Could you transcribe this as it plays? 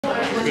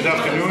Good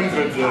afternoon,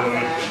 good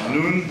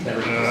noon.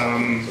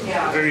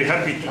 Very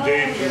happy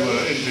today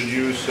to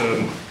introduce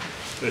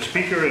the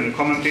speaker and the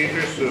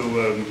commentators, so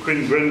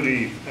Quinn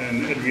Grundy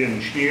and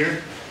Adrian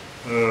Schneer,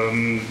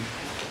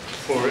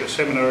 for a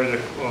seminar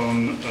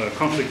on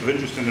conflict of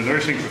interest in the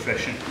nursing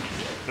profession.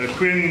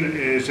 Quinn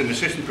is an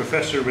assistant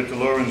professor with the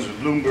Lawrence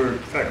Bloomberg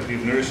Faculty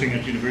of Nursing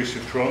at the University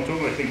of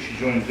Toronto. I think she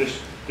joined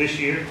this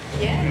year.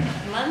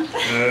 Yeah, a month.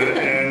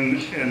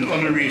 And an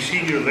honorary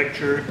senior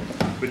lecturer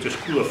with the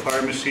School of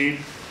Pharmacy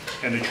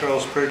and the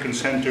Charles Perkins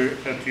Centre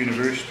at the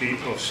University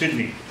of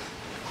Sydney.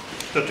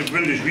 Dr.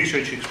 Grundy's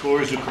research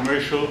explores the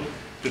commercial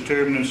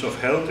determinants of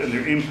health and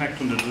their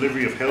impact on the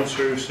delivery of health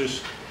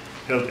services,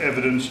 health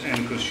evidence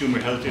and consumer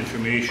health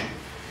information.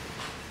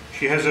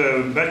 She has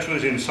a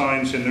bachelor's in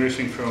science and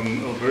nursing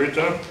from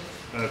Alberta,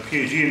 a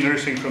PhD in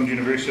nursing from the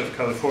University of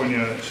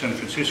California, San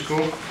Francisco,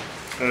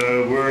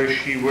 where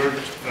she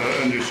worked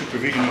under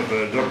supervision of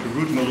Dr.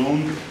 Ruth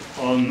Malone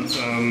on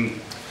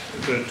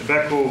the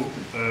tobacco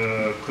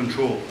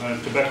control,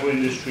 tobacco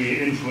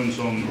industry influence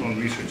on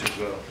research as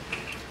well.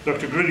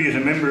 Dr. Grundy is a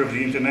member of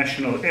the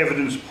International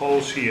Evidence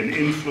Policy and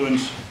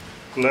Influence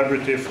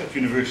Collaborative at the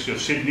University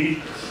of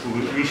Sydney,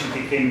 who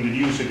recently came in the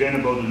news again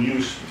about a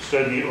new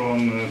study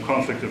on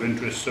conflict of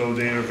interest. So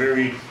they are a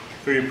very,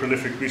 very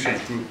prolific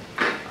research group.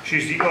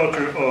 She's the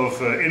author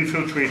of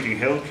Infiltrating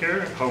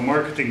Healthcare, How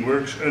Marketing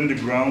Works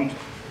Underground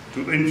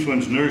to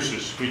Influence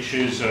Nurses, which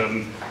is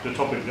the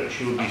topic that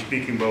she will be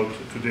speaking about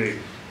today.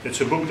 It's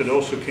a book that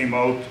also came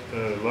out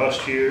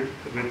last year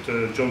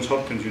with Johns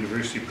Hopkins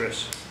University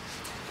Press.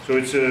 So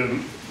it's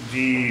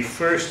the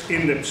first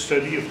in-depth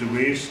study of the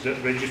ways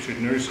that registered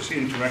nurses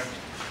interact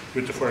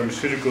with the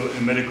pharmaceutical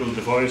and medical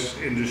device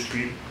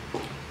industry.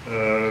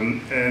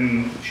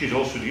 And she's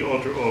also the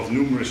author of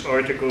numerous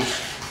articles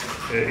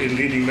in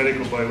leading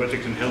medical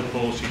bioethics and health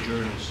policy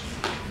journals.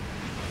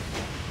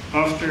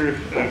 After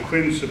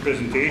Quinn's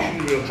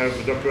presentation, we'll have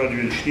Dr.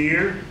 Adrian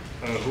Schneer,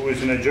 who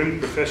is an adjunct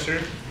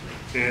professor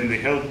in the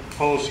Health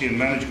Policy and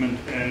Management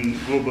and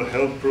Global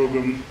Health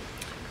Program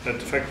at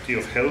the Faculty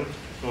of Health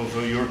of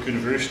York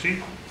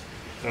University.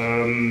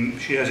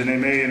 She has an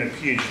MA and a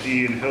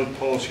PhD in Health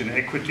Policy and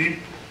Equity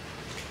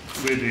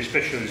with a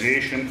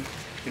specialization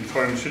in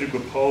pharmaceutical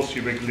policy,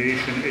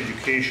 regulation,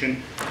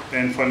 education,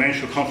 and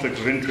financial conflict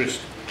of interest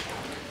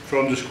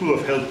from the School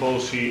of Health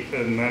Policy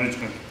and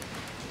Management.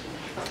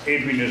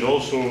 Adrian is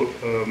also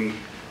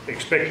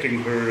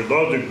expecting her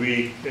law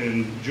degree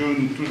in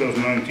June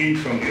 2019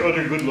 from the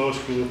other good law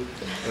school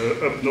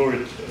up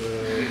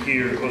north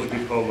here,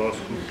 Osgoode Hall Law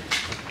School.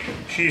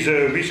 She's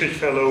a research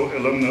fellow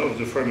alumna of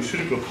the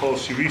Pharmaceutical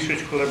Policy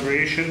Research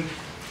Collaboration,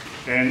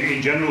 and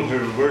in general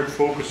her work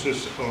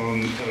focuses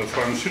on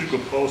pharmaceutical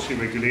policy,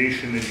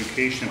 regulation,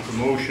 education and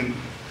promotion,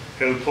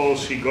 health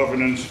policy,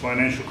 governance,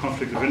 financial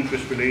conflict of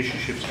interest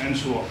relationships, and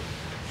so on.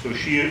 So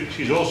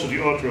she's also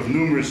the author of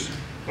numerous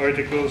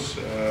articles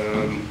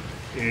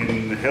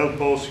in health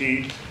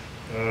policy,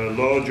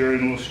 law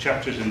journals,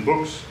 chapters in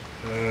books,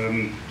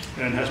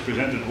 and has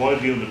presented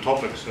widely on the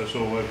topics.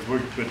 So I've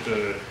worked with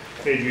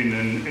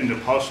Adrian in the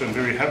past. I'm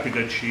very happy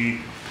that she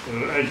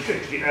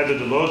actually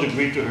added a law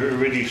degree to her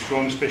already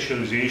strong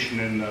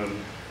specialization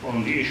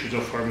on the issues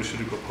of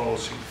pharmaceutical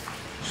policy.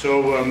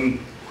 So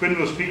Quinn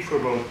will speak for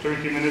about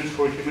 30 minutes,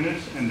 40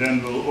 minutes, and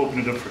then we'll open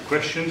it up for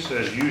questions.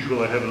 As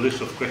usual, I have a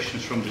list of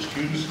questions from the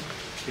students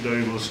that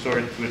I will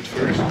start with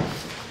first.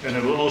 And I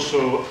will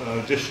also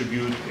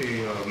distribute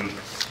a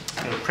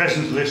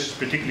present list,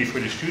 particularly for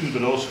the students,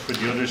 but also for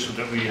the others, so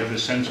that we have a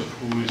sense of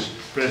who is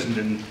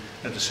present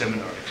at the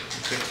seminar.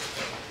 Okay.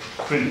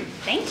 Quinn.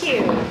 Thank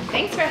you.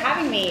 Thanks for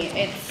having me.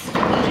 It's a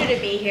pleasure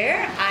to be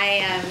here. I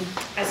am,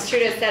 as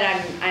Trudeau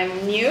said,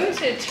 I'm new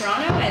to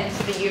Toronto and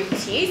to the U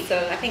of T, so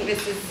I think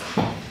this is,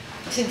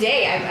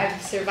 today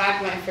I've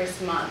survived my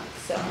first month,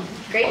 so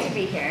great to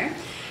be here.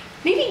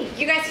 Maybe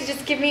you guys could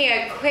just give me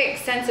a quick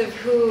sense of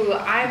who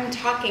I'm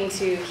talking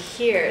to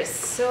here.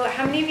 So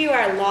how many of you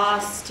are law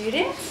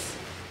students?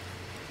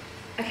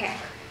 Okay,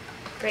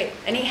 great.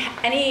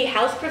 Any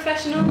health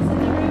professionals in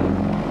the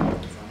room?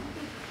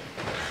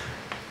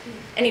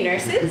 Any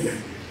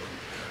nurses?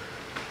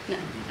 No.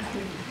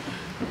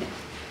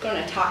 Don't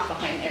want to talk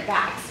behind their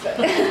backs, but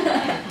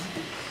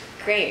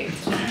great.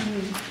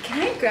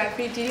 Can I grab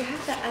you? Do you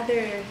have the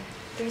other?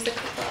 There's a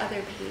couple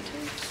other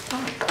pages.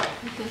 Oh,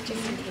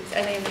 just in case.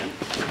 Are they in them?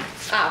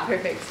 Ah,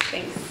 perfect.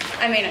 Thanks.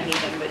 I may not need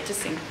them, but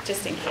just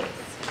in case.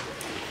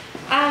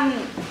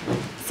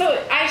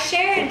 So I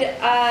shared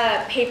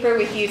a paper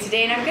with you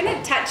today, and I'm going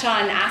to touch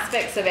on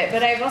aspects of it,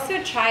 but I've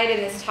also tried in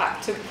this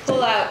talk to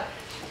pull out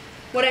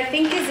what I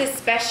think is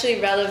especially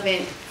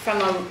relevant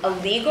from a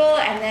legal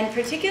and then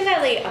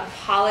particularly a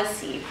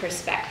policy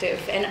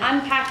perspective, and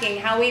unpacking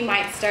how we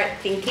might start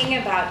thinking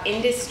about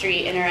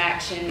industry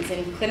interactions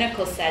in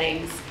clinical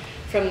settings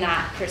from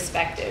that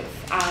perspective.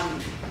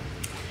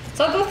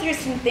 So I'll go through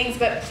some things,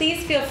 but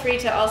please feel free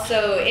to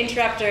also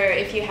interrupt, or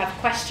if you have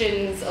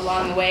questions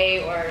along the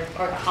way or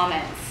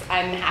comments,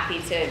 I'm happy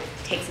to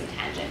take some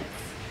tangents.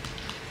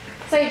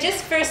 So I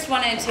just first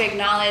wanted to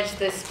acknowledge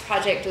this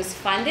project was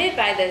funded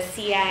by the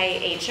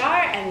CIHR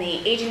and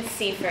the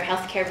Agency for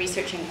Healthcare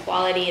Research and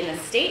Quality in the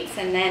States,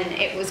 and then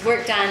it was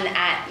work done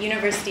at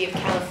University of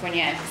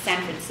California,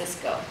 San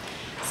Francisco.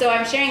 So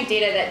I'm sharing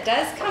data that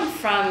does come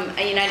from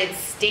a United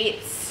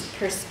States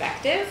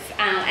perspective,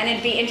 and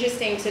it'd be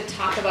interesting to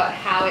talk about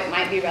how it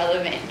might be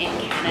relevant in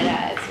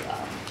Canada as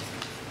well.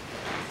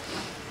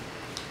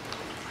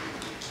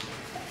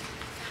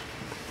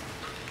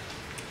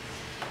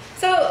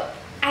 So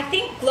I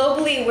think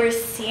globally we're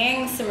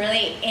seeing some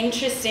really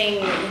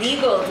interesting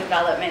legal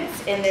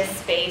developments in this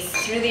space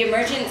through the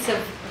emergence of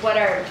what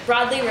are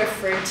broadly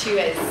referred to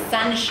as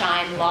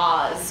sunshine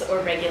laws or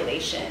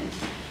regulation.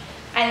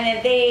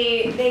 And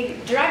they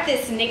derive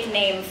this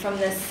nickname from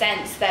the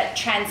sense that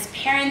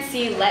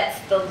transparency lets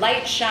the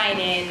light shine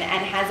in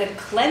and has a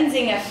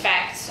cleansing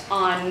effect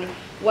on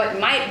what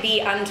might be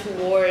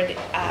untoward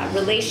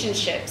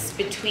relationships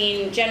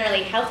between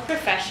generally health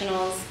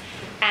professionals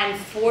and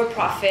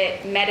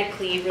for-profit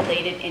medically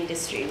related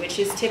industry, which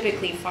is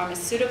typically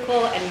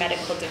pharmaceutical and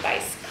medical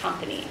device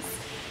companies.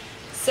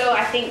 So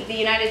I think the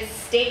United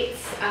States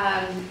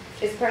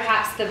is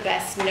perhaps the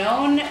best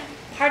known.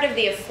 Part of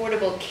the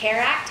Affordable Care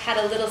Act had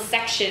a little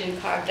section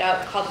carved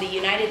out called the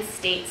United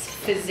States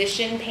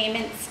Physician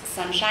Payments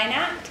Sunshine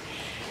Act.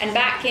 And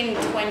back in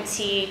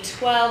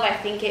 2012, I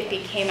think it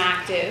became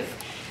active.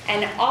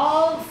 And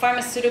all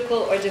pharmaceutical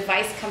or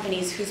device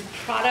companies whose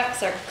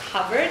products are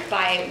covered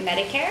by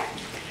Medicare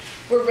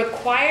were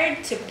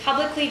required to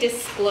publicly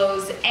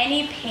disclose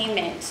any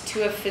payment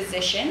to a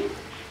physician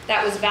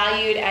that was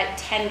valued at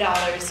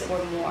 $10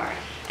 or more.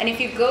 And if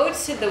you go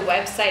to the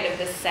website of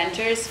the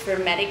Centers for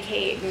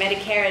Medicare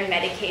and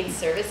Medicaid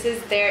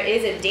Services, there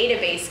is a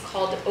database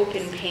called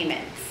Open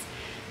Payments.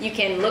 You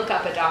can look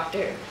up a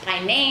doctor by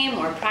name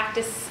or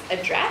practice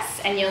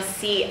address, and you'll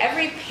see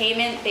every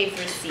payment they've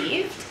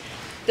received,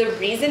 the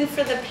reason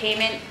for the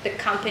payment, the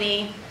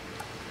company,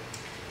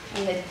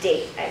 and the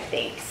date, I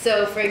think.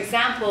 So for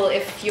example,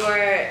 if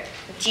your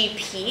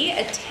GP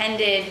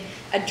attended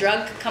a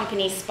drug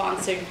company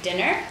sponsored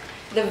dinner,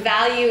 the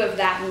value of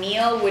that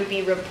meal would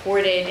be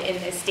reported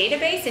in this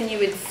database, and you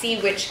would see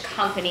which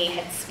company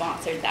had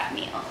sponsored that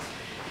meal.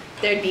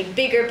 There'd be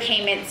bigger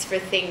payments for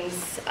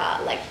things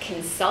like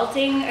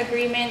consulting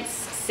agreements,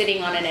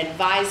 sitting on an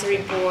advisory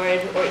board,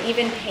 or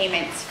even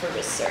payments for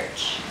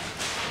research.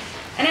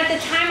 And at the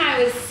time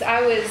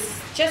I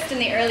was just in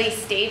the early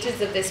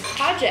stages of this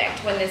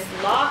project when this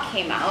law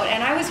came out,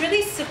 and I was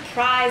really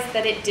surprised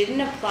that it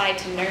didn't apply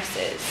to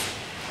nurses.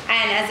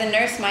 And as a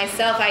nurse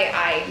myself,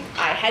 I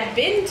had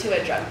been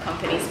to a drug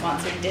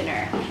company-sponsored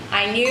dinner.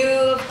 I knew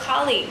of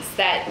colleagues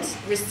that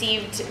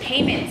received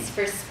payments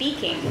for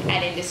speaking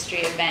at industry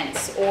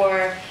events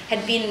or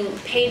had been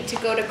paid to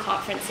go to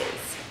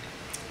conferences.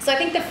 So I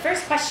think the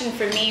first question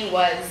for me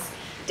was,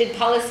 did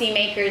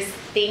policymakers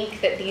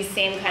think that these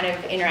same kind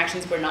of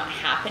interactions were not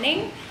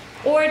happening?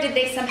 Or did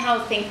they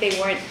somehow think they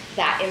weren't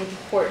that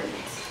important?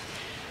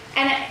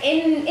 And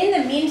in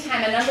the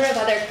meantime, a number of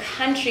other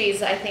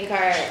countries, I think,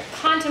 are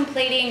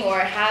contemplating or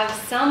have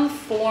some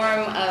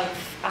form of,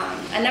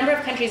 a number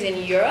of countries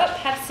in Europe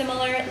have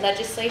similar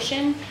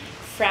legislation,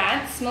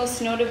 France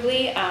most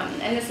notably,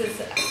 and this is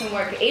some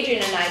work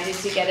Adrian and I did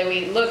together.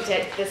 We looked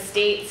at the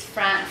States,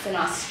 France, and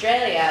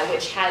Australia,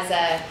 which has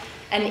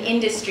an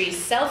industry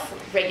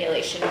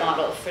self-regulation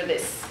model for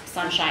this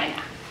Sunshine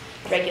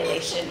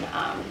regulation.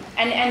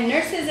 And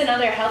nurses and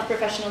other health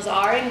professionals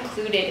are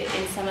included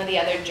in some of the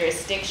other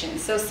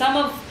jurisdictions. So some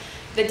of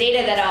the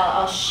data that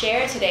I'll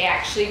share today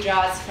actually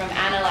draws from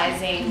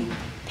analyzing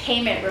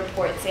payment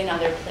reports in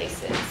other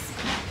places.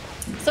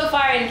 So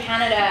far in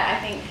Canada, I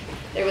think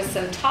there was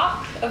some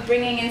talk of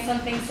bringing in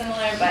something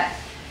similar, but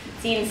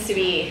it seems to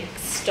be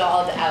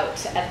stalled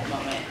out at the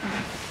moment.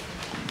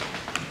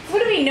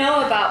 What do we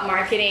know about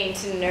marketing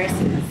to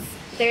nurses?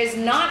 There's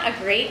not a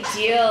great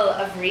deal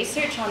of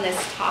research on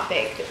this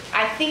topic.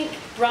 I think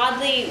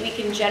broadly we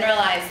can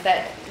generalize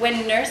that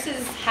when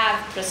nurses have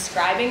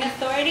prescribing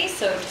authority,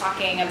 so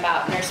talking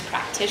about nurse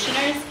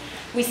practitioners,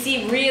 we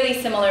see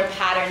really similar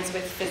patterns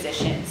with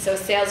physicians. So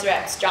sales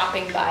reps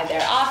dropping by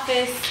their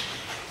office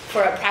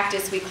for a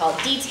practice we call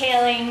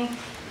detailing,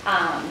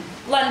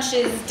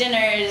 lunches,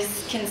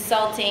 dinners,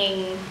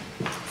 consulting,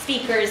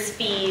 speakers'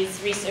 fees,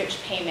 research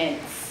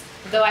payments.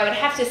 Though I would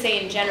have to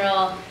say in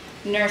general,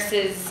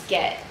 nurses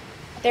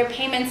their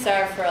payments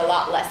are for a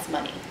lot less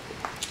money.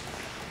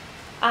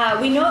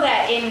 We know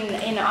that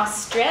in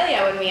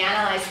Australia, when we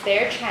analyzed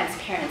their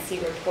transparency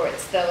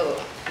reports,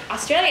 though,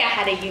 Australia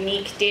had a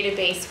unique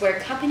database where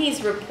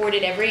companies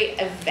reported every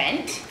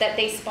event that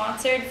they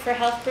sponsored for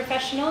health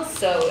professionals,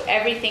 so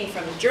everything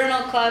from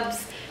journal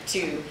clubs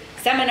to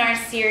seminar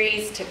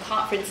series to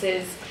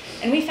conferences.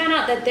 And we found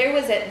out that there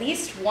was at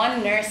least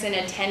one nurse in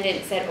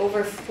attendance at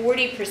over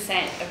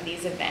 40% of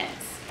these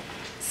events.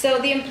 So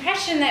the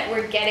impression that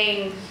we're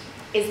getting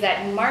is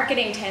that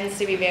marketing tends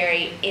to be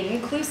very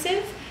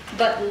inclusive,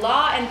 but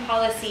law and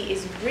policy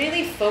is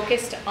really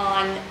focused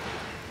on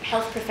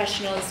health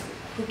professionals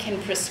who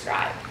can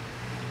prescribe.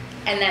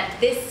 and that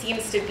this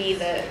seems to be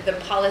the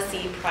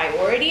policy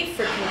priority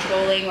for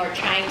controlling or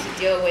trying to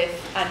deal with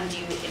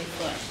undue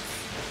influence.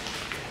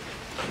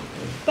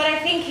 But I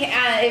think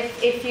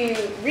if you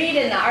read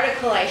in the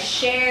article I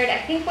shared, I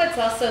think what's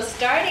also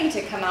starting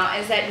to come out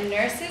is that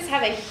nurses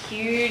have a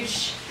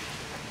huge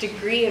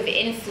degree of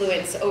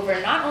influence over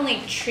not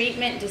only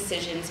treatment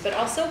decisions, but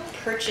also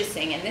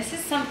purchasing. And this is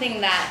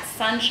something that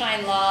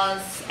sunshine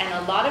laws and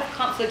a lot of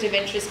conflict of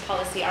interest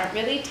policy aren't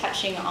really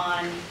touching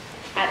on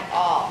at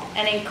all.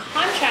 And in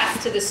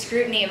contrast to the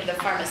scrutiny of the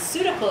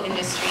pharmaceutical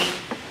industry,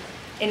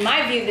 in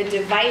my view, the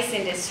device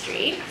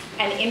industry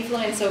and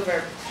influence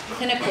over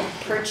clinical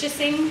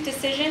purchasing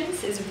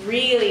decisions is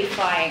really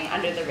flying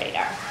under the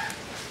radar.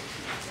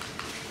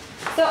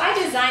 So I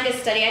designed a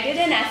study. I did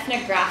an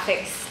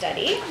ethnographic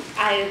study.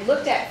 I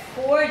looked at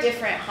 4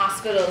 different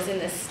hospitals in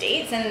the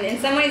States, and in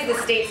some ways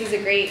the States is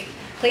a great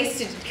place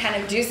to kind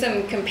of do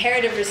some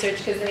comparative research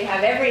because they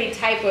have every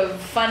type of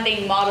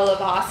funding model of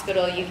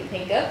hospital you can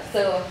think of.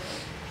 So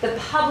the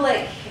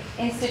public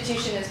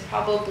institution is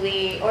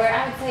probably, or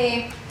I would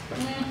say,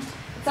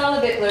 it's all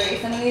a bit blurry.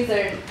 Some of these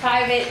are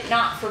private,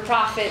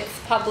 not-for-profits,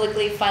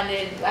 publicly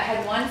funded. I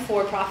had one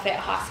for-profit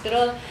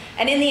hospital,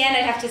 and in the end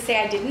I'd have to say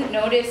I didn't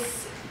notice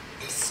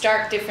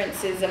stark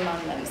differences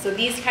among them. So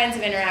these kinds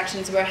of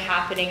interactions were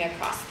happening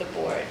across the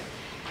board.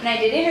 And I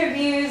did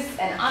interviews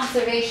and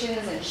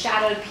observations and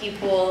shadowed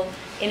people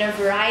in a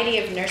variety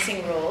of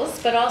nursing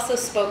roles, but also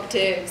spoke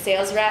to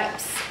sales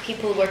reps,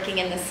 people working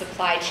in the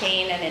supply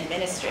chain, and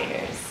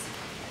administrators.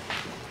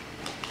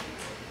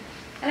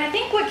 And I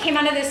think what came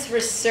out of this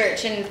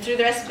research, and through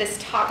the rest of this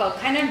talk, I'll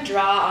kind of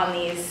draw on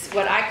these,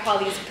 what I call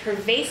these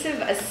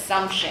pervasive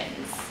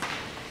assumptions.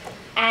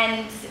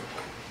 And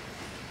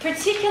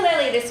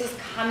particularly this was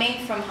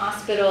coming from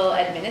hospital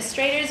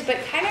administrators, but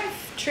kind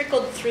of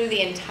trickled through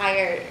the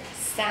entire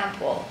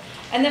sample.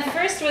 And the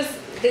first was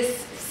this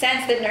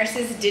sense that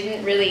nurses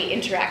didn't really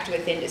interact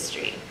with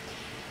industry.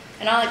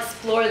 And I'll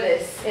explore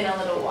this in a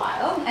little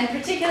while. And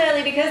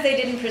particularly because they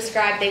didn't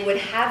prescribe, they would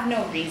have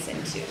no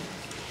reason to.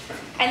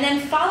 And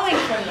then following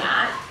from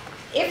that,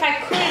 if I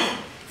could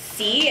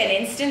see an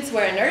instance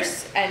where a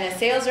nurse and a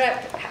sales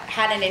rep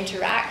had an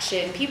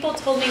interaction, people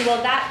told me,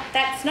 well,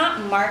 that's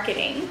not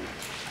marketing.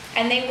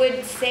 And they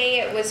would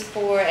say it was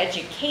for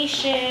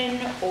education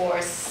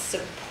or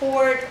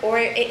support, or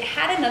it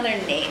had another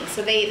name.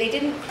 So they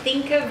didn't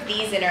think of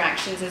these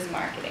interactions as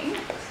marketing.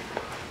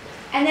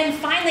 And then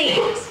finally,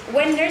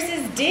 when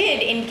nurses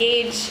did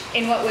engage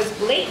in what was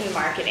blatant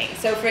marketing,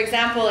 so for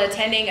example,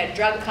 attending a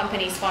drug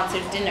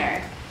company-sponsored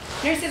dinner,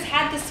 nurses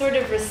had this sort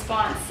of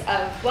response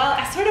of, well,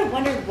 I sort of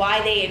wondered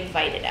why they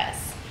invited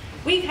us.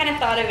 We kind of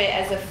thought of it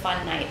as a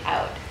fun night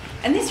out.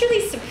 And this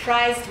really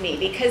surprised me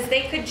because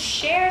they could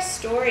share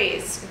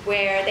stories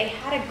where they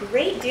had a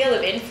great deal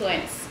of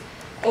influence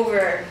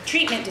over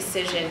treatment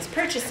decisions,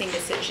 purchasing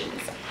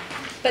decisions,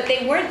 but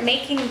they weren't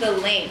making the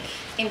link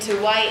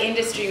into why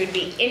industry would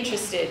be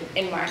interested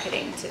in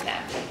marketing to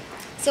them.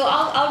 So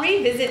I'll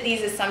revisit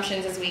these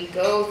assumptions as we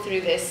go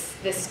through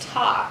this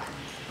talk.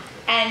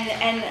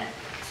 And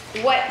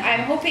what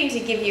I'm hoping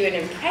to give you an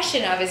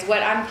impression of is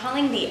what I'm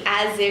calling the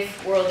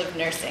as-if world of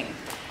nursing.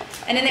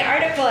 And in the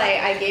article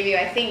I gave you,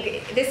 I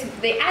think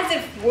the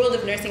as-if world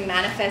of nursing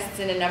manifests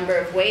in a number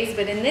of ways,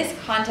 but in this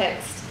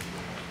context,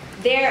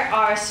 there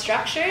are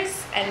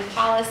structures and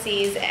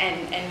policies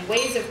and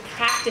ways of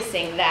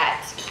practicing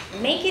that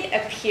make it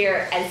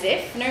appear as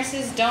if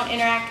nurses don't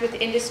interact with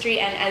industry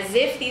and as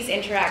if these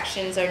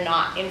interactions are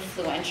not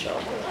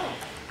influential.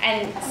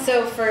 And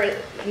so for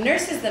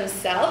nurses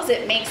themselves,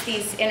 it makes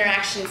these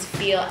interactions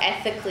feel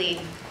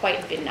ethically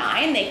quite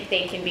benign.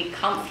 They can be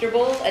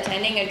comfortable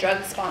attending a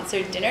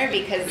drug-sponsored dinner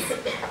because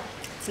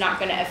it's not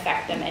going to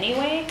affect them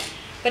anyway.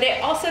 But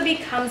it also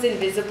becomes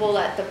invisible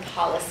at the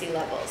policy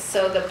level.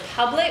 So the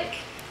public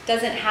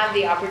doesn't have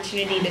the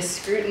opportunity to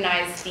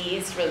scrutinize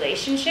these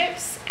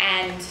relationships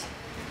and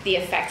the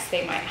effects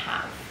they might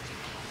have.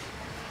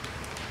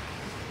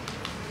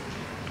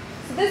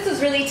 So this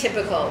was really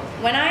typical.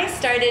 When I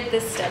started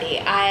this study,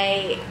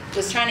 I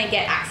was trying to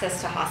get access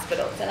to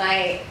hospitals, and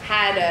I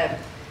had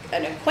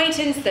an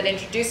acquaintance that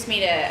introduced me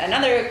to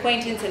another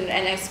acquaintance,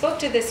 and I spoke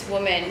to this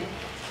woman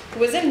who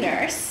was a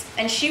nurse,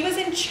 and she was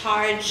in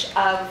charge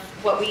of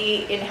what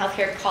we in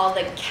healthcare call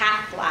the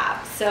cath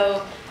lab.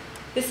 So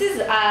this is,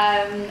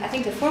 I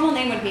think the formal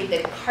name would be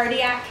the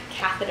cardiac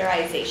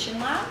catheterization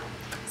lab.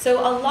 So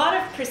a lot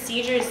of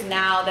procedures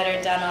now that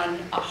are done on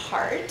a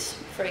heart,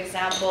 for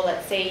example,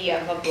 let's say you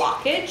have a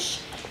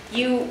blockage,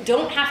 you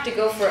don't have to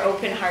go for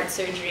open heart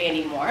surgery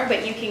anymore,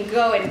 but you can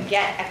go and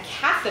get a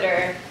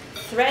catheter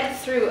thread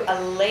through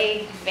a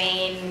leg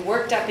vein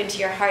worked up into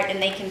your heart,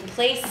 and they can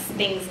place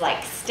things like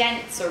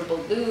stents or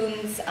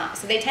balloons.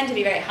 So they tend to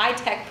be very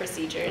high-tech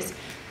procedures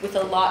with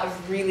a lot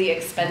of really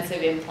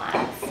expensive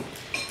implants.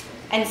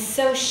 And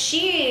so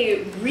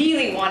she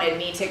really wanted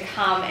me to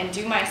come and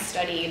do my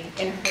study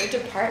in her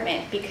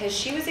department because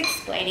she was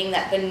explaining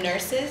that the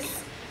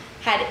nurses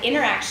had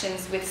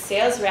interactions with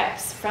sales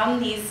reps from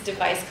these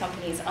device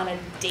companies on a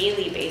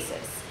daily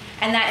basis.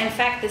 and that in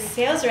fact the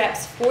sales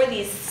reps for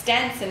these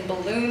stents and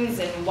balloons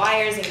and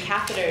wires and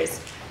catheters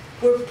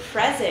were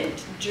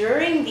present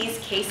during these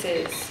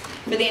cases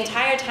for the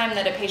entire time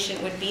that a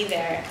patient would be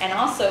there, and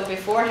also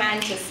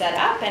beforehand to set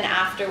up and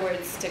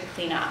afterwards to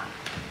clean up,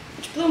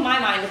 which blew my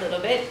mind a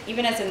little bit.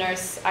 Even as a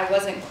nurse, I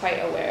wasn't quite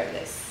aware of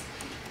this.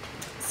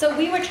 So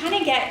we were trying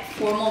to get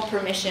formal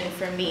permission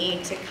for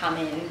me to come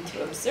in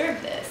to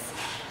observe this.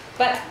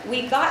 But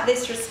we got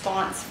this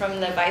response from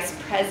the vice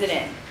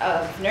president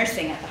of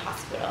nursing at the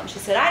hospital, and she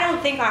said, "I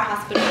don't think our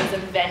hospital is a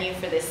venue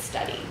for this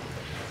study.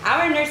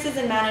 Our nurses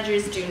and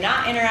managers do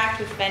not interact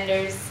with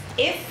vendors.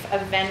 If a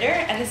vendor,"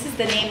 and this is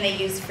the name they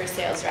use for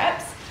sales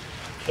reps,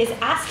 "is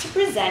asked to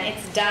present,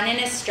 it's done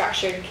in a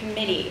structured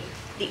committee.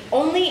 The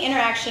only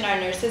interaction our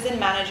nurses and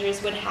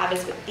managers would have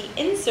is with the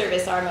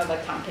in-service arm of a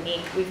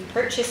company we've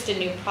purchased a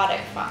new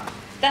product from."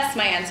 Thus,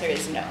 my answer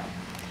is no.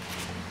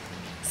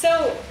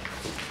 So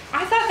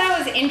I thought that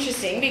was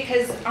interesting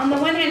because on the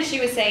one hand, she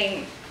was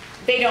saying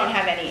they don't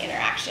have any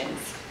interactions,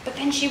 but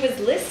then she was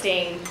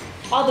listing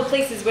all the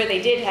places where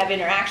they did have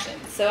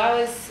interactions. So I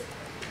was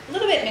a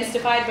little bit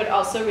mystified, but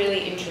also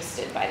really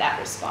interested by that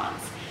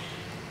response.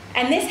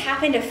 And this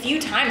happened a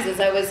few times as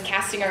I was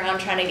casting around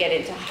trying to get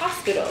into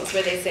hospitals,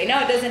 where they say, "No,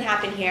 it doesn't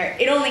happen here.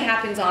 It only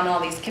happens on all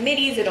these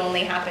committees. It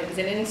only happens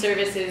in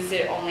services.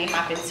 It only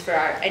happens for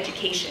our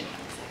education."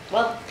 I was like,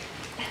 well,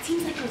 that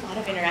seems like a lot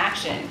of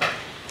interaction.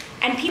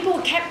 And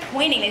people kept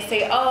pointing. They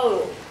say,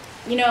 "Oh,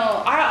 you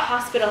know, our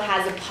hospital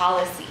has a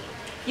policy.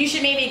 You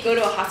should maybe go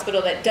to a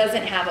hospital that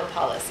doesn't have a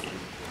policy."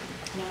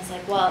 And I was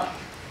like, well,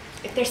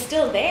 if they're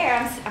still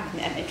there,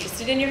 I'm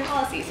interested in your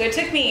policy. So it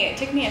took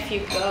me a few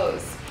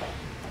goes.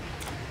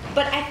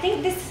 But I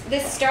think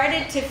this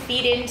started to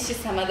feed into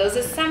some of those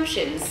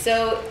assumptions.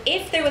 So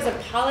if there was a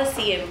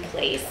policy in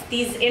place,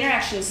 these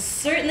interactions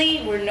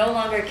certainly were no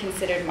longer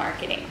considered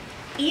marketing,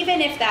 even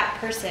if that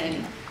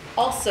person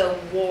also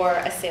wore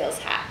a sales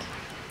hat.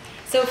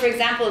 So for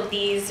example,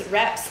 these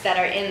reps that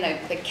are in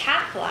the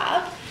cath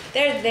lab,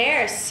 they're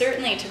there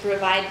certainly to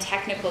provide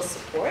technical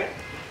support.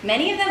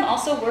 Many of them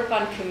also work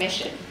on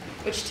commission,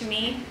 which to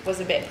me was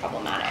a bit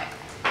problematic.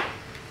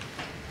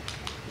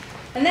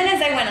 And then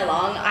as I went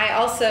along, I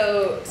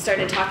also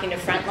started talking to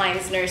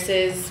frontlines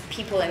nurses,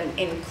 people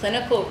in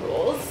clinical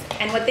roles,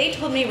 and what they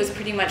told me was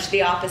pretty much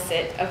the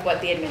opposite of what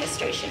the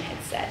administration had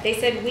said. They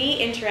said, "We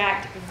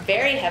interact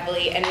very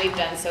heavily, and we've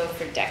done so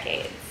for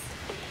decades."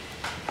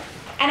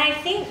 And I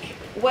think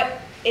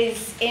what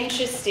is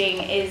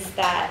interesting is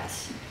that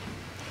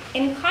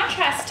in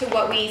contrast to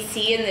what we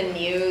see in the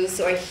news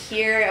or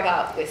hear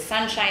about with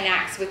Sunshine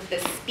Acts, with the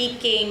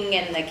speaking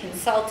and the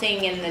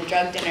consulting and the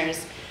drug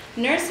dinners,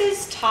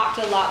 nurses talked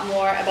a lot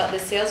more about the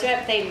sales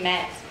rep they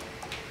met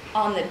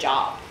on the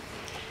job.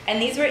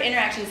 And these were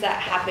interactions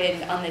that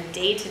happened on the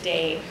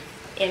day-to-day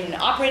in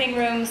operating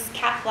rooms,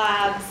 cath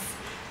labs,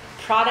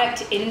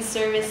 product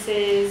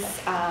in-services.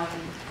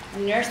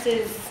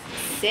 Nurses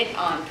sit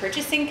on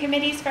purchasing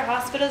committees for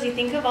hospitals. You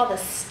think of all the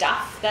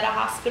stuff that a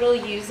hospital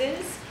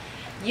uses.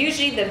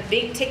 Usually the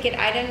big ticket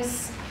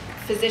items,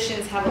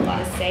 physicians have a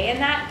lot of say in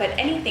that, but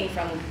anything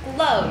from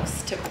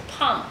gloves to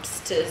pumps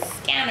to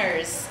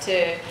scanners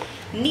to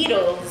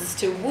needles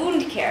to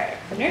wound care,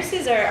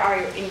 nurses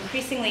are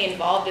increasingly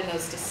involved in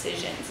those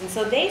decisions. And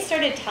so they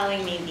started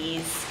telling me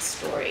these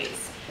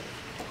stories.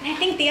 And I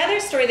think the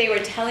other story they were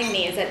telling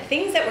me is that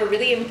things that were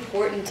really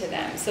important to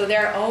them, so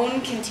their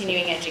own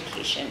continuing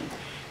education,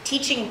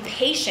 teaching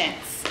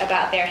patients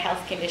about their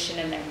health condition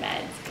and their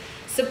meds,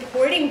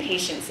 supporting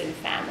patients and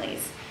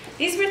families,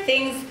 these were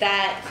things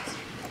that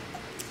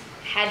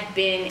had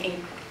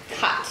been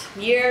cut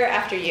year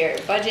after year.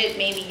 Budget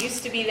maybe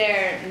used to be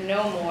there,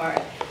 no more.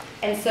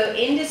 And so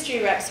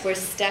industry reps were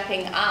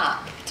stepping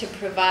up to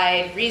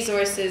provide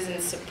resources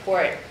and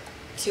support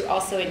to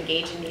also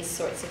engage in these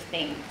sorts of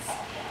things.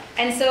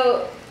 And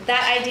so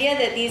that idea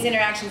that these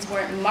interactions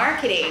weren't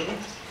marketing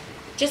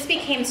just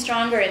became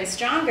stronger and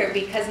stronger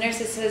because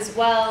nurses says,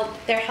 well,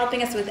 they're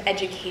helping us with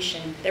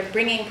education. They're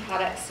bringing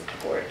product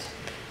support.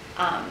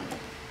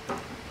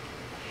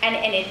 And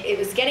it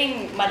was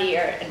getting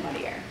muddier and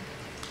muddier.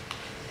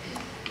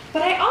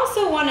 But I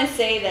also want to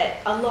say that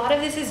a lot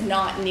of this is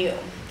not new.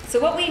 So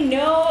what we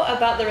know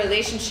about the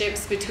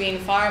relationships between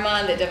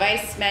pharma, the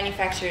device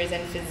manufacturers,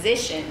 and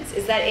physicians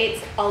is that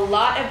it's a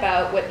lot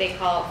about what they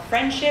call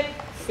friendship,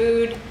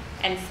 food,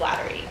 and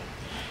flattery.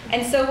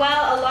 And so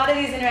while a lot of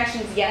these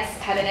interactions, yes,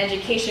 had an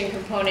education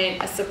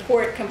component, a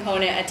support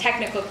component, a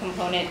technical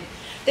component,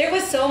 there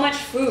was so much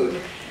food,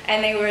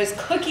 and there was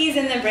cookies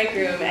in the break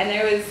room, and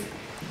there was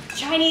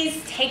Chinese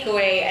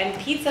takeaway, and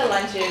pizza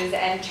lunches,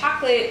 and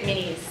chocolate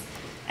minis.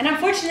 And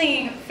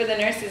unfortunately for the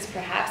nurses,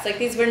 perhaps, like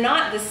these were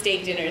not the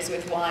steak dinners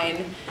with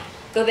wine,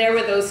 though there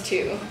were those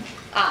too.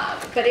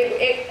 But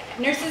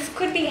nurses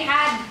could be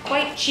had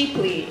quite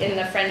cheaply in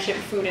the friendship,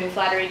 food, and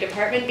flattery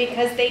department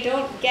because they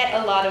don't get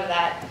a lot of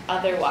that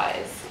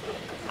otherwise.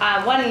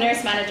 One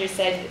nurse manager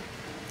said,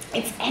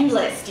 it's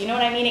endless. Do you know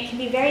what I mean? It can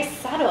be very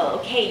subtle.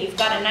 Okay, you've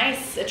got a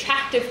nice,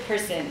 attractive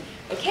person.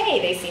 Okay,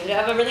 they seem to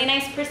have a really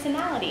nice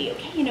personality.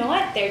 Okay, you know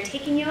what? They're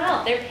taking you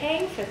out. They're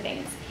paying for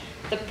things.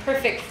 The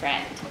perfect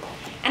friend.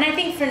 And I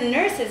think for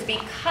nurses,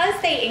 because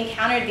they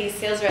encountered these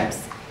sales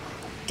reps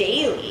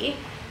daily,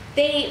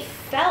 they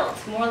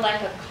felt more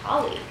like a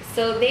colleague.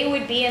 So they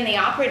would be in the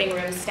operating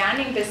room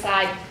standing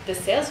beside the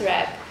sales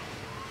rep.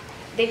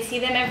 They'd see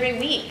them every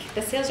week.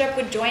 The sales rep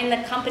would join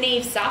the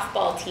company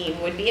softball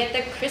team, would be at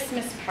the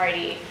Christmas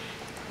party.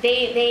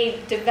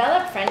 They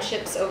developed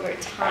friendships over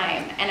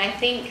time. And I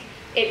think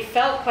it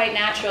felt quite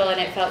natural and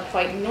it felt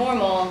quite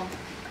normal,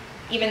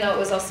 even though it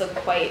was also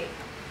quite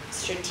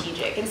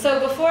strategic. And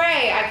so before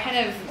I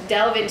kind of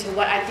delve into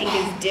what I think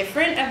is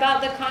different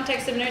about the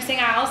context of nursing,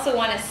 I also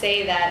want to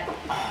say that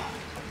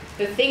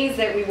the things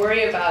that we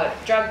worry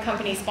about, drug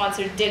company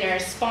sponsored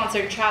dinners,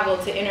 sponsored travel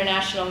to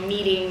international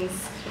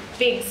meetings,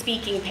 big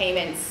speaking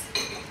payments,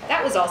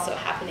 that was also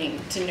happening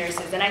to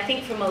nurses. And I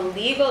think from a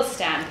legal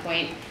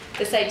standpoint,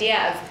 this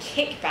idea of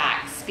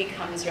kickbacks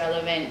becomes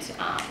relevant.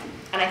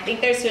 And I think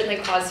there's certainly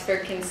cause for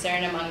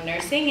concern among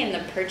nursing in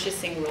the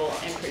purchasing role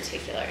in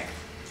particular.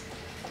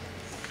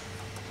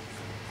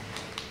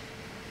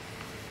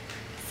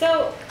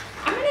 So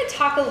I'm going to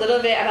talk a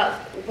little bit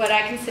about what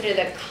I consider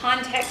the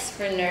context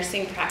for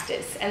nursing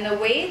practice. And the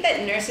way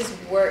that nurses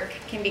work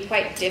can be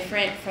quite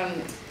different from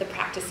the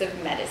practice of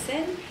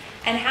medicine,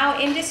 and how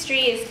industry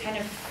is kind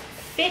of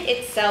fit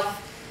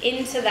itself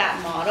into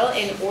that model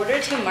in order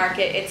to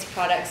market its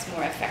products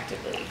more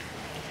effectively.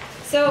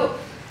 So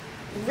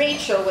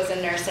Rachel was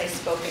a nurse I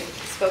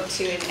spoke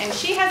to, and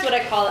she has what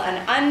I call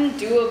an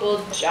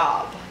undoable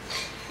job.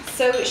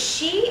 So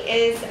she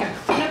is a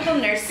clinical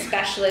nurse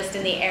specialist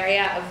in the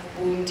area of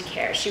wound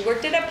care. She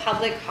worked at a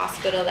public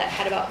hospital that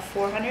had about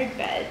 400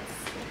 beds.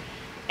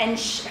 And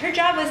her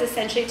job was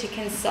essentially to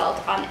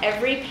consult on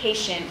every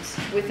patient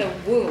with a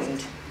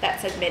wound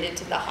that's admitted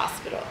to the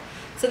hospital.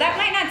 So that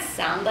might not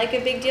sound like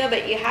a big deal,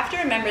 but you have to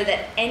remember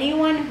that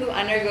anyone who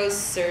undergoes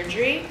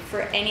surgery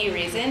for any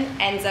reason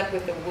ends up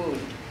with a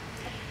wound.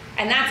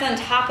 And that's on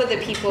top of the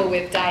people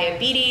with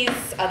diabetes,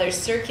 other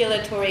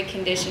circulatory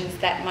conditions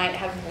that might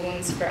have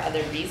wounds for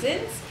other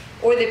reasons,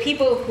 or the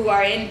people who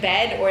are in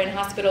bed or in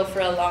hospital for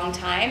a long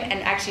time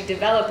and actually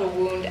develop a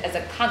wound as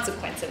a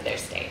consequence of their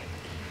stay.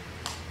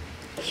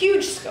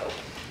 Huge scope,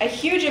 a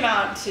huge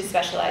amount to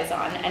specialize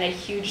on, and a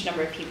huge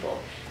number of people.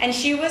 And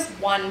she was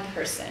one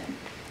person.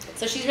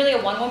 So she's really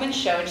a one-woman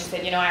show, and she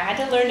said, you know, I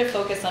had to learn to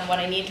focus on what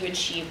I need to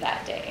achieve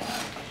that day.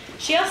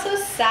 She also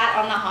sat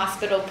on the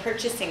hospital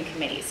purchasing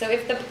committee. So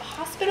if the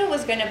hospital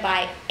was going to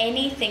buy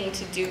anything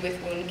to do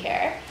with wound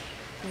care,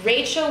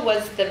 Rachel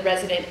was the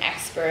resident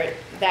expert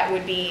that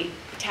would be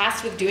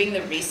tasked with doing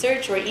the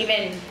research or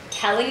even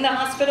telling the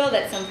hospital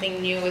that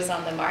something new was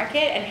on the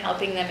market and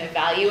helping them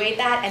evaluate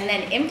that and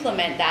then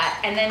implement that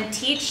and then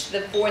teach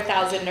the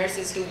 4,000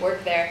 nurses who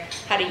work there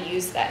how to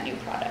use that new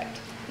product.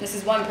 This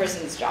is one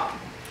person's job.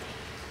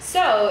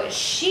 So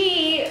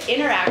she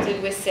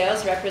interacted with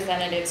sales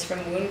representatives from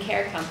wound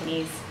care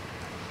companies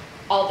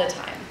all the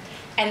time.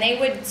 And they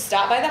would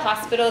stop by the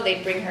hospital,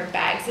 they'd bring her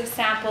bags of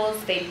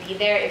samples, they'd be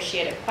there if she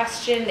had a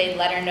question, they'd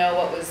let her know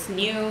what was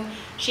new.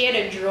 She had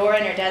a drawer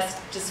in her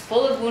desk just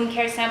full of wound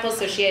care samples,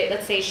 so she had,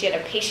 let's say she had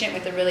a patient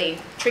with a really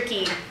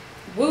tricky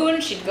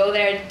wound, she'd go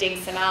there, dig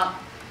some out,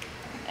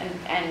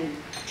 and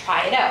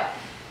try it out.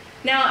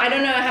 Now, I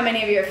don't know how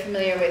many of you are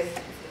familiar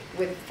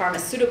with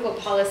pharmaceutical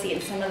policy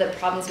and some of the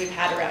problems we've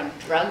had around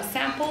drug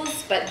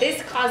samples, but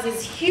this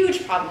causes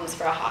huge problems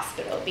for a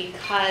hospital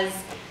because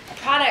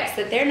products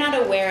that they're not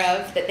aware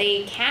of, that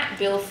they can't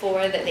bill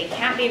for, that they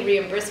can't be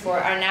reimbursed for,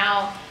 are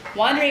now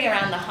wandering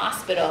around the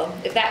hospital.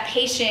 If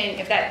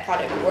that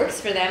product works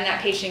for them,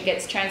 that patient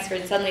gets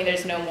transferred, suddenly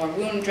there's no more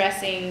wound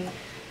dressing,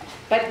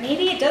 but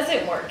maybe it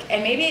doesn't work,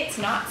 and maybe it's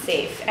not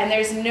safe, and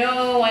there's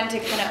no one to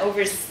kind of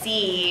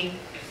oversee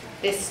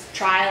this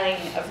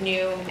trialing of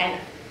new, and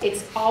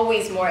it's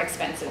always more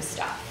expensive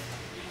stuff.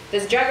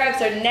 Those drug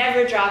reps are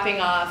never dropping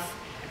off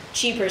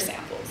cheaper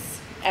samples,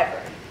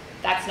 ever.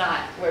 That's not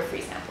where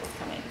free samples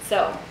come in.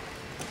 So,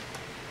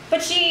 but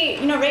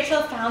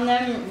Rachel found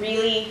them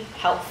really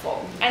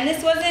helpful. And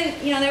this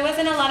wasn't, there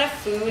wasn't a lot of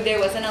food, there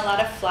wasn't a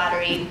lot of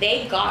flattery.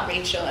 They got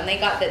Rachel, and they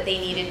got that they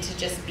needed to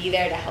just be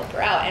there to help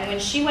her out. And when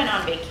she went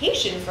on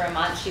vacation for a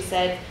month, she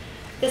said,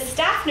 the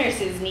staff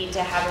nurses need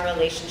to have a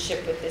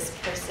relationship with this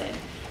person.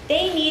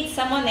 They need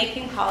someone they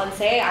can call and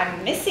say,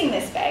 I'm missing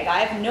this bag. I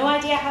have no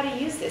idea how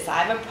to use this.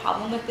 I have a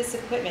problem with this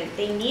equipment.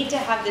 They need to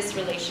have this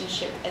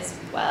relationship as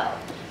well.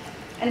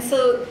 And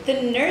so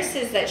the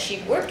nurses that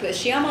she worked with,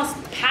 she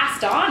almost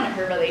passed on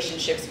her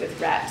relationships with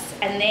reps,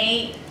 and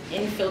they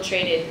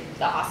infiltrated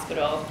the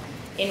hospital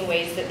in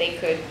ways that they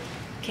could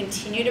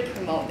continue to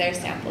promote their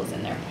samples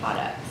and their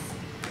products.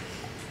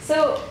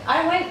 So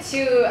I went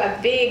to a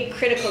big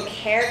critical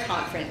care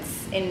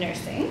conference in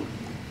nursing.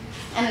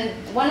 And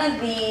one of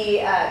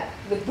the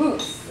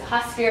booths,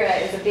 Hospira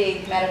is a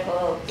big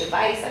medical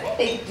device. I think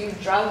they do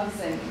drugs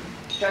and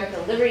drug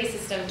delivery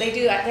systems.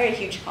 They're a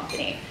huge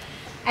company.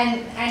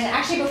 And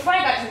actually before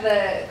I got to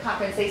the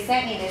conference, they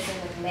sent me this in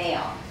the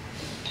mail.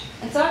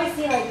 And so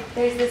obviously, like,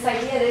 there's this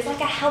idea, there's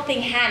like a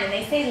helping hand, and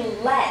they say,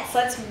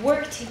 let's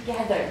work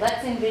together,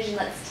 let's envision,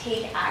 let's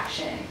take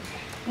action.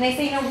 And they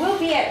say, you know, we'll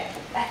be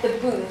at the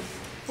booth.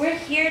 We're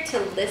here to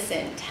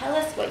listen. Tell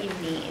us what you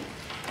need.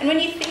 And when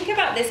you think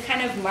about this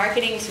kind of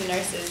marketing to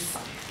nurses,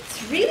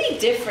 it's really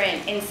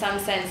different in some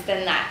sense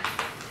than that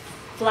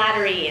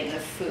flattery in the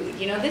food.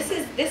 You know, this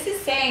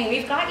is saying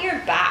we've got your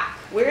back.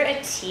 We're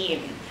a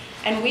team,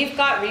 and we've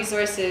got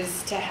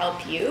resources to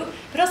help you.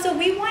 But also,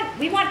 we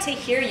want to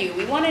hear you.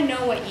 We want to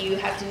know what you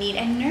have to need.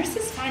 And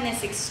nurses find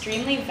this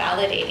extremely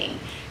validating,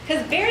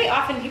 because very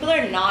often people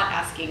are not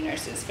asking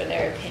nurses for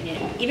their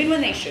opinion, even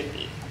when they should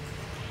be.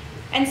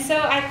 And so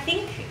I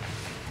think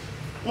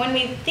when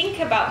we think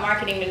about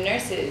marketing to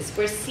nurses,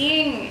 we're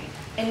seeing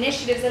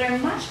initiatives that are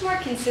much more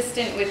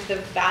consistent with the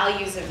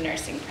values of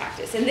nursing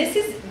practice. And this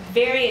is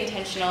very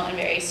intentional and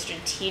very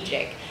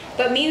strategic,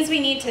 but means we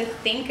need to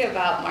think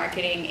about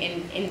marketing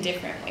in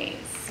different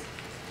ways.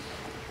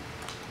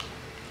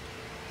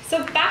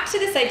 So back to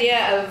this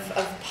idea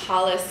of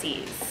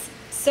policies.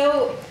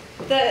 So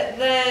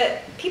the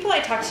people I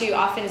talk to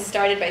often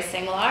started by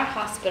saying, well, our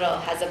hospital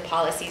has a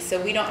policy,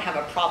 so we don't have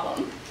a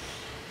problem.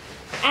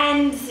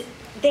 And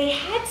they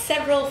had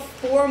several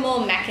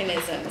formal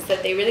mechanisms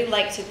that they really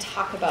like to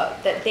talk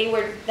about that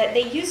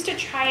they used to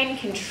try and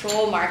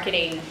control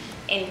marketing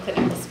in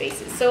clinical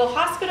spaces. So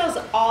hospitals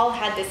all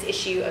had this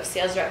issue of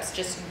sales reps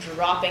just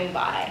dropping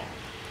by.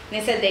 And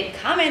they said they'd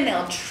come in,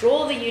 they'll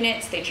troll the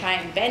units, they try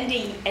and bend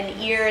an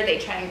ear, they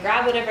try and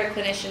grab whatever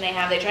clinician they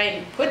have, they try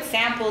and put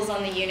samples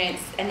on the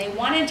units, and they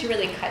wanted to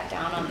really cut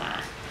down on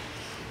that.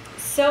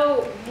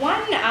 So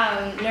one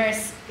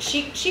nurse,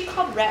 she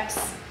called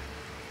reps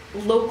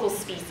local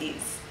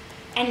species.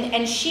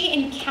 And she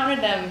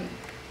encountered them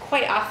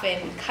quite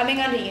often coming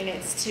onto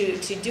units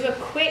to do a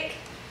quick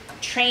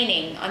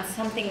training on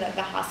something that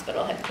the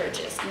hospital had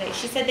purchased. And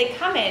she said they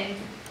come in,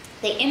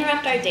 they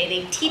interrupt our day,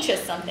 they teach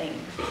us something,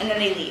 and then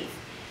they leave.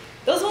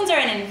 Those ones are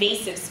an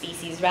invasive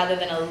species rather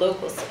than a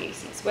local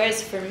species.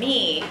 Whereas for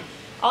me,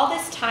 all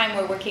this time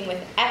we're working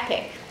with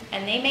Epic,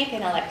 and they make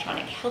an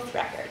electronic health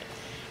record,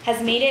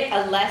 has made it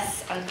a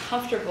less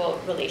uncomfortable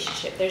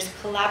relationship. There's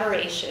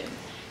collaboration.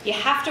 You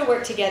have to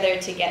work together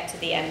to get to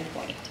the end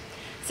point.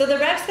 So the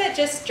reps that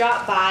just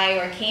dropped by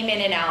or came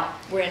in and out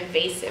were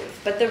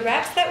invasive, but the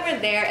reps that were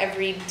there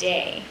every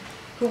day,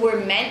 who were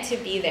meant to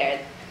be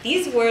there,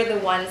 these were the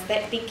ones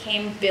that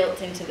became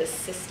built into the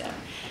system.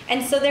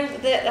 And so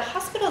the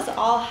hospitals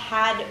all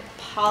had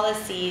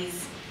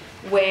policies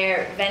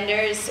where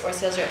vendors or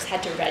sales reps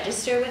had to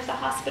register with the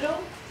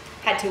hospital,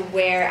 had to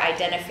wear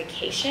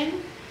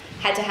identification,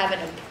 had to have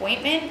an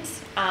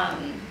appointment.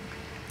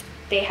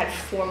 They had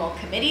formal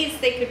committees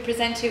they could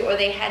present to, or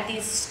they had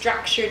these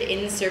structured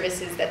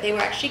in-services that they were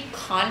actually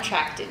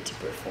contracted to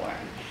perform.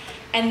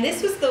 And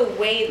this was the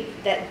way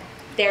that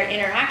their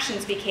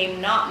interactions became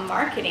not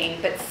marketing,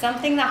 but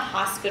something the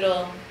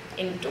hospital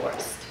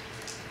endorsed.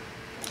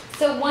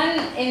 So one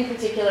in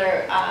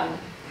particular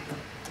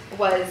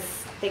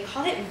was, they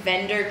call it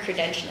vendor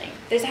credentialing.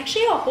 There's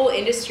actually a whole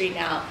industry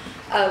now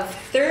of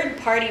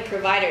third-party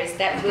providers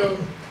that will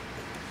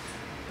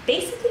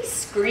basically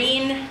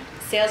screen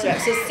sales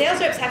reps. So sales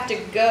reps have to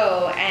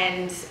go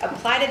and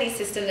apply to these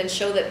systems and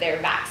show that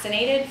they're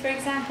vaccinated, for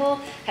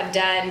example, have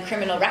done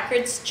criminal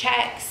records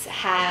checks,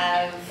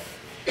 have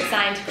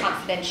signed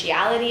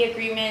confidentiality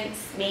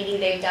agreements, maybe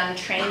they've done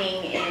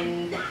training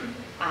in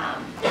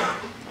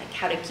like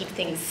how to keep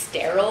things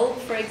sterile,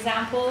 for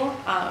example.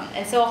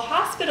 And so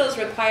hospitals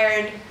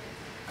required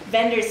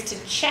vendors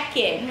to check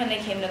in when they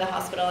came to the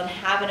hospital and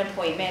have an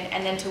appointment,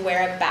 and then to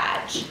wear a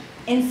badge.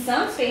 In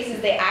some spaces,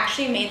 they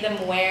actually made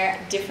them wear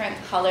different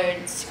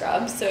colored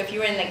scrubs. So if you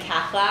were in the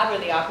cath lab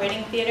or the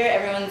operating theater,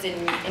 everyone's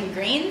in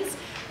greens,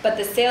 but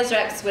the sales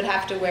reps would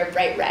have to wear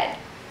bright red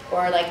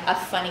or like a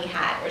funny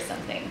hat or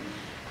something.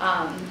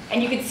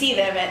 And you could see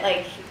them at,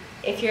 like,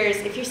 if you're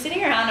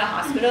sitting around a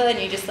hospital and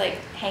you just like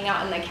hang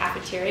out in the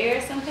cafeteria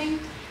or something,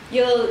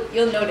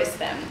 you'll notice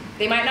them.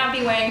 They might not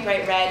be wearing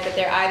bright red, but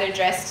they're either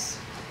dressed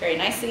very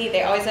nicely.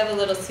 They always have a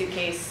little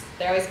suitcase.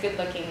 They're always good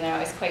looking. They're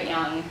always quite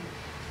young.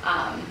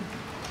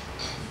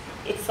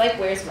 It's like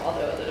Where's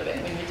Waldo a little bit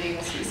when you're doing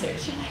this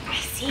research. You're like,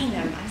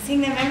 I'm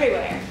seeing them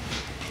everywhere.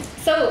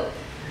 So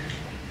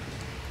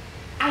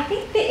I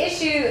think the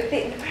issue,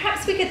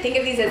 perhaps we could think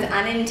of these as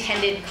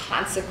unintended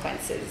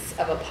consequences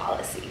of a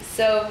policy.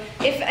 So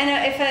if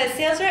a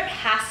sales rep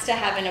has to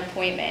have an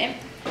appointment,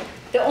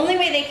 the only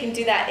way they can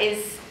do that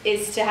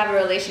is to have a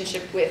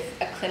relationship with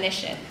a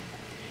clinician.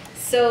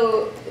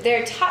 So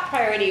their top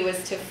priority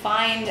was to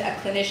find a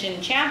clinician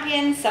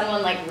champion,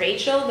 someone like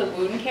Rachel, the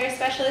wound care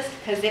specialist,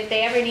 because if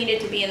they ever needed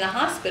to be in the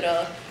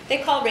hospital, they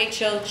call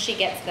Rachel, she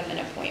gets them an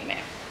appointment.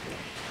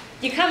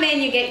 You come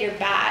in, you get your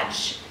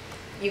badge,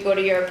 you go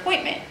to your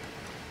appointment.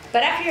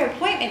 But after your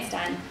appointment's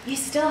done, you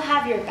still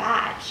have your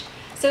badge.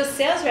 So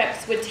sales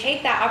reps would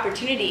take that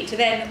opportunity to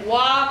then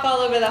walk all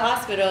over the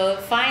hospital,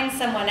 find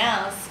someone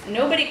else.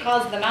 Nobody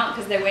calls them out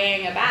because they're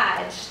wearing a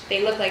badge.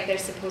 They look like they're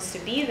supposed to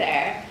be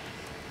there.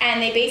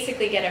 And they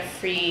basically get a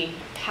free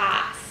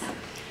pass.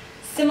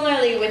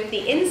 Similarly with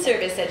the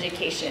in-service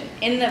education,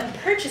 in the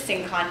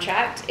purchasing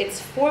contract,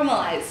 it's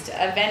formalized.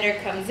 A vendor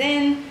comes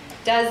in,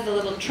 does the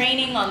little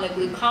training on the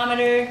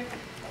glucometer,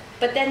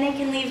 but then they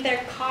can leave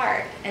their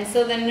card. And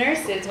so the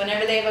nurses,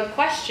 whenever they have a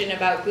question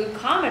about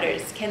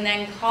glucometers, can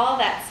then call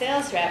that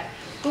sales rep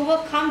who will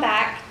come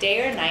back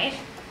day or night.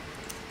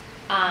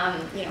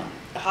 You know,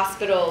 the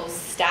hospital's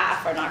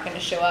staff are not going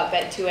to show up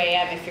at 2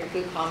 a.m. if your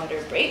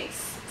glucometer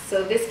breaks.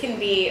 So this can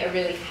be a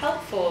really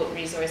helpful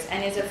resource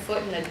and is a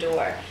foot in the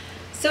door.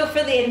 So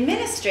for the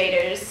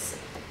administrators,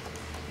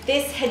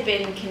 this had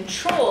been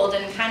controlled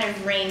and kind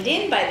of reined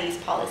in by these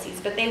policies,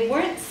 but they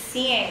weren't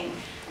seeing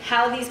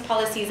how these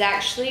policies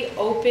actually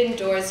open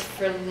doors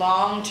for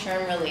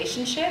long-term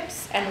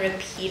relationships and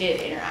repeated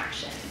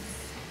interactions.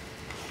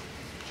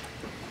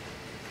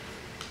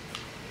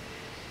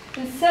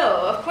 And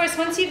so, of course,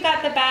 once you've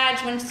got the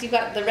badge, once you've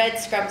got the red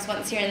scrubs,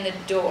 once you're in the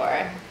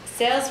door,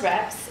 sales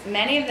reps,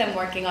 many of them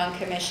working on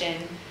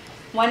commission,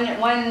 one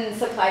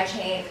supply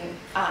chain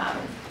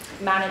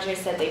manager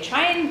said they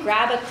try and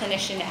grab a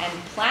clinician and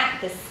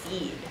plant the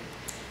seed.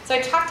 So I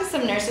talked to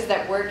some nurses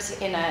that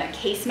worked in a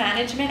case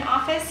management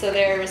office, so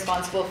they're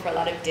responsible for a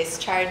lot of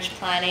discharge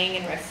planning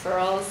and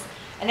referrals.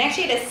 And they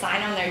actually had a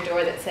sign on their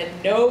door that said,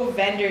 "No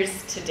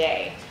vendors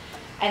today."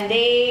 And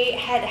they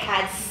had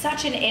had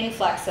such an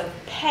influx of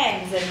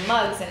pens and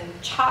mugs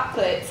and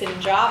chocolates and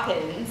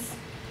drop-ins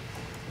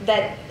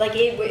that like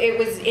it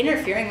was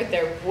interfering with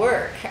their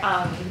work.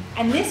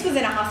 And this was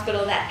in a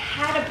hospital that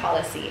had a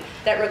policy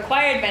that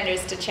required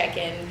vendors to check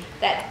in,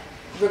 that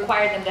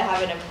required them to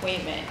have an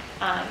appointment.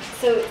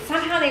 So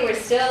somehow they were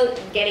still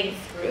getting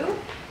through,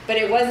 but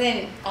it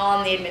wasn't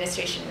on the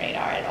administration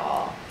radar at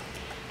all.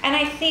 And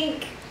I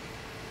think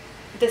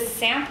the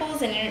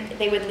samples, and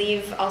they would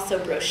leave also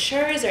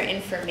brochures or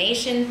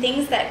information,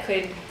 things that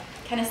could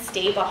kind of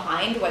stay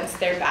behind once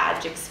their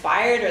badge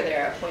expired or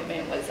their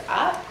appointment was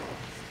up.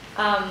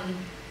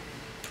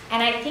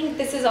 And I think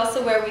this is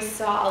also where we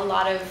saw a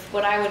lot of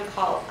what I would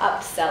call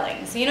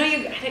upselling. So, you know,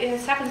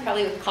 this happens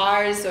probably with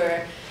cars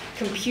or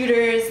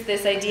computers,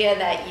 this idea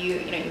that you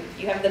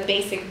have the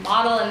basic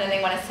model and then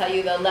they want to sell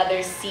you the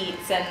leather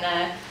seats and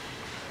the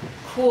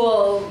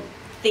cool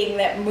thing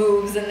that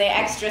moves and the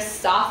extra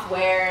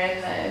software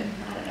and the,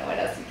 I don't know what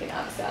else you can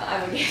upsell.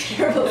 I would be a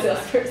terrible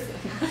salesperson.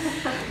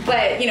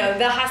 But, you know,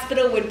 the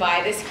hospital would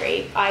buy this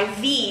great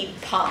IV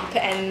pump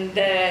and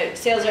the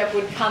sales rep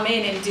would come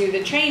in and do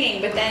the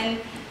training, but then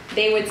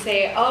they would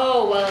say,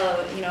 "Oh,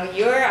 well, you know,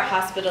 your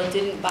hospital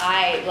didn't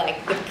buy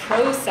like the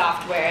pro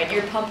software and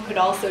your pump could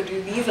also do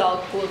these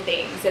all cool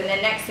things." And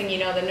then next thing you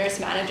know, the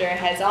nurse manager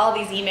has all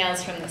these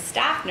emails from the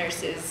staff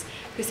nurses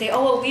who say,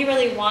 "Oh, well, we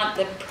really want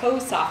the pro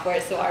software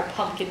so our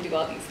pump can do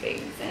all these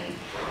things."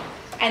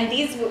 And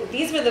these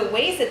were the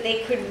ways that they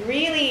could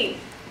really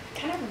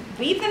kind of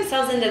weave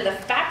themselves into the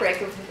fabric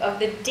of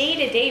the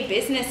day-to-day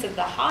business of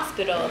the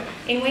hospital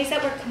in ways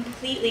that were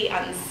completely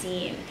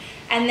unseen.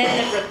 And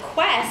then the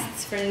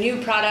requests for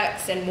new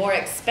products and more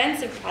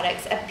expensive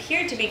products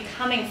appeared to be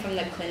coming from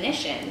the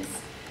clinicians,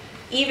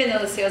 even though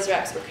the sales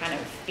reps were kind of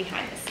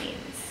behind the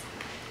scenes.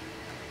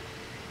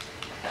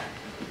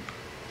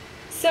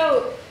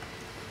 So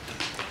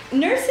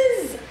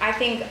nurses, I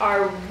think,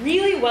 are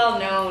really well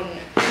known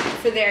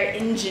for their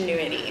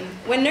ingenuity.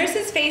 When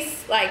nurses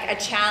face like a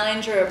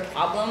challenge or a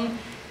problem,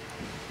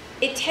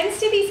 it tends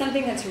to be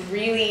something that's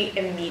really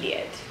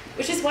immediate,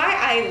 which is why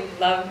I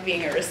love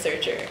being a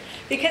researcher,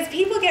 because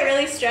people get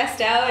really stressed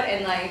out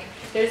and like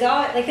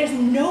there's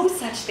no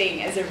such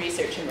thing as a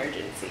research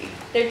emergency.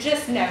 There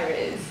just never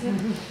is.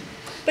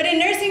 But in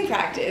nursing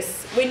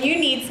practice, when you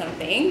need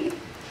something,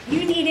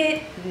 you need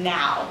it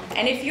now.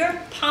 And if your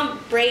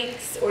pump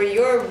breaks or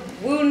your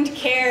wound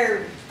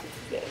care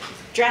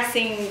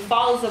dressing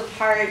falls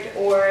apart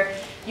or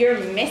you're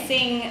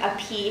missing a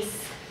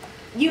piece,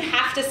 you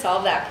have to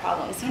solve that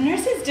problem. So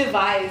nurses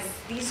devise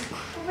these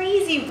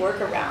crazy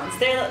workarounds.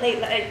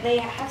 They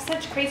have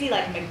such crazy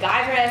like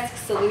MacGyver-esque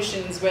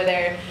solutions where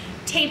they're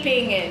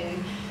taping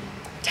and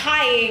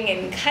tying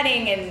and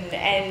cutting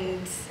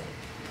and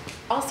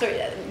all sorts.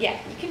 Yeah,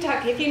 you can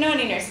talk, if you know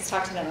any nurses,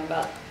 talk to them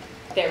about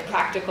their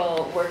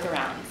practical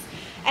workarounds.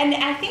 And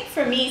I think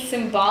for me,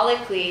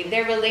 symbolically,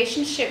 their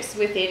relationships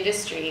with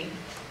industry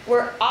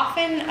were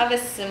often in a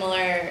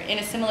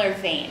similar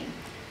vein,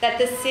 that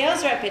the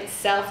sales rep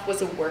itself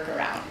was a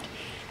workaround.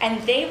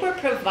 And they were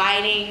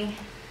providing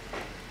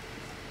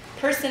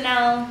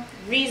personnel,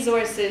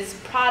 resources,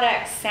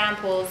 products,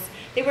 samples.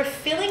 They were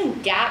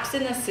filling gaps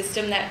in the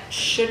system that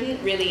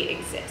shouldn't really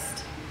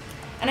exist.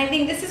 And I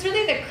think this is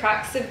really the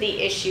crux of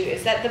the issue,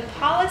 is that the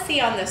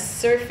policy on the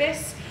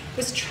surface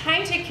was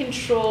trying to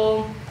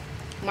control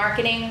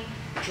marketing,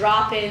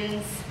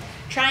 drop-ins,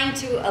 trying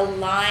to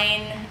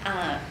align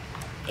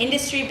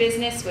industry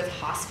business with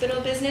hospital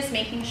business,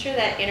 making sure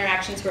that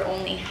interactions were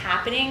only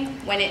happening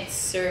when it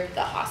served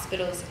the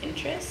hospital's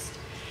interest.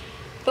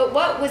 But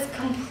what was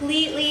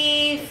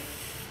completely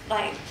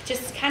like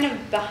just kind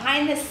of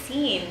behind the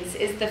scenes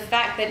is the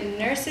fact that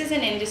nurses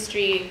and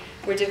industry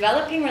were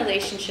developing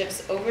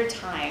relationships over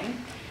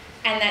time,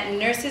 and that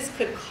nurses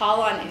could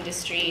call on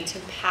industry to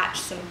patch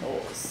some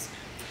holes.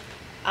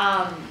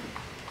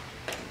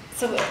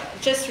 So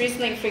just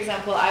recently, for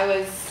example,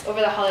 over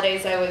the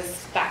holidays, I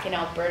was back in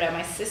Alberta.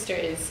 My sister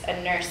is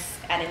a nurse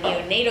at a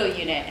neonatal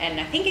unit, and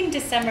I think in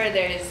December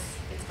it's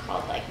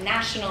called like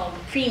National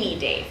Preemie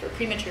Day for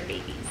premature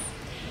babies.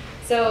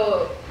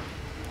 So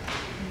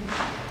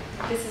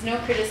this is no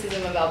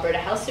criticism of Alberta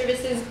Health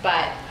Services,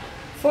 but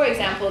for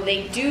example,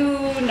 they do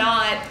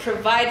not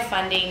provide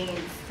funding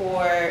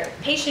for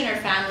patient or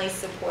family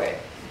support.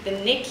 The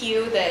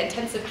NICU, the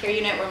intensive care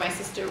unit where my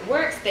sister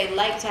works, they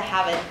like to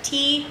have a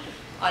tea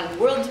on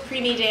World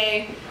Preemie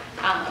Day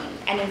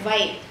and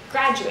invite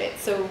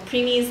graduates, so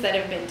preemies that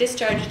have been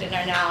discharged and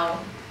are now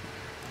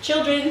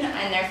children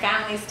and their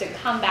families to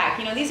come back.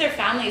 You know, these are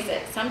families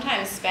that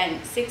sometimes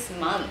spend 6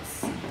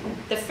 months,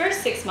 the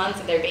first 6 months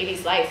of their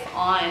baby's life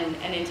on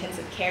an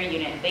intensive care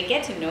unit. They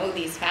get to know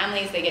these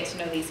families, they get to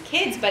know these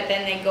kids, but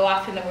then they go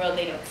off in the world,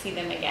 they don't see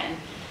them again.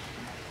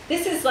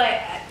 This is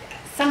like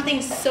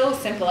something so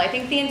simple. I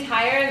think the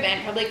entire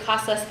event probably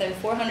cost less than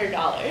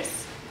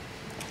 $400,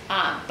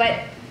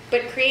 but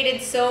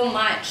created so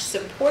much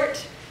support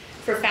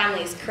for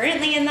families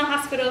currently in the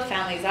hospital,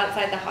 families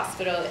outside the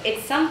hospital.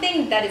 It's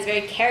something that is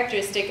very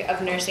characteristic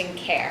of nursing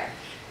care.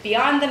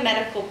 Beyond the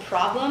medical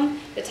problem,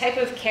 the type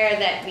of care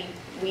that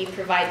we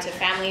provide to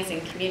families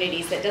and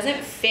communities that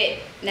doesn't fit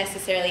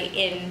necessarily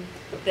in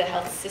the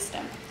health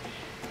system.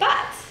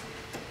 But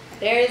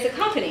there is a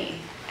company,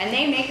 and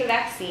they make a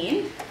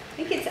vaccine. I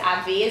think it's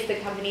AbbVie is the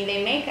company.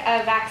 They make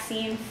a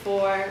vaccine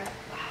for,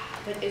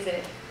 what is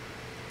it?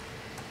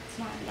 It's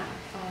not,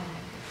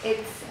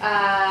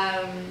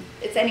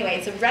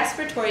 it's a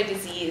respiratory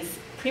disease.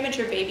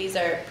 Premature babies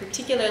are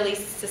particularly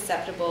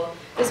susceptible.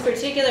 This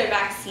particular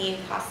vaccine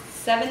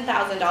costs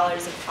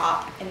 $7,000 a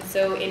pop, and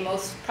so in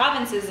most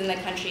provinces in the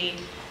country,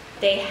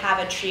 they have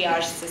a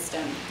triage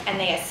system, and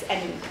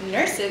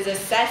nurses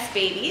assess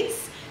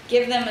babies,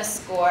 give them a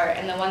score,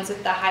 and the ones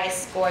with the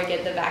highest score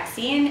get the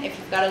vaccine. If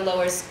you've got a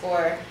lower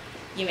score,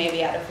 you may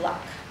be out of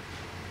luck.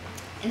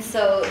 And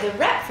so the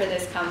rep for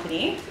this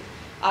company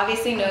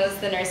obviously knows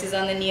the nurses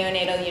on the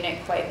neonatal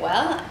unit quite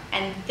well,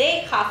 and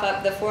they cough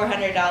up the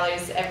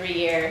 $400 every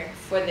year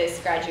for this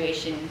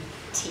graduation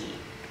tea.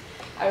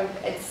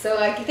 So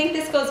I think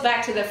this goes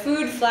back to the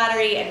food,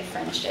 flattery, and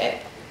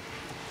friendship.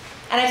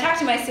 And I talked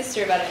to my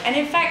sister about it, and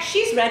in fact,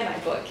 she's read my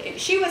book.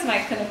 She was my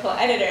clinical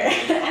editor,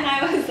 and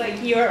I was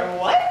like, "You're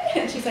what?"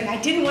 And she's like, "I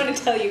didn't want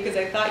to tell you because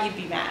I thought you'd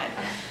be mad."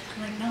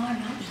 I'm like, "No, I'm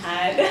not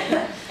mad."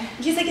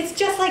 And she's like, "It's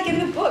just like in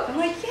the book." I'm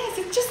like, "Yes,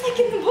 it's just like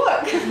in the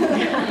book."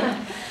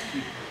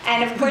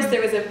 And of course,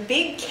 there was a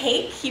big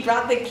cake. He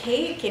brought the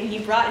cake, and he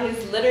brought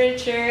his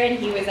literature, and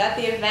he was at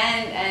the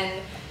event,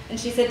 and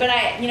she said,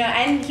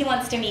 and he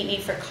wants to meet me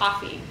for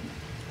coffee.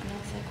 And I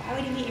was like, "Why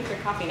would he meet you for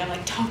coffee?" And I'm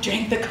like, "Don't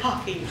drink the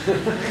coffee."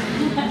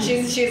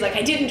 she was like,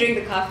 "I didn't drink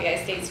the coffee,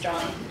 I stayed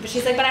strong." But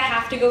she's like, "But I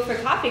have to go for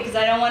coffee because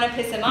I don't want to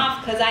piss him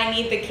off because I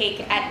need the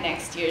cake at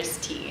next year's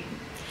tea."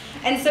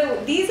 And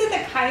so these are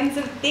the kinds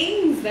of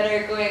things that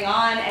are going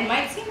on and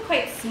might seem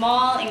quite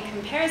small in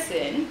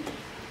comparison.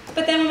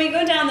 But then when we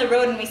go down the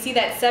road and we see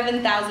that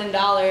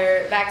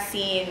 $7,000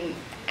 vaccine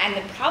and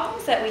the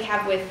problems that we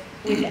have with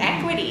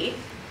equity,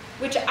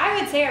 which I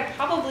would say are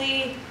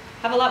probably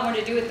have a lot more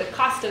to do with the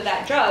cost of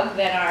that drug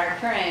than our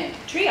current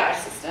triage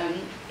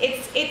system,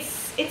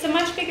 it's a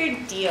much bigger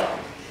deal.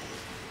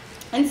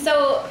 And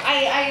so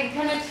I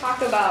kind of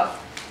talk about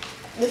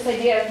this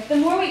idea of the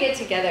more we get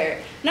together,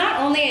 not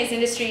only is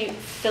industry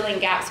filling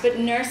gaps, but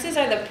nurses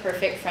are the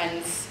perfect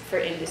friends for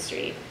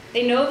industry.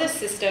 They know the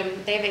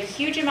system, they have a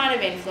huge amount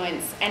of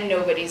influence, and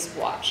nobody's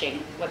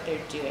watching what they're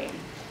doing.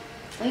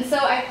 And so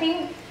I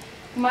think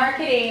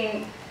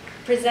marketing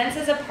presents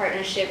as a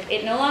partnership.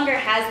 It no longer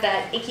has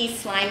that icky,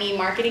 slimy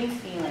marketing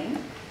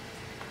feeling.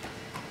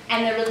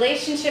 And the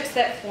relationships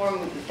that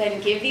form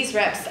then give these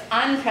reps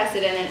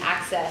unprecedented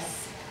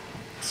access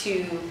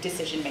to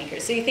decision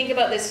makers. So you think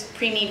about this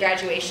preemie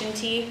graduation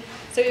tea.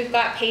 So we've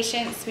got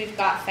patients, we've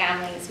got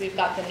families, we've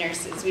got the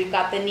nurses, we've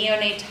got the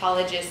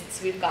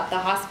neonatologists, we've got the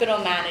hospital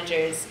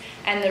managers,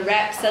 and the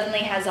rep suddenly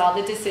has all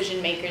the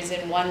decision makers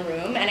in one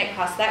room, and it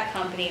costs that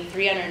company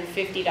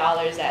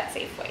 $350 at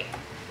Safeway.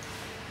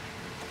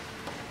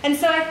 And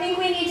so I think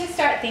we need to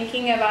start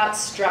thinking about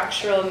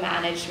structural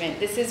management.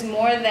 This is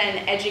more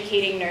than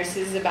educating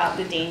nurses about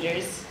the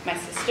dangers. My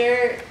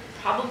sister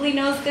probably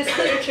knows this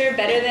literature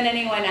better than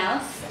anyone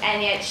else,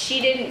 and yet she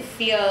didn't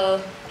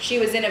feel she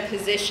was in a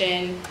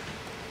position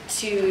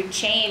to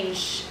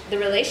change the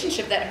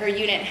relationship that her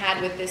unit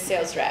had with this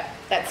sales rep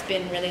that's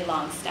been really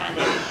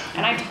long-standing.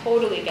 And I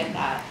totally get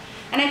that.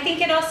 And I think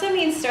it also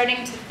means starting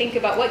to think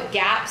about what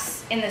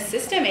gaps in the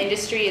system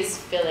industry is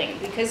filling,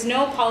 because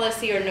no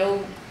policy or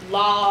no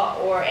law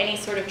or any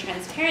sort of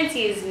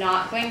transparency is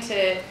not going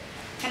to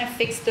kind of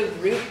fix the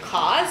root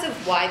cause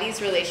of why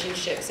these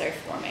relationships are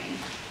forming.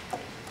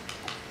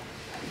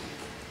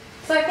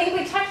 So I think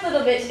we talked a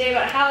little bit today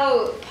about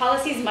how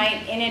policies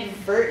might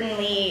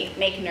inadvertently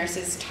make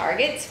nurses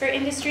targets for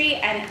industry,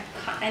 and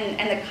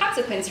the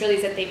consequence really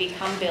is that they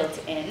become built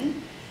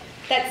in.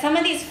 That some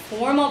of these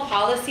formal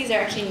policies are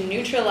actually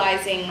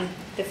neutralizing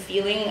the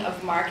feeling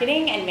of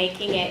marketing and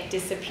making it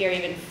disappear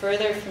even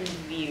further from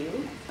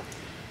view.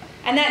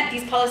 And that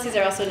these policies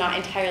are also not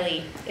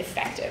entirely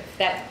effective.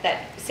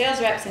 That sales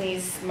reps and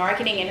these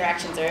marketing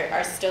interactions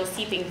are still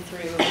seeping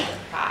through the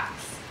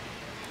cracks.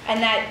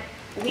 And that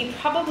we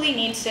probably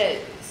need to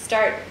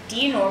start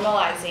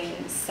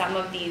denormalizing some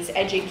of these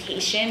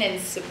education and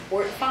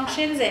support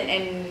functions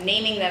and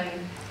naming them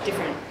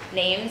different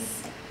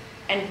names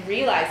and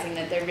realizing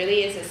that there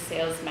really is a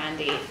sales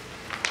mandate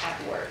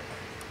at work.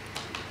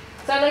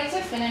 So I'd like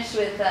to finish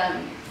with,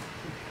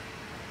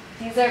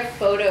 these are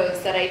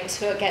photos that I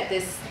took at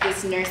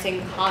this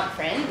nursing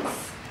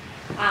conference.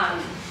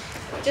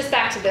 Just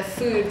back to the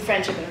food,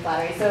 friendship, and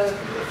flattery. So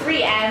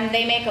 3M,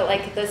 they make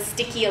like the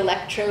sticky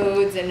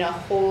electrodes and a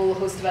whole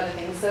host of other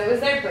things. So it was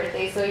their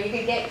birthday, so you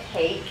could get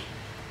cake.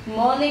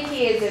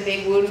 Molniki is a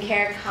big wound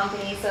care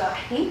company, so I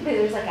think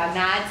there's like a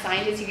mad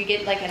scientist. You could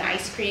get like an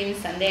ice cream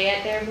sundae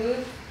at their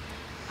booth.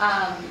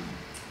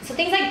 So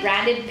things like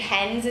branded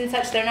pens and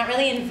such, they're not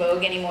really in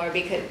vogue anymore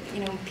because,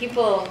 you know,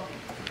 people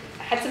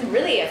had some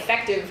really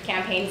effective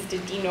campaigns to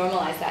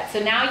denormalize that. So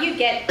now you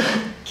get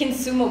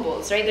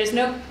consumables, right? There's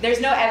no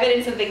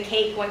evidence of the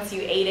cake once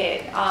you ate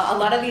it. A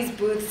lot of these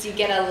booths, you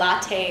get a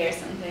latte or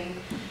something.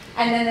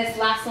 And then this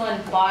last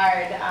one,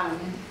 Bard.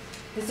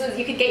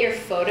 You could get your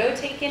photo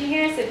taken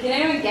here. So can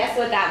anyone guess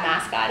what that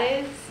mascot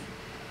is?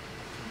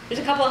 There's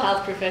a couple of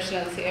health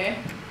professionals here.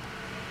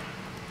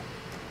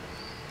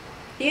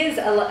 He is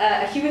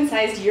a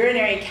human-sized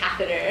urinary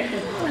catheter.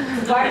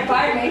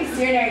 Bard makes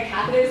urinary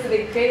catheters, so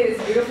they created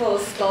this beautiful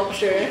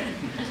sculpture.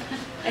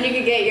 And you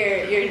can get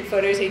your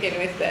photo taken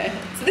with the...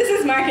 So this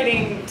is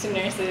marketing to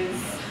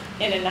nurses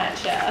in a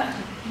nutshell.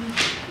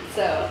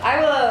 So I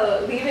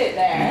will leave it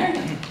there.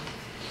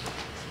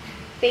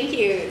 Thank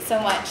you so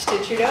much to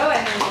Trudeau,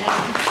 and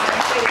I'm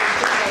excited to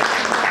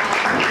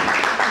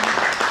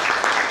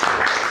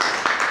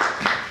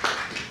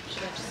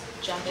Should I just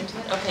jump into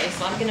it? Okay,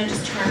 so I'm going to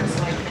just turn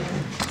so I can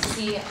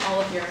see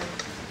all of your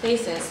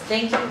faces.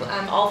 Thank you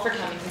all for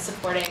coming and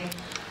supporting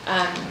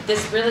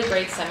this really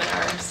great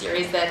seminar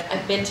series that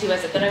I've been to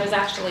that I was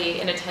actually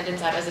in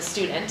attendance at as a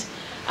student.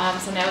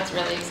 So now it's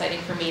really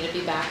exciting for me to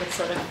be back. It's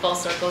sort of full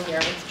circle here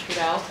with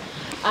Trudeau.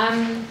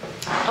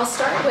 I'll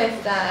start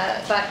with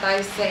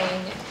by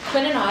saying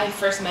Quinn and I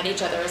first met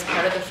each other as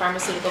part of the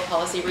Pharmaceutical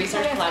Policy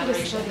Research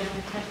Collaboration.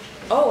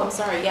 Oh, I'm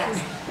sorry,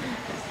 yes.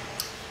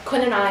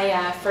 Quinn and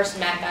I first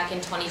met back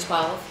in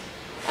 2012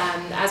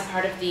 as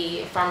part of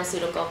the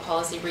Pharmaceutical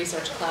Policy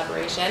Research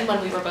Collaboration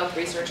when we were both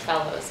research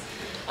fellows.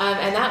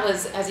 And that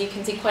was, as you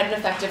can see, quite an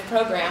effective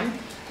program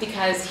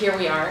because here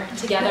we are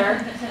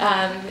together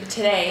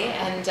today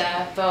and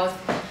both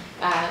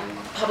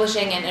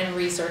publishing and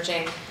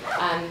researching,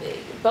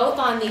 both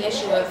on the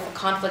issue of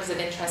conflicts of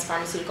interest,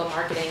 pharmaceutical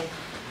marketing,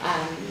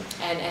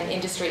 and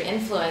industry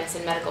influence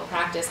in medical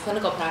practice,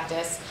 clinical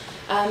practice,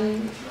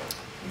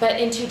 but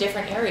in two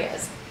different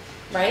areas,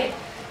 right?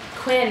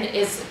 Quinn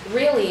is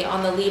really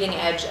on the leading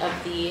edge of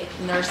the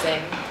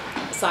nursing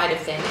side of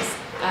things,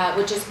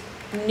 which is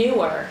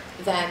newer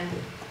than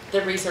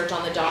the research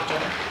on the doctor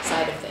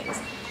side of things.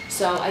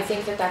 So I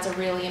think that that's a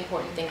really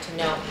important thing to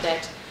note,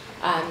 that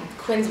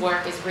Quinn's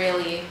work is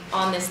really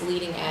on this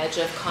leading edge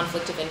of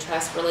conflict of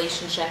interest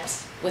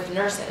relationships with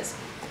nurses.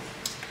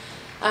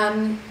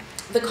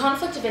 The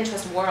conflict of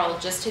interest world,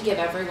 just to give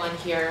everyone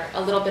here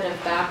a little bit of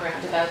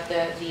background about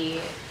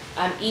the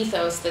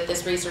ethos that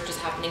this research is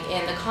happening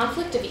in, the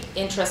conflict of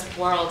interest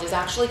world is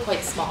actually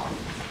quite small.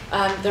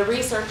 The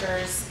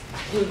researchers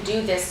who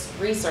do this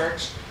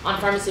research on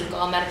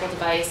pharmaceutical and medical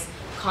device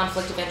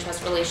conflict of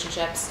interest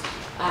relationships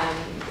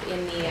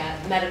in the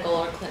medical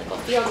or clinical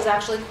field is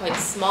actually quite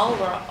small.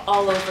 We're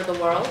all over the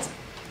world,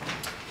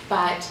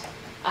 but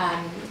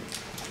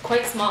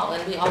quite small,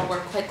 and we all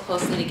work quite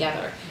closely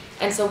together.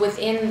 And so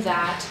within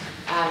that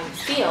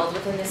field,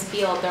 within this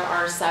field, there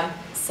are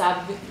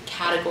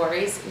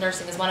subcategories.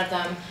 Nursing is one of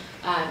them.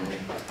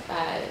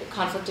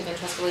 Conflict of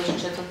interest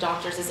relationships with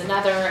doctors is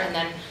another, and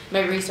then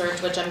my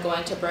research, which I'm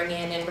going to bring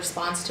in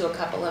response to a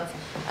couple of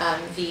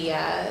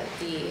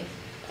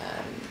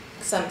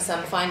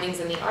some findings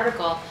in the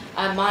article.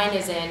 Mine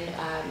is in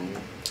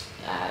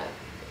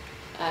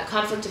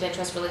conflict of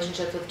interest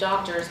relationships with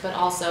doctors, but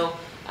also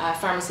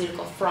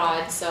pharmaceutical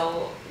fraud.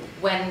 So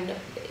when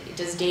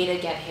does data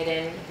get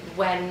hidden?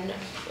 When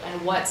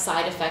and what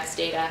side effects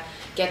data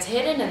gets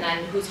hidden, and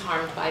then who's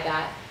harmed by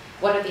that?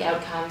 What are the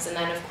outcomes? And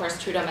then, of course,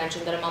 Trudeau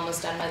mentioned that I'm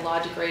almost done my law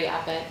degree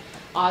up at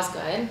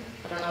Osgoode.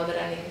 I don't know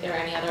that there are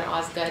any other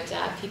Osgoode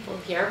people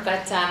here,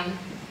 but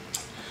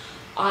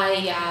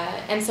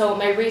and so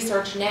my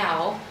research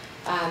now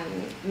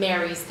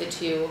marries the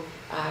two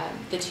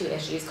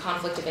issues: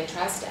 conflict of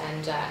interest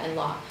and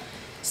law.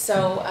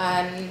 So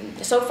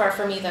so far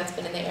for me, that's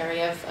been in the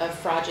area of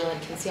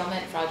fraudulent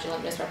concealment,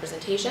 fraudulent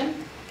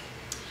misrepresentation,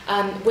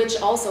 which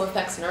also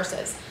affects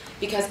nurses.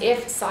 Because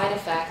if side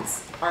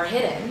effects are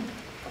hidden,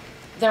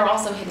 they're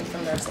also hidden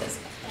from nurses.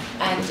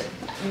 And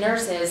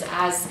nurses,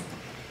 as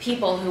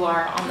people who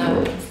are on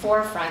the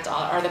forefront,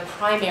 are the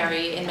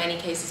primary, in many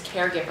cases,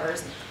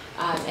 caregivers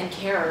and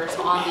carers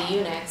on the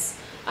units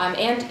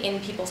and in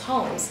people's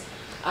homes.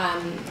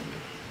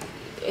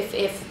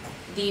 If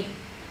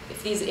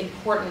these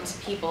important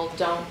people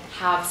don't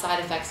have side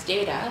effects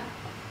data,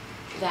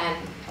 then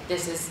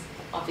this is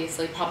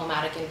obviously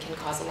problematic and can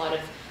cause a lot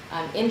of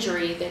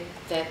injury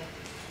that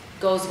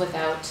goes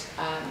without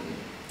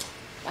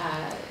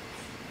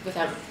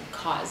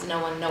cause. No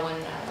one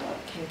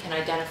can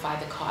identify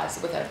the cause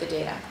without the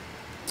data.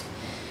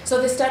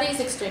 So the study is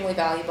extremely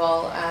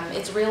valuable.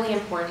 It's really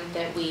important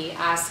that we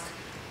ask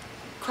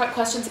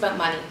questions about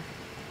money.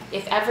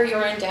 If ever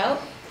you're in doubt,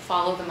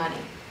 follow the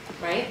money,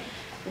 right?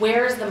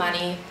 Where is the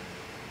money?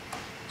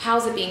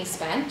 How's it being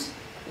spent?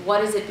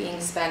 What is it being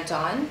spent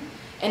on?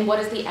 And what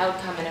is the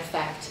outcome and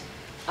effect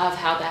of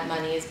how that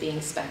money is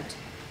being spent?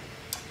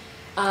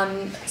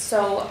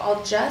 So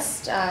I'll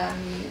just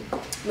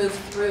move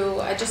through.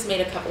 I just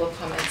made a couple of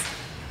comments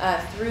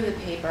through the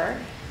paper.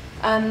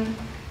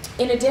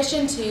 In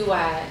addition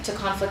to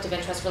conflict of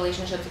interest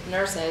relationships with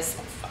nurses,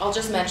 I'll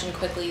just mention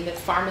quickly that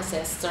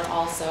pharmacists are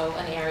also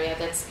an area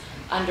that's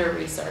under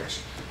research.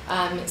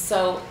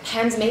 So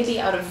pens may be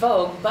out of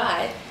vogue,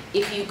 but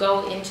if you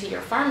go into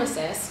your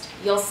pharmacist,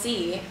 you'll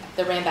see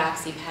the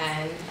Ranbaxy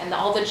pen and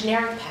all the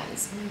generic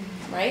pens,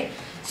 right?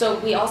 So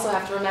we also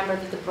have to remember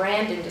that the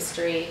brand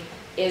industry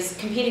is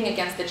competing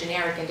against the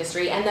generic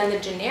industry, and then the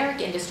generic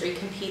industry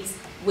competes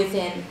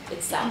within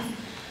itself.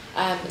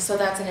 So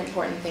that's an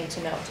important thing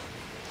to note.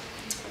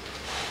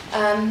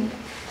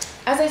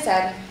 As I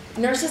said,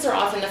 nurses are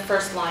often the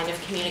first line of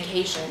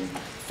communication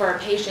for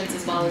patients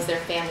as well as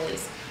their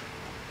families.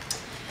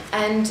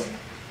 And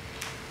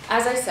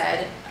as I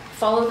said,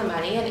 follow the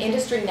money, and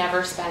industry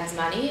never spends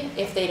money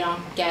if they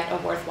don't get a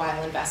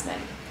worthwhile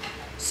investment.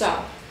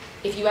 So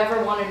if you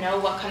ever want to know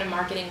what kind of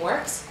marketing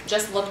works,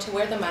 just look to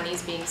where the money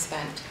is being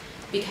spent,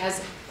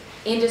 because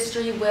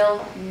industry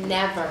will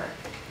never,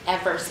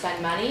 ever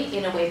spend money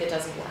in a way that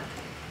doesn't work,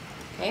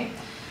 okay?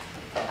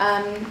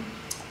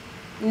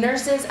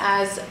 Nurses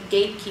as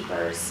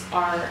gatekeepers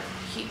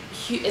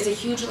is a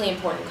hugely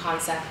important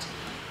concept,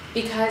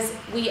 because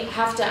we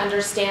have to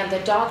understand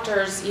that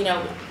doctors,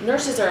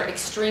 nurses are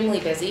extremely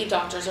busy.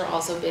 Doctors are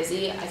also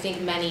busy. I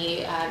think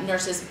many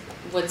nurses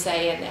would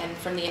say, and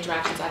from the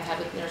interactions I've had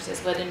with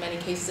nurses, would in many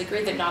cases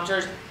agree that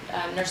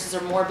nurses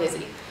are more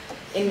busy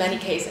in many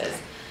cases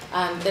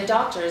than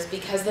doctors,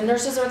 because the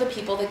nurses are the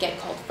people that get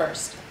called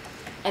first.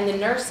 And the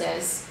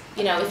nurses,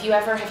 if you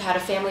ever have had a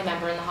family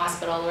member in the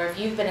hospital, or if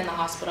you've been in the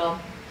hospital,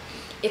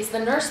 it's the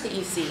nurse that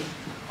you see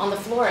on the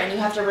floor, and you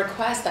have to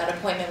request that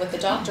appointment with the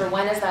doctor.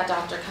 When is that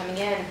doctor coming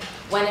in?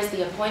 When is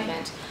the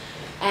appointment?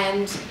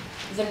 And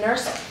the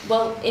nurse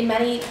will, in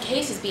many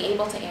cases, be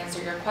able to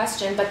answer your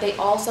question, but they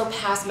also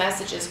pass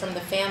messages from the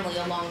family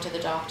along to the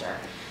doctor.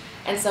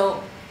 And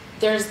so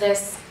there's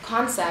this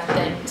concept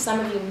that some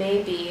of you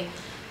may be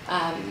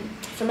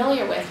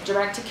familiar with,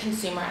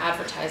 direct-to-consumer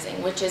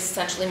advertising, which is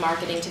essentially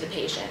marketing to the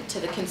patient, to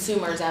the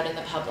consumers out in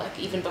the public,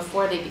 even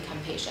before they become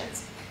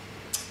patients.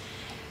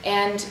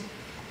 And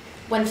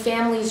when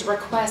families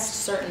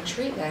request certain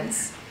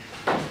treatments,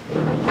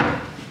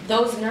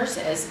 those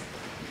nurses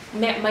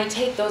might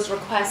take those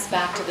requests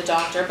back to the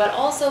doctor, but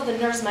also the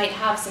nurse might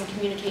have some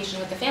communication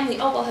with the family.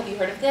 Oh, well, have you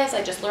heard of this?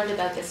 I just learned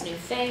about this new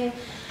thing.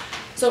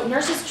 So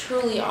nurses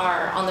truly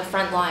are on the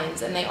front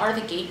lines, and they are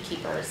the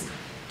gatekeepers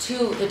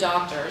to the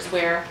doctors,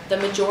 where the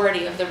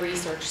majority of the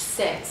research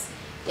sits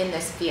in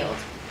this field.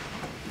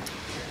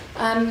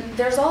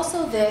 There's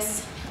also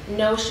this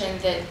notion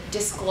that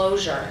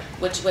disclosure,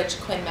 which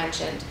Quinn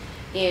mentioned,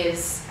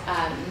 is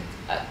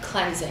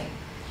cleansing.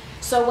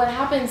 So what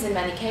happens in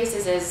many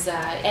cases is,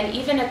 and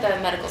even at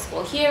the medical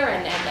school here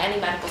and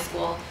any medical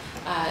school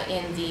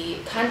in the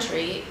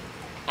country,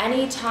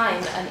 any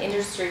time an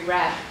industry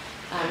rep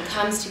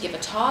comes to give a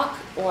talk,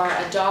 or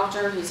a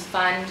doctor who's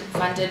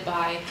funded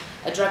by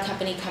a drug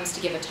company comes to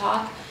give a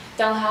talk,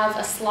 they'll have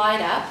a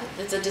slide up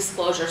that's a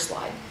disclosure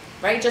slide,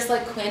 right? Just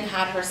like Quinn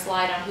had her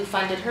slide on who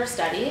funded her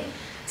study,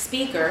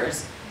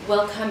 speakers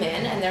will come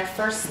in, and their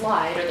first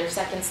slide or their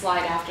second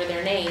slide after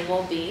their name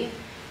will be,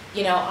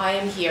 I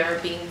am here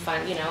being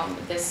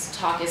this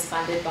talk is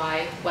funded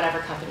by whatever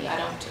company. I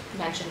don't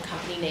mention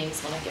company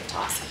names when I give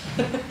talks.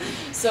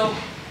 So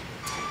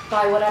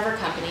by whatever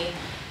company.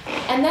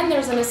 And then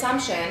there's an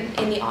assumption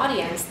in the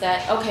audience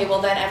that, okay,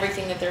 well then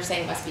everything that they're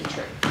saying must be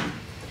true.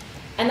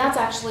 And that's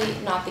actually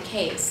not the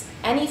case.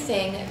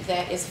 Anything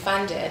that is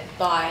funded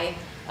by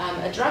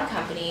a drug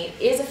company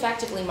is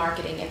effectively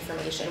marketing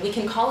information. We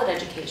can call it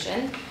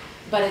education,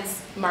 but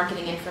it's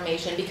marketing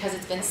information because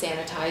it's been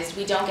sanitized.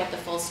 We don't get the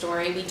full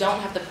story. We don't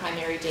have the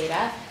primary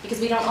data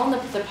because we don't own the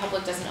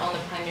public doesn't own the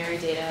primary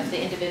data.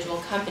 The individual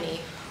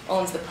company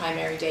owns the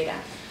primary data.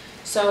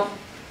 So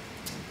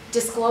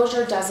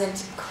disclosure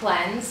doesn't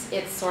cleanse.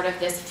 It's sort of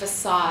this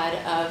facade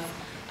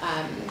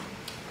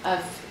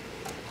of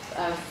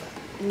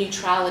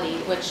neutrality,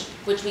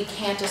 which we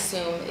can't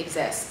assume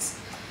exists.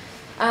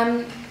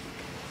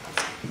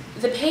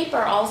 The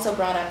paper also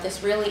brought up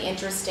this really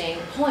interesting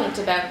point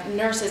about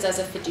nurses as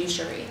a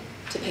fiduciary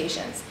to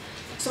patients.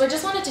 So I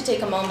just wanted to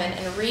take a moment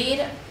and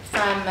read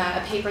from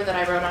a paper that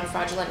I wrote on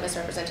fraudulent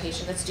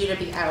misrepresentation that's due to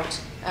be out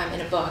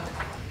in a book,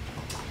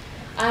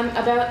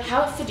 about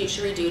how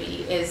fiduciary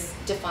duty is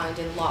defined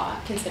in law,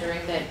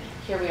 considering that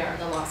here we are in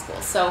the law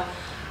school. So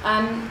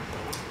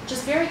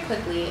just very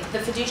quickly, the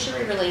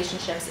fiduciary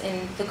relationships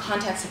in the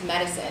context of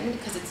medicine,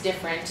 because it's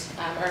different,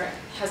 or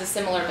has a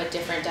similar but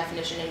different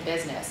definition in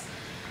business,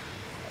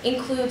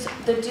 includes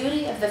the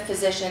duty of the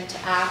physician to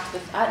act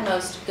with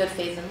utmost good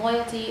faith and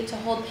loyalty, to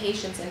hold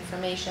patients'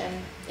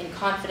 information in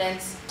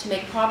confidence, to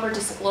make proper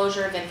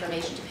disclosure of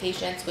information to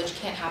patients, which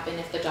can't happen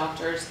if the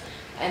doctors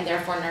and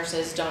therefore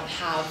nurses don't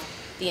have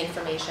the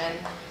information,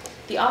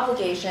 the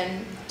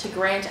obligation to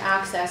grant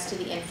access to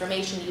the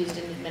information used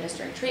in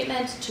administering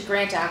treatment, to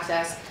grant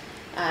access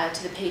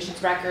to the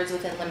patient's records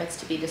within limits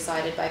to be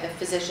decided by the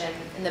physician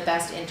in the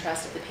best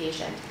interest of the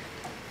patient.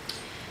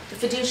 The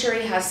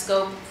fiduciary has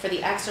scope for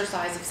the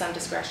exercise of some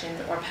discretion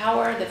or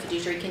power. The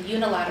fiduciary can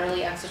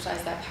unilaterally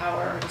exercise that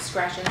power or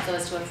discretion so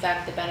as to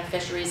affect the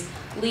beneficiary's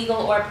legal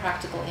or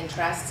practical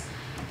interests.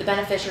 The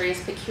beneficiary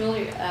is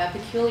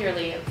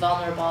peculiarly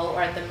vulnerable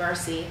or at the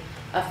mercy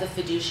of the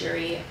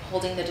fiduciary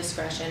holding the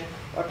discretion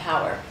or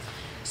power.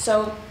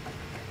 So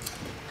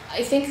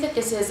I think that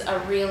this is a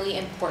really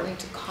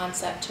important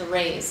concept to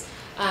raise.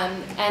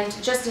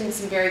 And just in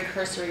some very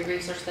cursory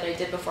research that I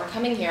did before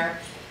coming here,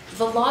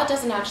 the law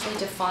doesn't actually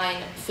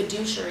define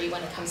fiduciary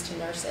when it comes to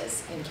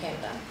nurses in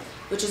Canada,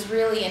 which is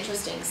really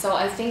interesting. So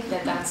I think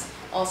that that's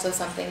also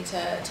something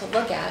to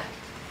look at,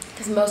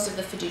 because most of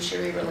the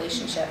fiduciary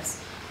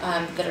relationships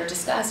that are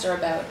discussed are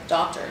about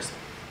doctors.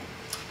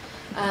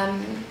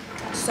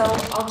 So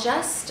I'll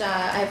just,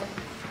 I have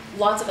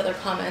lots of other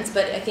comments,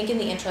 but I think in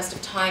the interest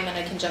of time, and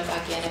I can jump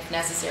back in if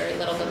necessary a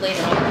little bit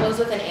later, I'll close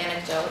with an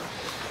anecdote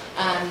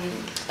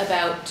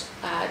about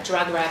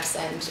drug reps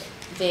and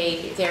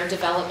their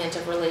development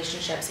of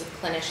relationships with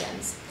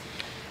clinicians.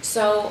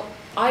 So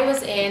I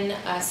was in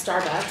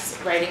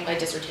Starbucks writing my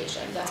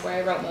dissertation. That's where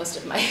I wrote most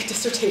of my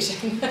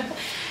dissertation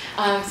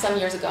some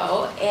years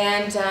ago.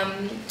 And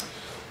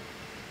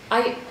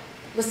I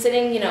was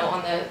sitting,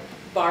 on the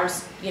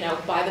bars,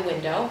 by the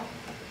window.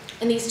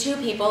 And these two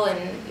people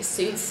in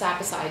suits sat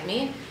beside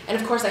me. And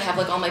of course I have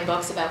all my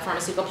books about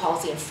pharmaceutical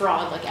policy and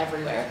fraud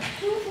everywhere.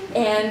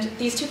 And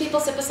these two people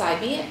sit beside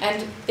me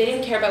and they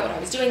didn't care about what I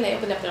was doing. They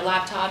opened up their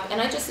laptop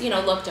and I just,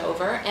 looked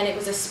over and it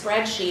was a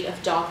spreadsheet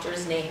of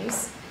doctors'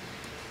 names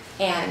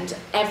and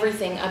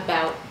everything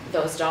about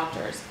those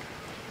doctors.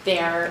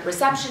 Their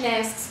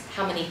receptionists,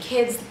 how many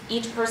kids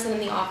each person in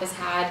the office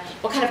had,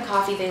 what kind of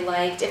coffee they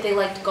liked, if they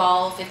liked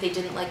golf, if they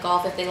didn't like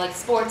golf, if they liked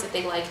sports, if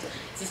they liked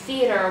the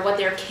theater, what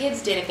their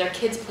kids did, if their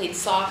kids played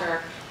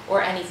soccer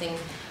or anything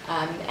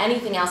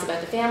else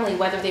about the family,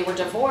 whether they were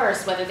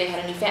divorced, whether they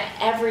had a new family,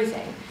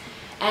 everything.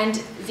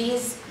 And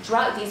these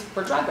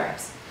were drug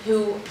reps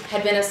who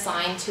had been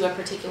assigned to a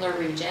particular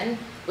region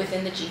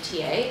within the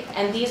GTA,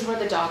 and these were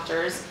the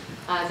doctors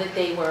that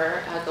they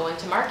were going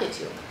to market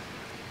to.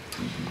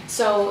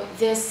 So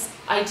this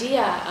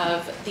idea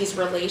of these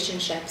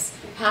relationships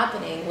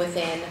happening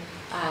within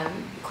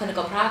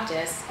clinical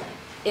practice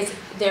is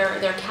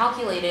they're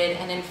calculated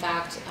and in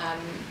fact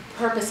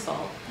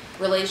purposeful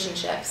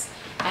relationships,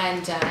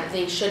 and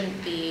they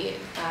shouldn't be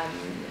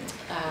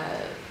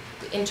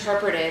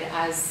interpreted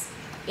as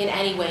in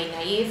any way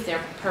naive.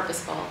 They're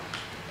purposeful,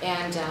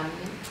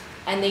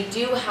 and they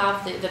do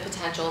have the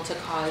potential to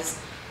cause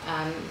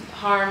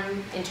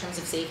harm in terms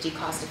of safety,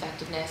 cost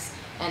effectiveness,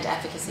 and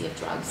efficacy of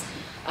drugs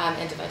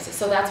and devices.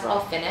 So that's where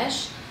I'll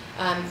finish.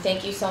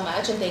 Thank you so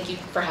much, and thank you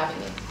for having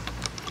me.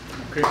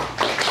 Okay.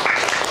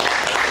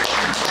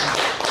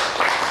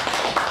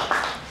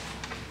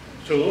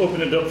 So we'll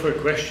open it up for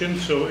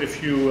questions. So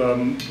if you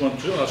want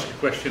to ask a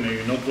question and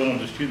you're not one of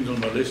the students on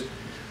my list,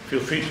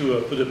 feel free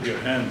to put up your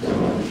hand.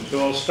 So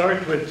I'll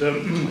start with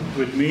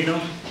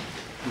Mina.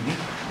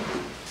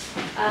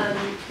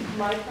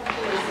 My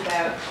question is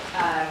about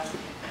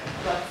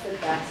what's the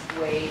best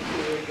way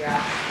to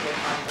address the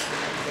conflict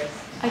of interest?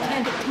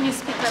 Can you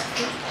speak up,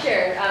 please?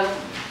 Sure.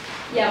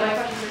 Yeah, my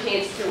question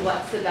pertains to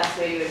what's the best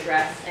way to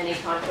address any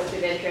conflict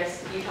of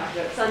interest. You talked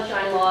about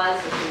sunshine laws,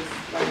 which is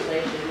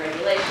legislation and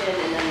regulation,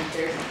 and then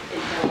there's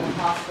internal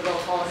hospital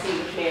policy,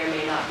 which may or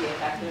may not be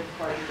effective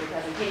according to your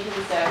presentation.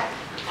 So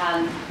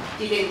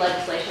do you think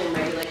legislation and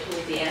regulation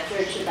is the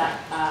answer? Should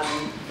that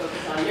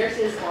focus on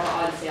nurses or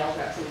on sales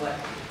reps, and what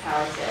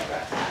power sales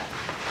reps have?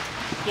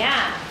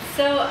 Yeah,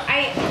 so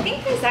I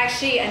think there's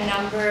actually a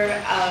number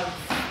of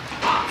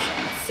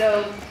options.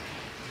 So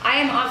I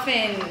am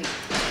often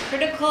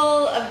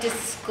critical of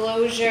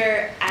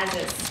disclosure as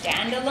a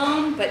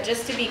standalone, but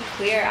just to be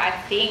clear, I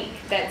think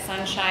that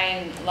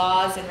sunshine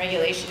laws and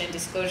regulation and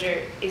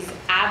disclosure is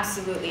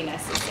absolutely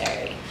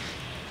necessary.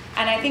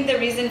 And I think the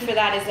reason for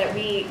that is that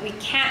we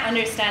can't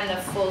understand the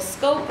full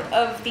scope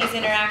of these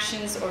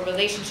interactions or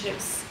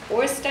relationships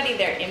or study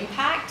their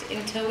impact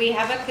until we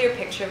have a clear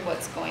picture of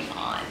what's going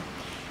on.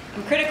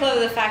 I'm critical of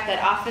the fact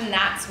that often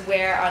that's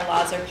where our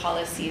laws or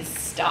policies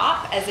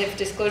stop, as if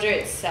disclosure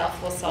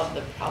itself will solve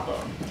the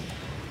problem.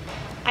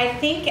 I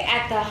think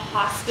at the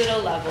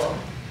hospital level,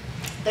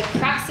 the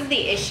crux of the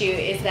issue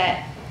is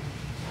that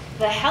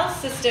the health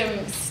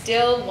system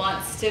still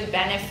wants to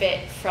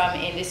benefit from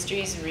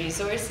industry's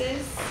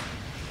resources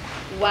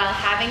while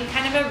having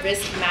kind of a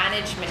risk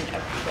management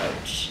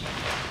approach.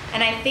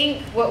 And I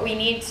think what we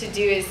need to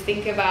do is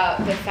think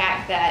about the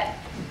fact that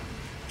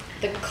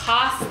the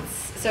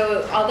costs,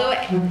 so although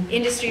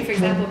industry, for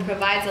example,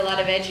 provides a lot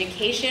of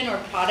education or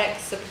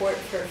product support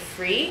for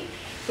free,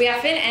 we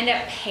often end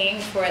up paying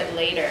for it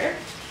later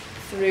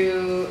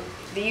through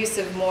the use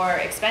of more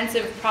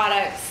expensive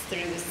products,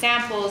 through the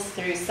samples,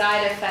 through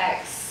side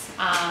effects,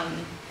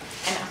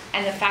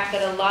 and the fact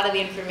that a lot of the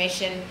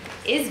information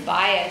is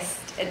biased,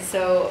 and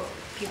so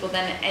people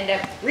then end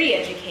up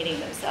re-educating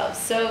themselves.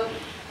 So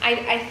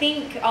I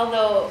think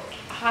although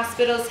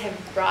hospitals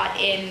have brought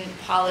in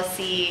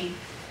policy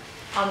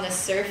on the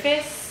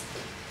surface,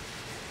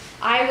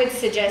 I would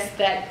suggest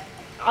that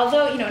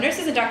although, you know,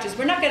 nurses and doctors,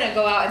 we're not going to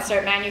go out and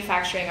start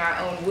manufacturing our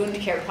own wound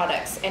care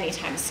products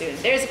anytime soon.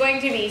 There's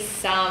going to be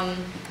some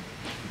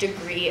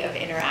degree of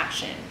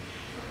interaction.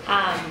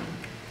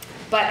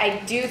 But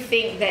I do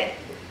think that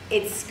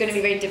it's going to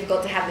be very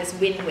difficult to have this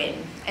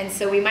win-win. And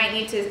so we might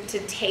need to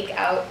take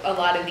out a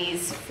lot of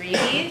these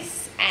freebies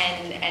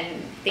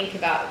and think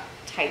about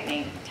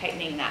tightening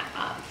that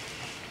up.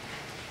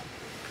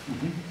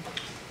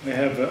 We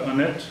have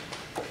Annette.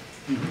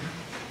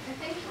 I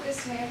think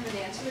this may have been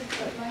answered,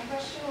 but my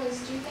question was,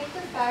 do you think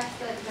the fact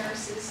that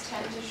nurses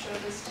tend to show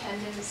this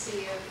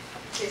tendency of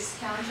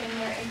discounting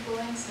their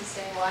influence and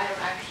saying, well, I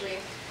don't actually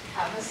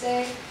have a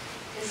say,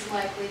 is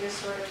likely to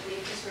sort of lead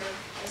to sort of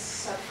a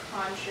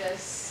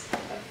subconscious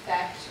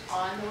effect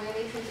on the way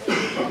they treat their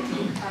people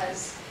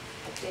because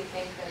they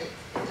think that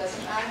it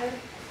doesn't matter?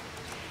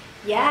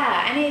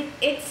 Yeah, and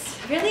it's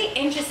really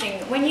interesting.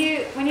 When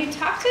you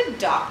talk to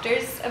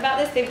doctors about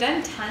this, they've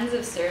done tons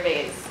of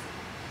surveys.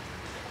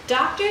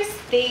 Doctors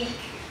think,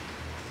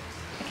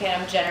 okay,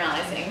 I'm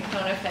generalizing,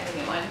 don't offend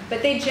anyone,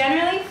 but they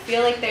generally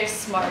feel like they're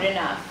smart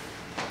enough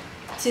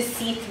to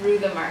see through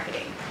the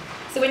marketing.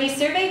 So when you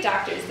survey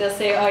doctors, they'll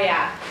say, oh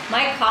yeah,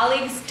 my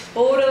colleagues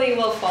totally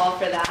will fall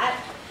for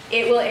that.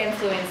 It will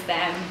influence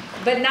them,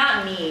 but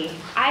not me.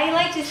 I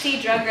like to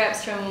see drug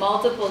reps from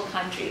multiple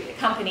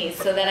companies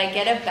so that I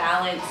get a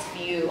balanced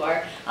view,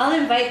 or I'll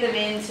invite them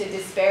in to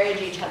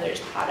disparage each other's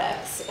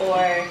products,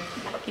 or,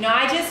 you know,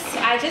 I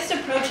just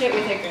approach it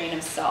with a grain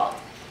of salt.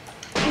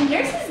 And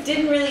nurses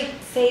didn't really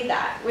say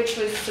that, which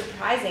was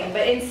surprising,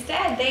 but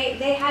instead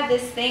they had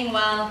this thing,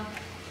 well,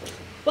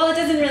 it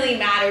doesn't really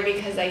matter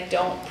because I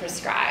don't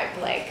prescribe.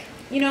 Like,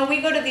 you know, we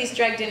go to these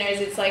drug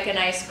dinners, it's like a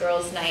nice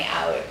girls' night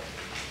out.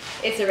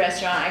 It's a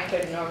restaurant I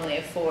couldn't normally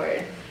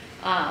afford.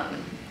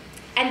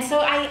 And so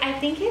I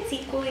think it's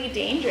equally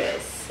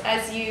dangerous,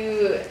 as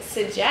you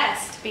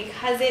suggest,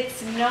 because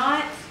it's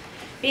not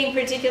being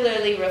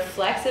particularly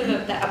reflexive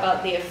of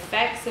about the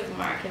effects of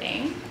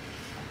marketing.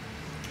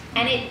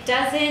 And it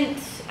doesn't,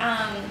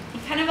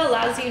 it kind of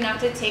allows you not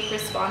to take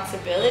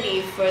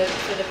responsibility for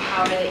the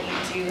power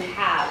that you do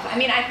have. I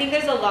mean, I think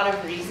there's a lot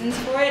of reasons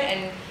for it,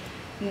 and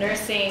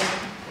nursing,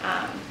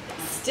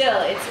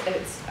 still,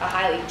 it's a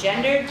highly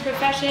gendered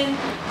profession.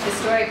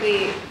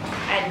 Historically,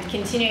 and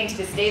continuing to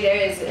this day, there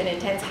is an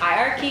intense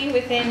hierarchy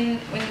within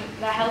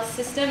the health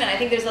system, and I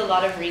think there's a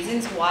lot of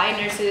reasons why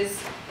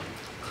nurses'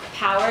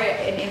 power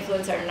and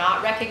influence are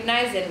not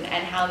recognized, and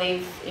how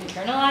they've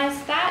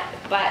internalized that,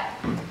 but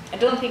I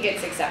don't think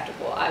it's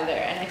acceptable either,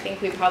 and I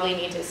think we probably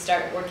need to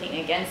start working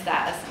against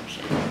that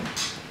assumption.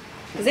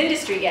 Because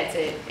industry gets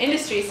it.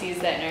 Industry sees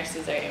that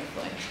nurses are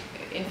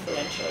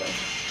influential.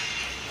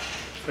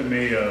 If I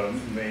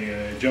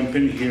may jump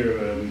in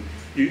here,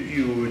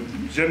 you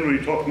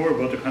generally talk more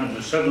about the kind of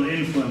the subtle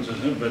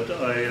influences, but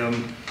I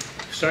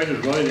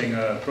started writing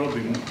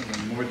probably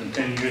more than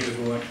 10 years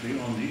ago actually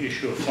on the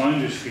issue of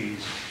finder's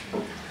fees,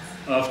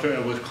 after I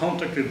was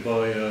contacted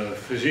by a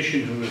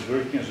physician who was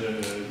working as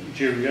a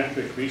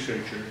geriatric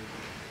researcher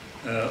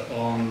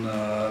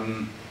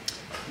on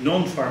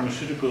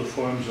non-pharmaceutical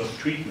forms of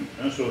treatment.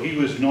 So he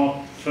was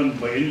not funded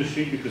by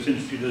industry because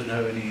industry doesn't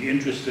have any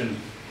interest in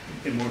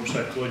more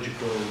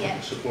psychological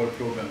support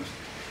programs.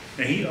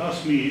 And he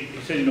asked me,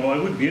 he said, you know, I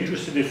would be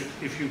interested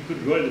if you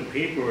could write a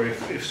paper, or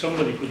if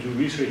somebody could do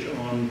research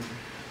on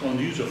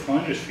the use of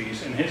finder's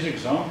fees. And his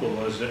example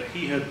was that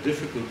he had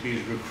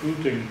difficulties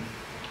recruiting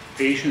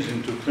patients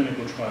into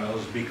clinical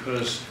trials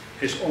because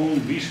his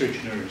own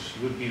research nurse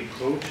would be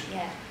approached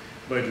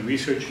by the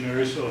research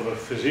nurse of a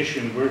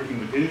physician working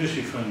with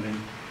industry funding,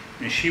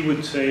 and she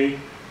would say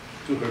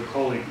to her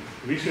colleague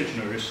research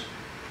nurse,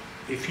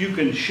 if you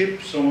can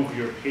ship some of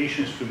your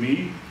patients to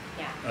me,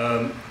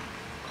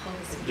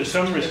 the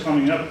summer is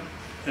coming up,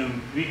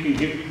 and we can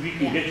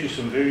get you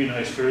some very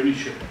nice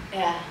furniture.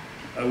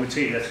 I would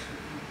say that's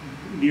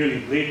nearly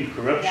blatant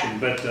corruption,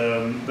 but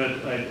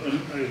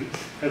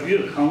have you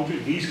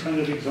encountered these kind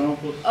of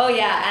examples? Oh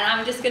yeah, and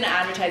I'm just going to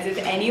advertise, if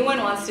anyone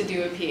wants to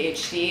do a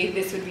PhD,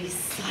 this would be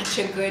such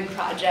a good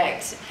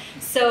project.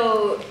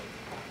 So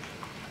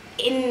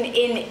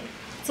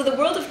so the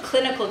world of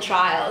clinical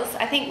trials,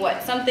 I think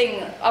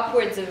something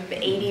upwards of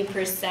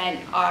 80%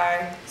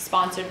 are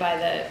sponsored by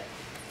the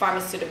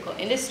pharmaceutical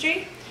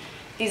industry.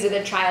 These are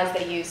the trials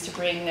they use to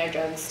bring their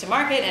drugs to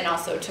market and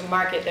also to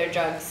market their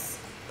drugs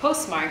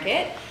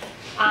post-market.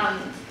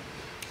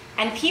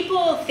 And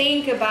people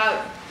think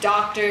about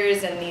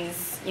doctors and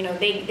these,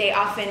 they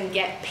often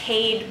get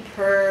paid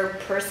per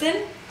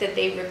person that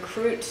they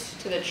recruit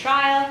to the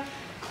trial,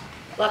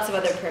 lots of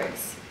other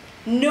perks.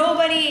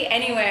 Nobody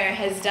anywhere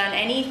has done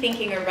any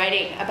thinking or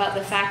writing about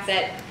the fact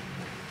that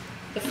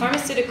the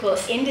pharmaceutical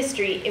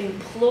industry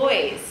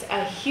employs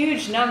a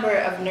huge number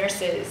of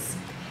nurses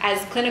as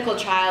clinical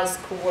trials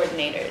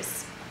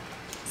coordinators.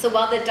 So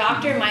while the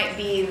doctor might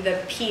be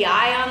the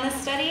PI on the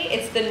study,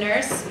 it's the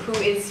nurse who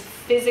is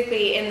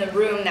physically in the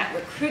room that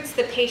recruits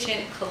the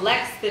patient,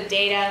 collects the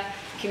data,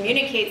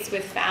 communicates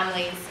with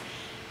families.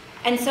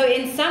 And so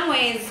in some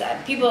ways,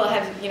 people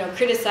have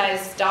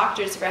criticized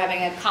doctors for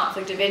having a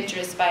conflict of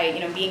interest by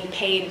being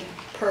paid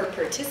per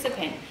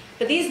participant.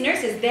 But these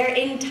nurses, their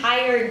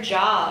entire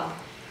job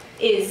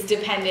is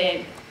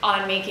dependent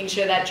on making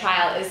sure that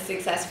trial is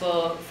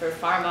successful for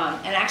pharma.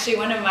 And actually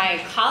one of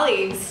my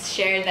colleagues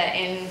shared that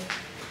I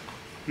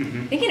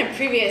think in a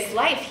previous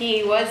life,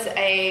 he was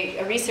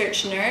a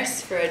research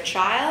nurse for a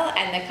trial,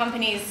 and the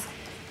company's,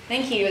 I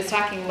think he was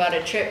talking about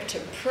a trip to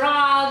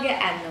Prague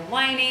and the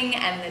wining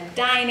and the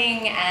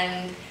dining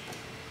and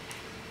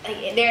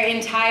their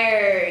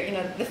entire,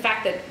 the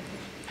fact that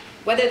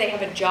whether they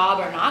have a job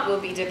or not will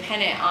be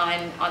dependent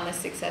on the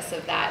success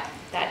of that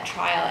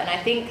trial. And I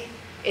think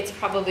it's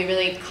probably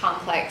really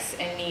complex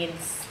and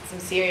needs some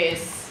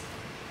serious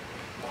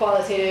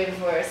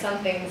qualitative or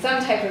some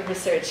type of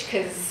research,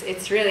 because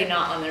it's really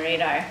not on the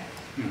radar.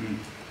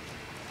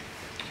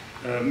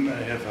 I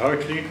have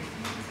Hartley.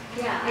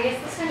 Yeah, I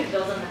guess this kind of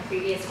builds on the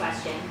previous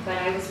question, but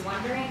I was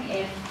wondering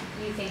if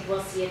you think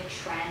we'll see a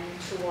trend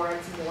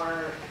towards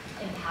more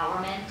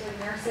empowerment of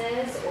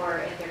nurses, or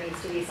if there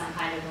needs to be some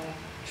kind of a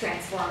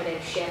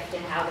transformative shift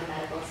in how the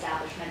medical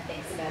establishment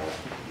thinks about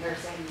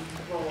nursing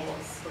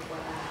roles before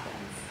that happens.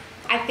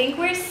 I think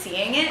we're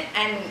seeing it,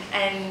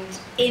 and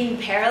in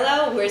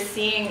parallel, we're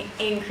seeing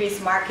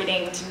increased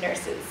marketing to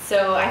nurses.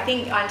 So I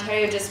think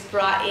Ontario just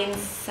brought in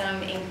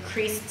some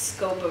increased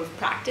scope of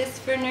practice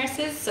for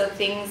nurses. So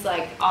things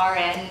like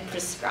RN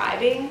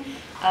prescribing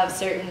of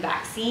certain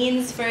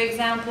vaccines, for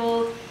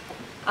example.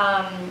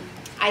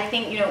 I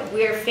think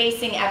we're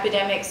facing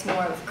epidemics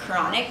more of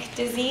chronic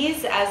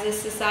disease as a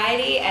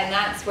society, and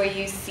that's where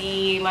you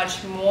see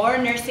much more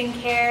nursing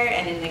care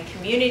and in the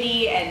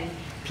community and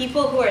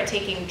people who are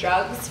taking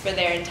drugs for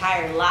their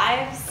entire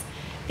lives,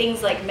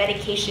 things like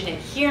medication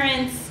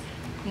adherence,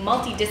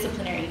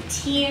 multidisciplinary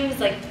teams,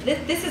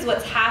 this is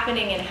what's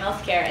happening in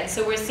healthcare. And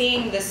so we're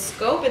seeing the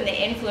scope and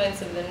the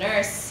influence of the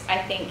nurse, I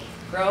think,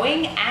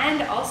 growing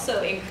and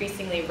also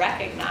increasingly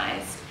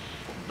recognized.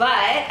 But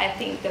I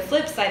think the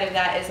flip side of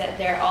that is that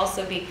they're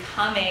also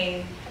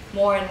becoming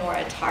more and more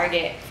a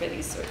target for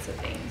these sorts of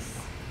things.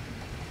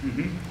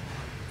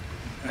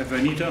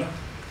 Anita?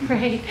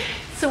 Right.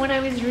 So when I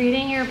was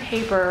reading your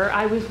paper,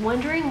 I was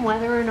wondering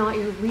whether or not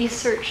your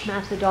research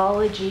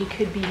methodology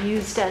could be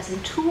used as a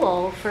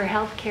tool for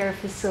healthcare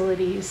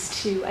facilities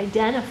to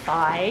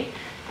identify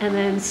and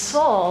then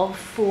solve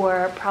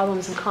for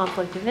problems of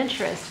conflict of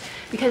interest.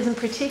 Because in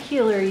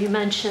particular, you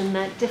mentioned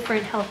that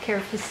different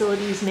healthcare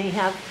facilities may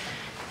have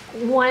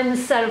one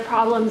set of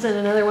problems and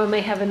another one may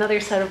have another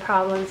set of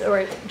problems, or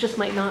it just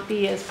might not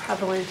be as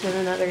prevalent in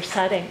another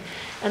setting.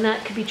 And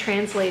that could be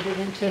translated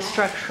into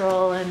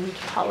structural and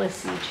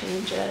policy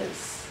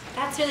changes.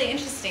 That's really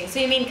interesting. So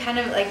you mean kind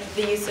of like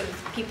the use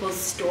of people's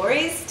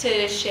stories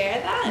to share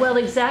that? Well,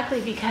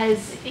 exactly,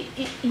 because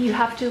you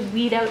have to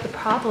weed out the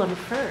problem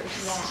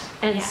first.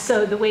 Yeah. And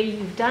so the way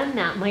you've done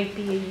that might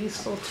be a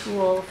useful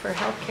tool for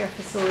healthcare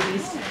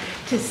facilities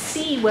to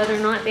see whether or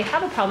not they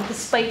have a problem,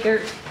 despite their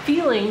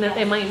feeling that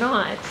they might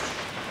not.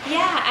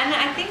 Yeah, and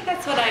I think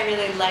that's what I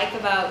really like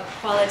about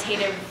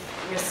qualitative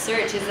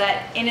research, is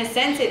that in a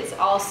sense it's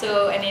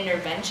also an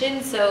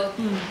intervention. So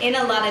in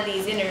a lot of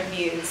these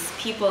interviews,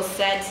 people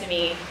said to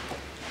me,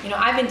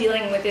 I've been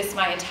dealing with this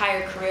my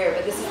entire career,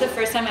 but this is the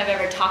first time I've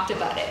ever talked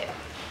about it.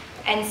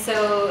 And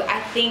so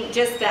I think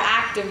just the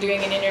act of doing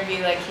an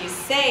interview, like you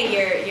say,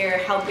 you're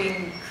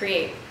helping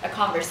create a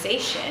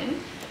conversation.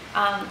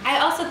 I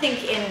also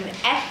think in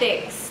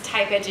ethics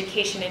type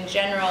education in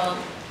general,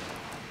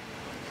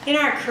 in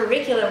our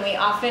curriculum, we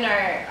often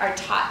are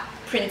taught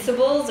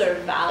principles or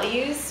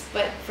values,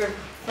 but for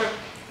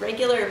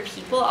regular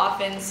people,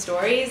 often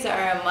stories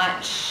are a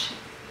much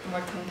more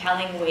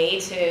compelling way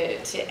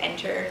to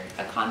enter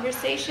a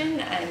conversation.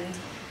 And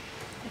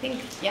I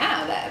think,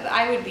 that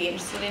I would be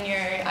interested in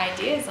your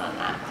ideas on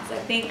that, because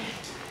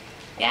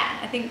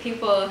I think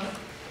people,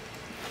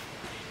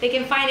 they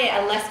can find it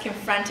a less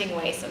confronting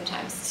way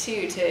sometimes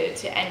too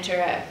to enter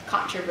a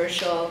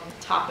controversial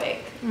topic.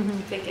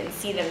 They can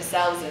see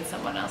themselves in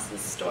someone else's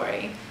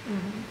story.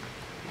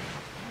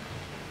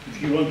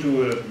 If you want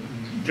to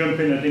jump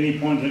in at any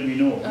point, let me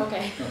know.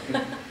 Okay.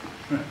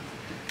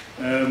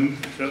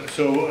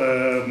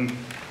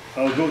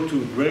 I'll go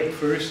to Greg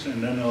first,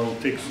 and then I'll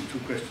take some 2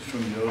 questions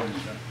from the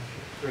audience.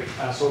 Great.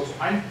 So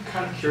I'm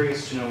kind of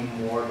curious to know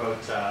more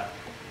about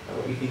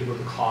what you think about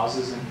the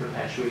causes and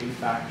perpetuating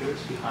factors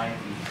behind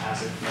the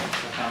passive myth.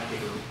 I found they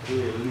were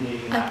really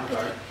illuminating in that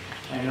regard.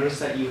 And I noticed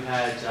that you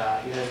had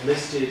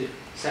listed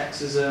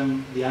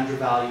sexism, the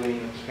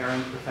undervaluing of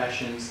caring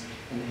professions,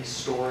 and the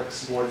historic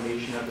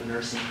subordination of the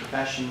nursing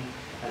profession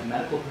and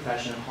medical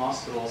profession in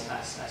hospitals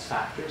as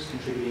factors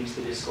contributing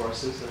to the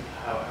discourses of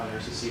how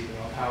nurses see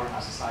their own power, how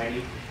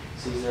society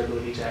sees their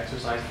ability to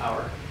exercise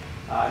power.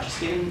 Just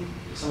given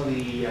some of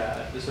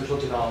the social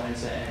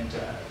developments and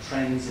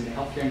trends in the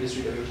healthcare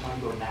industry that we were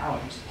talking about now,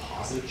 and just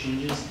positive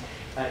changes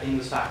in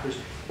those factors,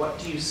 what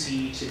do you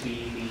see to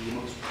be the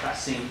most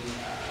pressing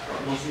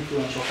or most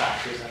influential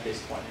factors at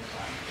this point in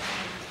time?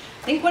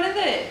 I think one of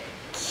the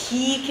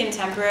key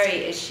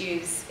contemporary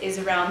issues is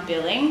around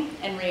billing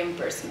and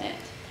reimbursement.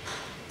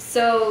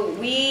 So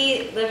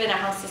we live in a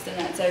health system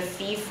that's a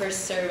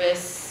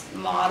fee-for-service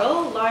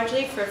model,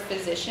 largely for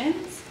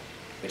physicians,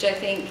 which I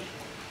think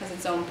has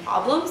its own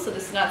problems. So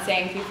this is not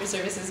saying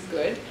fee-for-service is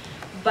good,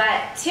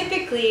 but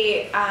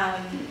typically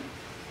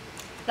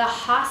the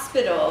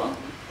hospital,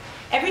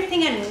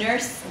 everything a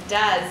nurse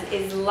does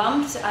is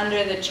lumped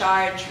under the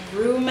charge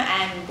room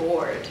and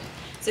board.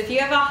 So if you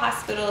have a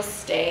hospital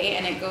stay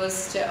and it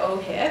goes to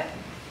OHIP,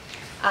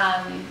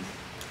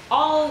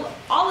 all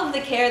of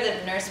the care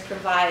that a nurse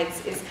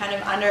provides is kind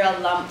of under a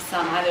lump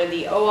sum, either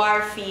the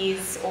OR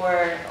fees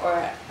or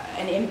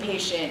an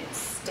inpatient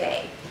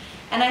stay.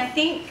 And I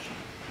think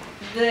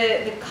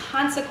the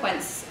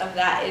consequence of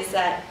that is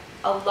that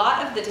a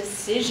lot of the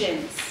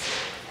decisions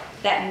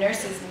that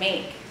nurses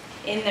make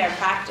in their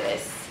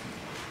practice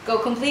go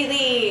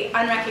completely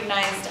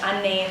unrecognized,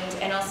 unnamed,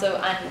 and also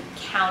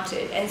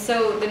uncounted. And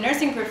so the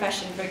nursing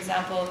profession, for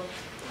example,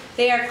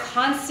 they are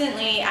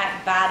constantly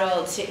at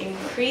battle to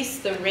increase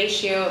the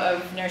ratio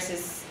of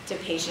nurses to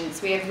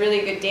patients. We have really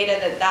good data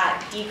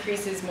that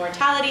decreases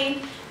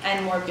mortality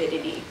and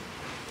morbidity.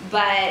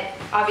 But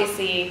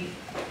obviously,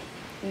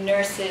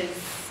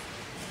 nurses,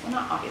 well,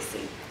 not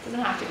obviously, it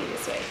doesn't have to be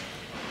this way.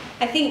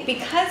 I think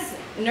because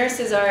there's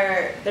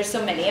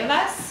so many of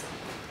us,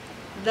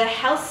 the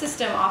health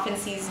system often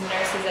sees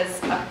nurses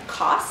as a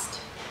cost.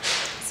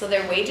 So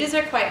their wages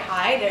are quite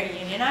high, they're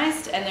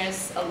unionized, and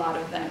there's a lot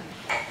of them.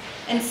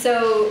 And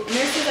so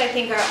nurses, I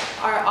think,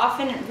 are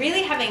often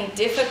really having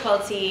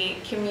difficulty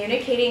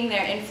communicating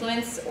their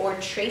influence or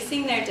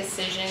tracing their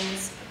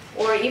decisions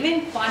or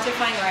even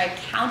quantifying or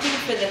accounting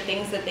for the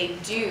things that they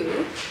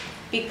do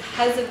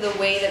because of the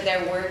way that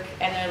their work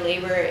and their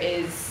labor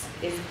is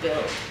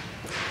billed.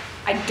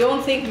 I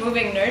don't think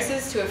moving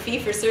nurses to a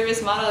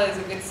fee-for-service model is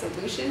a good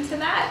solution to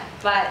that,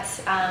 but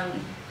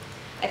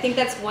I think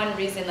that's one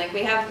reason. Like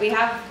we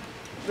have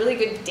really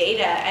good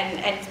data, and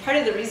it's part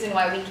of the reason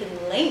why we can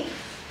link.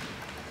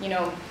 You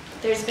know,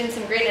 there's been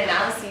some great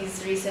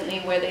analyses recently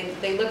where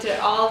they looked at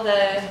all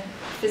the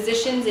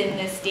physicians in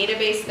this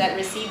database that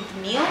received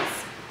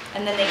meals,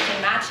 and then they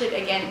can match it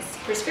against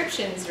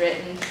prescriptions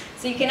written.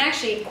 So you can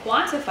actually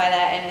quantify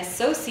that and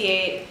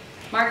associate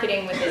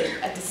marketing with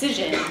a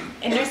decision.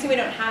 In nursing, we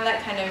don't have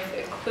that kind of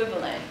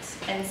equivalent,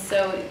 and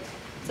so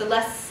it's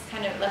less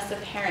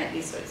apparent,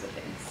 these sorts of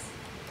things.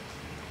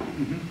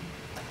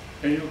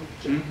 Can you?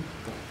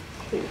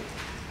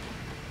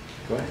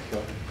 Go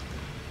ahead.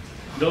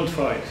 Don't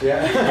fight.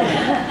 Yeah.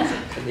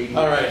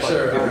 All right,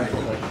 sure. All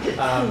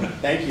right.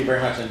 Thank you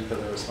very much and for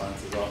the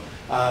response as well.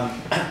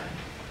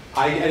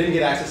 I didn't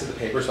get access to the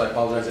paper, so I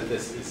apologize if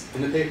this is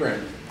in the paper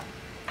and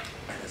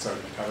it's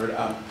already been covered.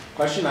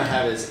 Question I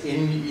have is,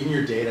 in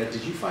your data,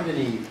 did you find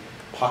any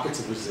pockets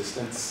of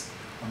resistance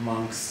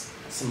amongst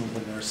some of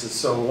the nurses?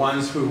 So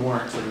ones who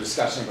weren't sort of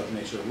discussing about the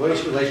nature of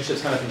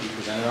relationships, kind of things you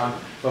presented on,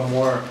 but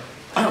more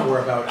were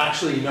about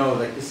actually,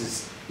 like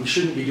we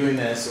shouldn't be doing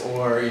this,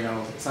 or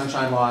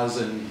sunshine laws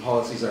and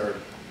policies are,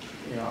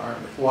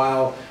 aren't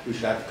worthwhile. We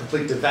should have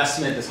complete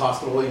divestment. This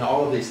hospital,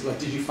 all of these. Like,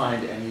 did you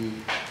find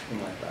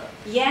anything like that?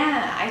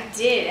 Yeah, I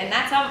did, and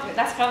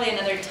that's probably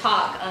another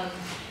talk.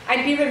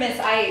 I'd be remiss.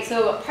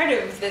 So part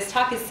of this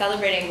talk is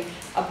celebrating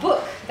a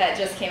book that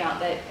just came out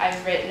that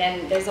I've written,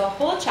 and there's a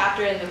whole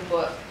chapter in the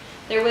book.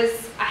 There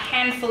was a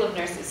handful of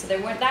nurses, so there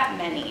weren't that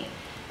many,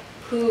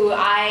 who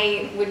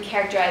I would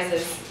characterize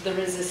as the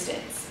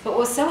resistance. But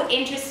what's so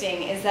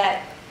interesting is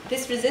that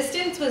this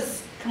resistance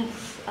was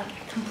a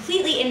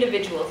completely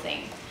individual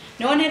thing.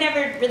 No one had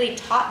ever really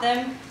taught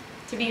them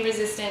to be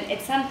resistant.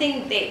 It's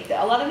something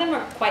a lot of them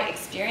are quite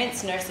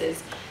experienced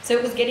nurses, so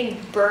it was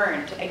getting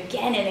burned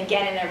again and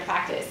again in their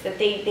practice, that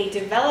they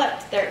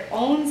developed their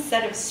own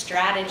set of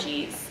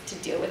strategies to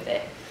deal with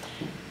it.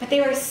 But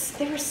they were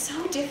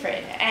so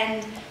different,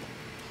 and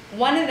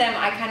one of them,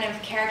 I kind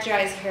of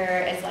characterize her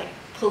as like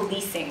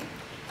policing.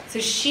 So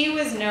she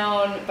was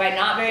known by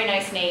not very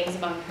nice names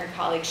among her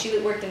colleagues. She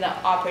worked in the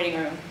operating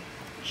room.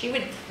 She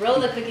would throw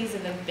the cookies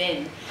in the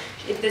bin.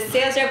 If the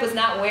sales rep was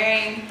not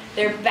wearing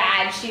their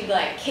badge, she'd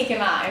like kick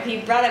him out. If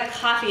he brought a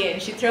coffee in,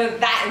 she'd throw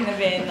that in the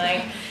bin.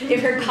 Like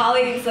if her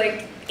colleagues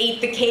like ate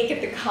the cake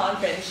at the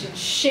conference, she'd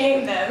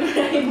shame them.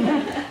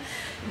 Right?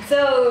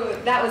 So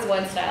that was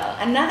one style.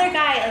 Another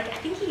guy, like I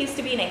think he used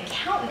to be an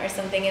accountant or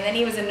something, and then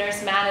he was a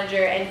nurse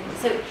manager, and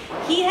so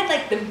he had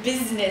like the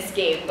business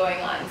game going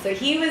on. So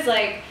he was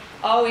like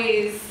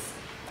always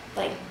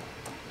like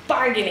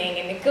bargaining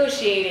and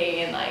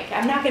negotiating, and like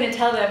I'm not going to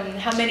tell them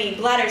how many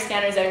bladder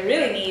scanners I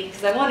really need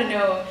because I want to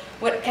know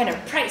what kind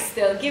of price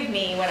they'll give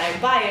me when I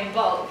buy in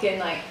bulk, and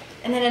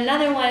then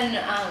another one,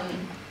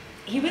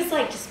 he was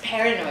like just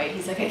paranoid.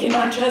 He's like, I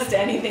cannot trust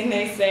anything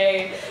they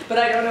say, but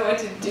I don't know what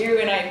to do,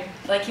 and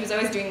he was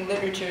always doing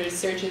literature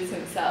searches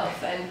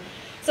himself. And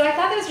so I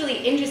thought that was really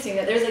interesting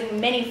that there's like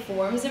many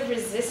forms of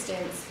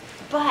resistance,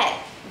 but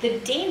the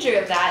danger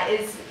of that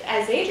is,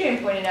 as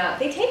Adrian pointed out,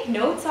 they take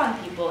notes on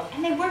people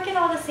and they work in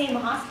all the same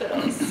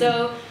hospitals.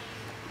 So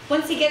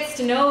once he gets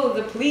to know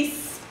the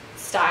police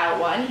style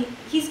one,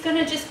 he's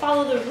gonna just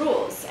follow the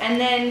rules. And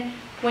then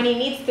when he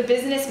meets the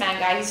businessman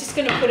guy, he's just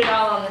gonna put it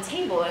all on the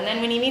table. And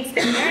then when he meets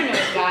the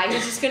paranoid guy,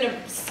 he's just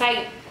gonna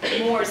cite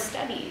more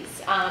studies.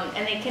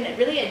 And they can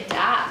really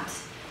adapt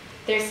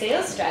their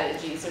sales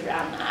strategies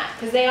around that,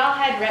 because they all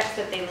had reps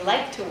that they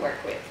like to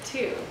work with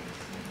too,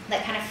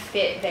 that kind of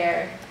fit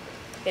their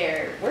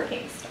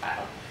working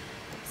style.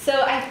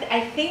 So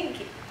I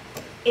think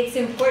it's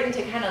important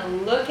to kind of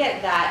look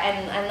at that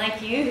and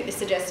like you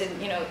suggested,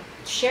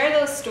 share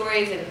those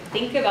stories and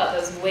think about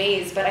those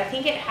ways, but I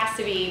think it has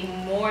to be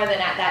more than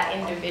at that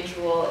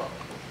individual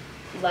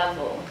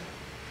level.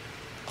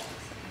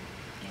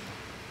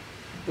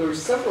 There are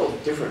several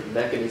different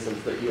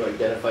mechanisms that you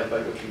identified by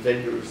which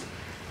vendors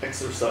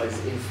exercise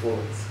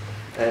influence.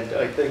 And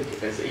I think,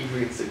 as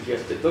Adrian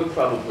suggested, they're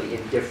probably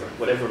indifferent.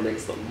 Whatever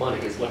makes them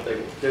money is what they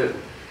will do.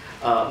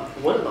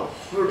 One of the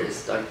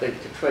hardest, I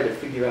think, to try to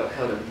figure out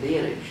how to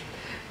manage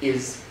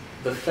is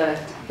the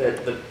fact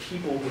that the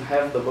people who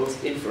have the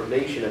most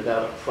information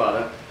about a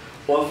product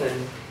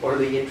often are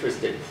the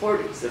interested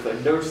parties. If a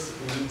nurse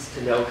needs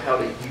to know how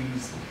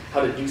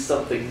to do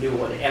something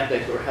new on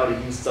Epic or how to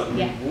use some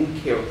new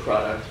wound care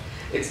product,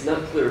 it's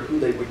not clear who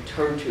they would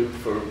turn to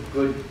for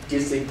good,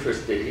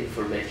 disinterested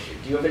information.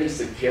 Do you have any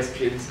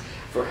suggestions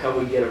for how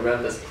we get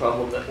around this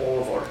problem that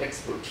all of our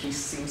expertise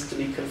seems to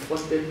be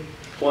conflicted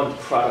on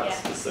products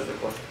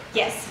specifically?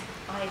 Yes,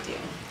 I do.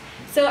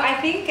 So I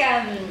think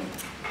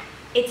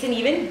it's an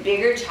even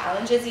bigger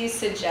challenge, as you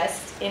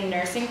suggest, in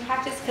nursing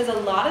practice, because a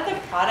lot of the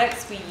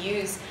products we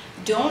use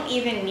don't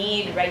even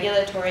need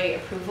regulatory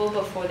approval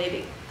before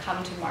they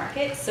come to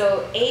market.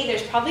 So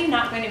there's probably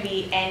not going to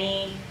be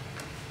any.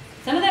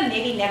 Some of them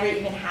maybe never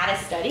even had a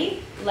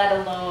study, let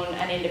alone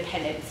an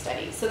independent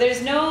study. So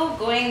there's no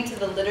going to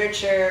the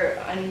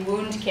literature on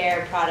wound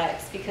care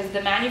products because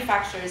the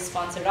manufacturers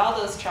sponsored all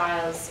those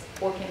trials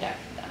or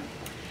conducted them.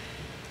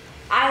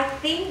 I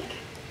think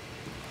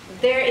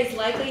there is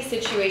likely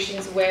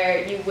situations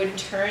where you would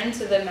turn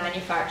to the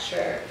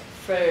manufacturer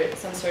for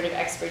some sort of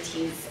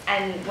expertise.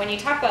 And when you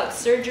talk about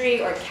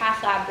surgery or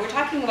cath lab, we're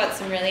talking about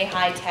some really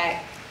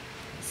high-tech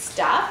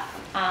stuff.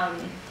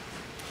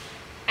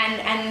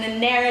 And the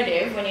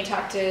narrative, when you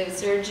talk to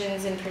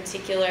surgeons in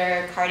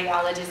particular,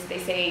 cardiologists, they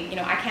say,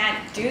 I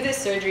can't do this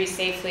surgery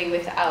safely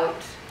without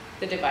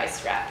the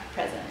device rep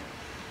present.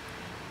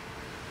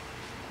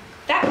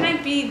 That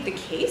might be the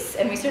case,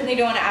 and we certainly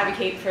don't want to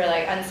advocate for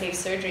unsafe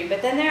surgery,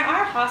 but then there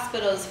are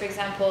hospitals, for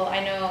example,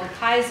 I know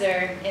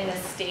Kaiser in the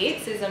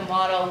States is a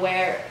model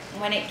where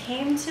when it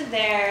came to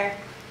their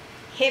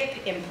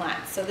hip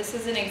implants, so this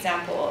is an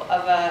example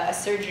of a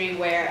surgery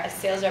where a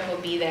sales rep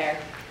will be there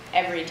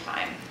every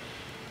time.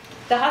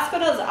 The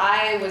hospitals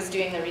I was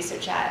doing the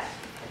research at,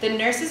 the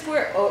nurses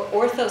were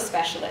ortho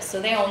specialists, so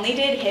they only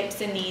did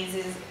hips and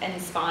knees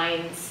and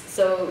spines.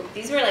 So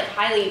these were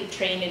highly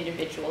trained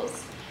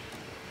individuals.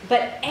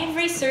 But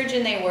every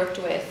surgeon they worked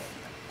with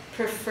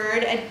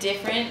preferred a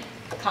different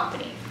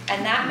company.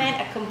 And that meant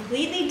a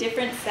completely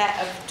different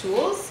set of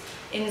tools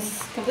in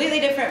completely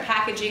different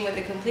packaging with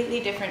a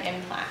completely different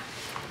implant.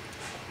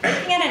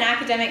 Looking at an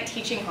academic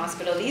teaching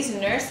hospital, these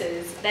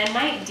nurses then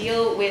might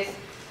deal with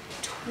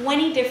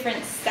 20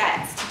 different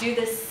sets to do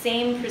the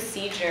same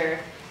procedure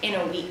in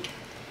a week.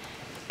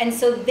 And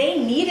so they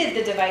needed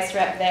the device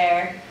rep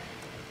there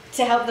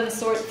to help them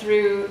sort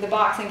through the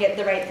box and get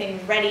the right thing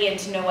ready and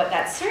to know what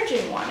that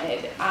surgeon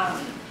wanted,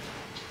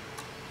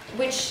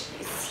 which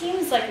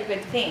seems like a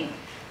good thing.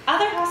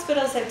 Other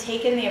hospitals have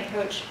taken the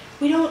approach,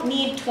 we don't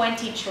need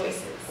 20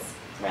 choices,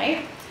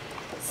 right?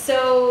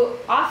 So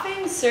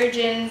often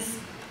surgeons'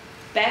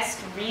 best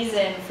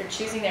reason for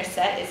choosing their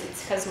set is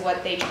it's because of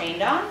what they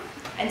trained on.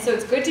 And so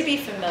it's good to be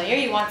familiar.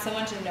 You want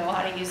someone to know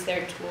how to use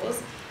their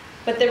tools.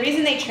 But the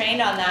reason they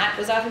trained on that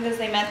was often because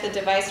they met the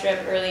device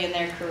rep early in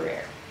their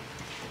career.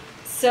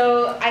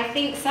 So I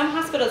think some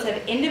hospitals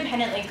have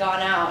independently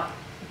gone out,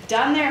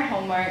 done their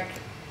homework,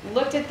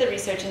 looked at the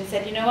research and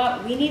said, you know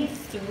what, we need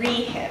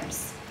 3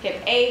 HIPs.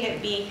 HIP A,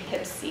 HIP B,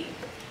 HIP C.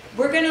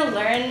 We're gonna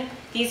learn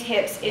these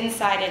HIPs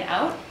inside and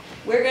out.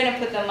 We're gonna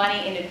put the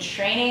money into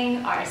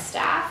training our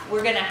staff.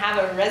 We're gonna have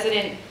a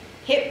resident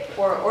HIP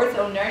or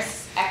ortho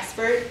nurse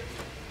expert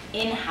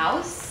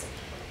in-house.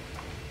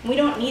 We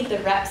don't need the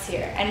reps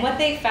here. And what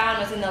they found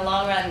was, in the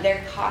long run,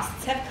 their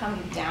costs have come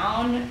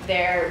down,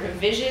 their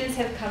revisions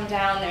have come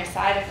down, their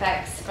side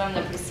effects from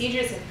the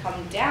procedures have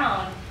come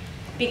down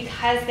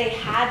because they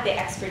had the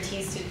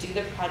expertise to do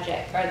the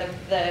project or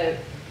the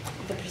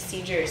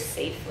procedures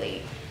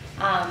safely.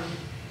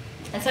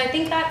 And so I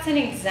think that's an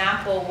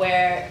example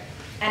where,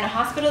 and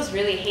hospitals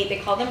really hate, they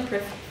call them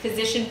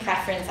physician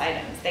preference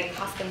items. They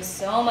cost them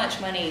so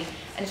much money.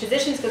 And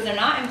physicians, because they're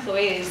not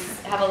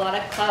employees, have a lot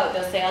of clout.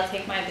 They'll say, I'll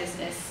take my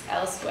business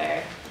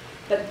elsewhere.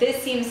 But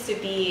this seems to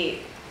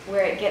be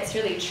where it gets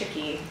really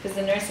tricky, because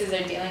the nurses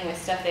are dealing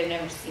with stuff they've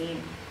never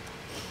seen.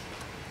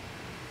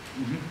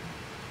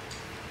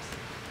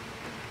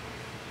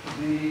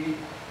 The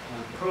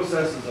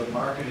processes of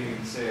marketing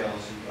and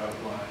sales you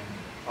outlined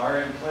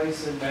are in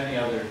place in many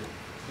other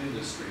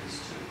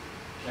industries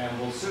too.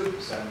 Campbell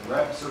Soup send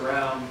reps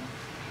around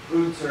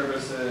food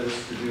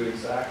services to do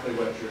exactly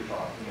what you're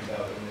talking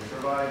about, and they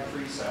provide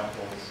free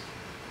samples.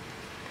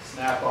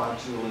 Snap-on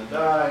Tool and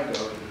Die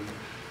go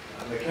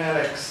to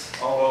mechanics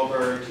all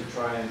over to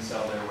try and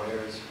sell their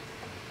wares,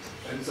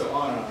 and so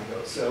on and on it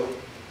goes. So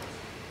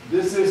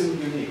this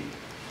isn't unique.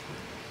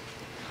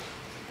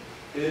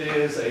 It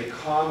is a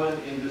common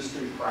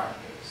industry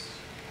practice.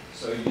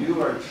 So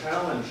you are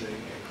challenging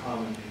a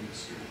common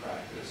industry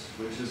practice,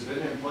 which has been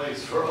in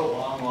place for a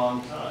long,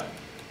 long time.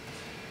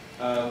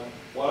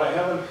 What I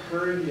haven't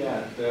heard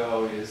yet,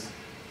 though, is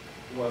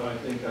what I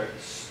think are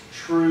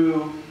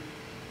true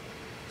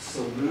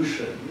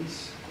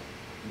solutions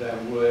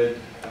that would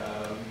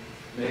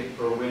make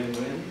for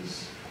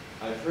win-wins.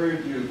 I've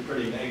heard you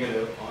pretty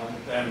negative on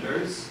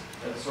vendors.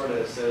 That sort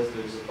of says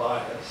there's a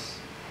bias.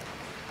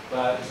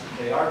 But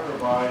they are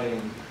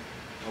providing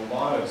a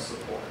lot of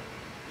support.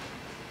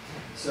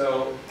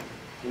 So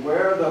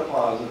where are the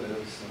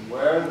positives and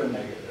where are the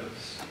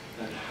negatives,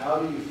 and how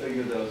do you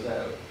figure those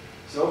out?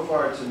 So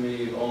far, to me,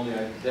 you've only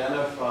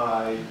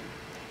identified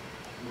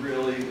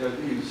really,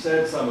 you've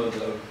said some of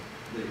the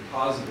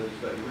positives,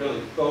 but you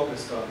really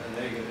focused on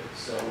the negatives.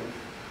 So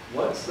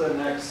what's the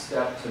next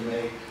step to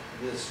make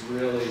this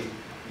really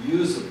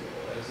usable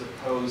as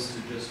opposed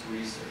to just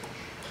research?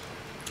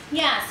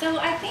 Yeah, so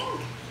I think,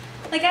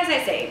 like as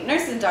I say,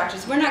 nurses and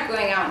doctors, we're not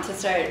going out to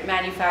start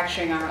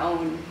manufacturing our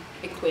own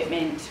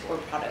equipment or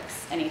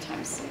products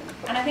anytime soon.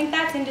 And I think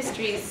that's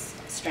industry's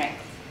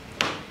strength.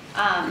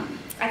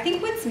 I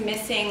think what's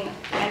missing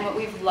and what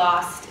we've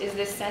lost is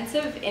this sense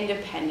of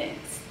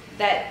independence,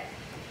 that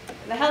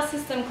the health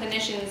system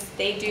clinicians,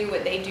 they do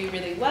what they do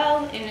really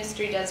well,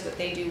 industry does what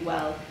they do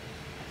well.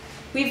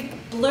 We've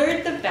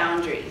blurred the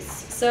boundaries.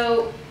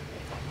 So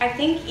I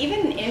think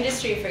even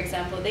industry, for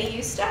example, they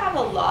used to have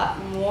a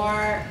lot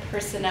more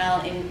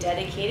personnel in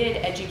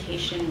dedicated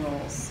education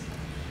roles.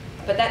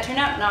 But that turned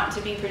out not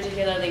to be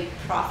particularly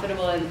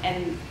profitable,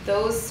 and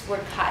those were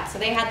cut. So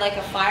they had like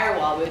a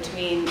firewall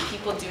between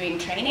people doing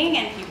training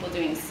and people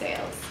doing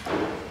sales.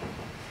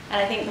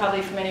 And I think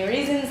probably for many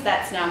reasons,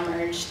 that's now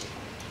merged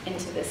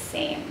into the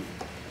same.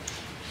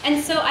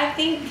 And so I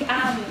think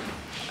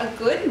a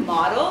good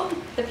model,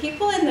 the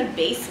people in the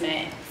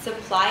basement,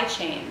 supply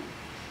chain,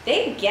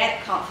 they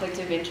get conflict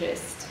of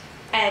interest.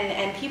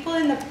 And people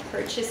in the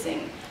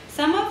purchasing,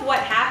 some of what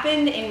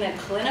happened in the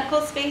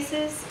clinical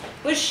spaces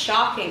was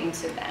shocking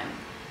to them.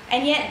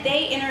 And yet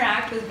they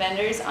interact with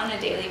vendors on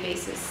a daily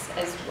basis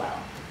as well.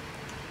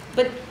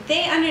 But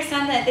they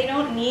understand that they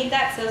don't need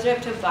that sales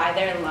rep to buy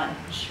their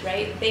lunch,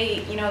 right?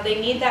 They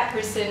need that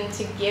person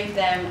to give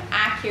them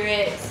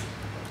accurate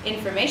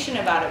information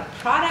about a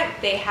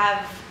product. They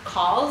have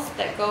calls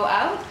that go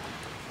out.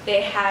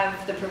 They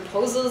have the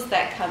proposals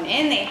that come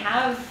in. They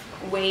have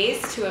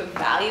ways to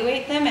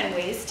evaluate them and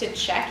ways to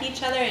check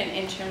each other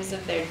in terms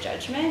of their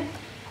judgment.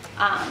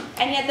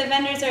 And yet the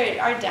vendors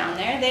are down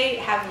there. They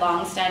have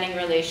long-standing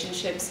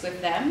relationships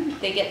with them.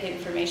 They get the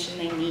information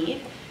they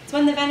need. It's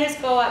when the vendors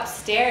go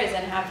upstairs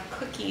and have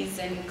cookies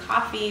and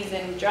coffees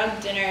and drug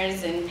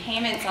dinners and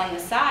payments on the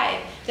side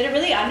that it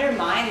really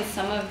undermines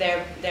some of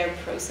their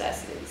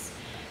processes.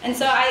 And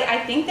so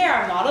I think there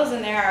are models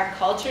and there are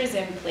cultures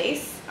in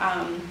place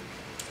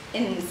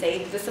in,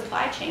 say, the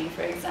supply chain,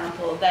 for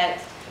example,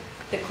 that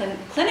the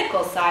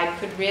clinical side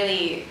could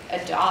really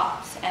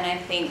adopt and I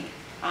think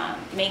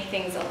make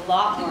things a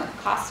lot more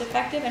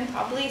cost-effective and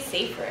probably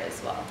safer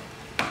as well.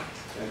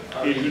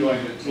 Are you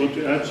going to want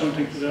to add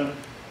something to that?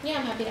 Yeah,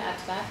 I'm happy to add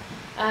to that.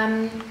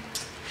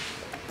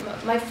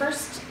 My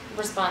first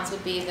response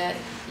would be that,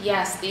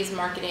 yes, these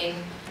marketing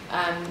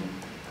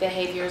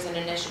behaviors and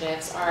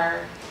initiatives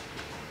are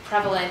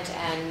prevalent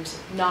and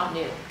not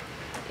new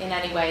in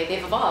any way.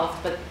 They've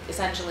evolved, but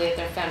essentially at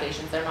their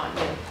foundations, they're not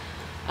new.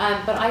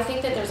 But I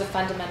think that there's a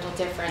fundamental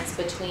difference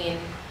between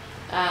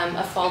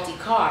a faulty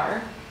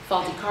car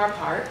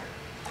part,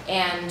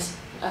 and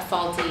a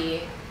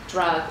faulty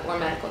drug or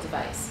medical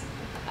device.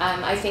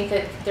 I think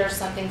that there's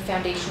something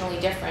foundationally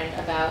different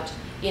about,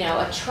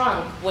 a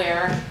trunk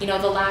where, the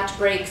latch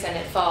breaks and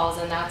it falls,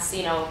 and that's,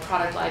 a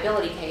product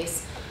liability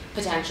case,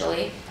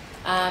 potentially,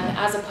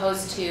 as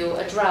opposed to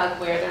a drug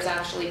where there's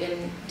actually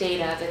been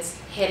data that's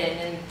hidden,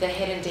 and the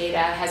hidden data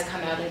has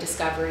come out in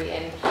discovery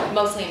in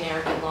mostly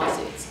American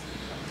lawsuits.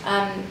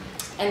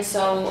 And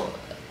so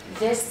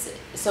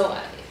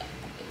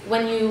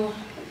when you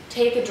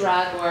take a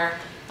drug, or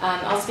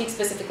I'll speak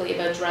specifically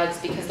about drugs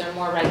because they're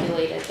more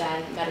regulated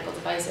than medical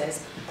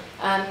devices.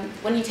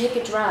 When you take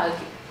a drug,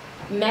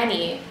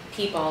 many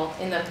people,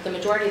 in the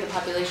majority of the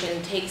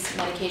population, takes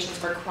medications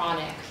for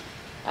chronic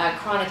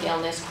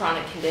illness,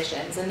 chronic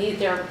conditions, and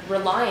they're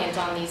reliant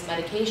on these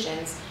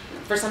medications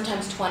for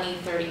sometimes 20,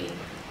 30,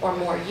 or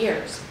more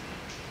years.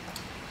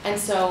 And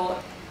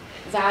so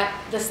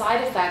the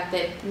side effect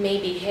that may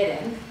be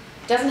hidden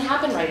doesn't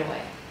happen right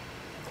away.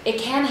 It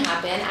can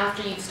happen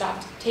after you've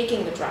stopped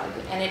taking the drug,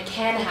 and it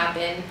can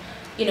happen,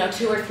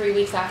 2 or 3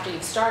 weeks after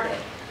you've started.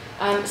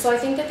 So I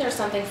think that there's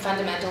something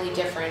fundamentally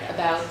different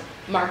about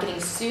marketing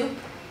soup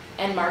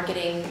and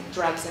marketing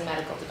drugs and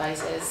medical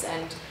devices.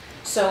 And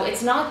so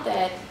it's not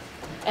that,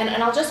 and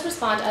I'll just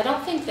respond, I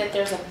don't think that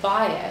there's a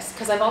bias,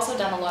 because I've also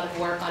done a lot of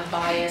work on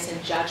bias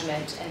and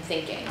judgment and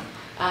thinking,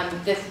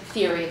 the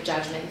theory of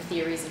judgment,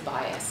 theories of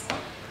bias.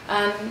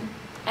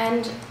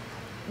 And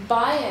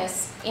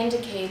bias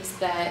indicates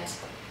that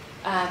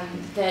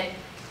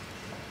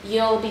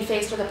you'll be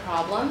faced with a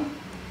problem,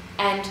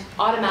 and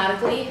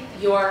automatically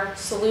your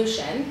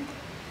solution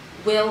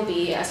will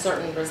be a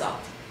certain result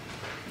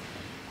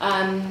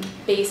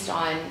based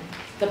on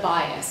the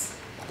bias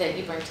that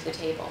you bring to the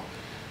table.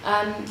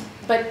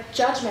 But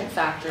judgment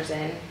factors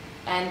in,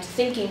 and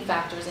thinking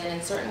factors in,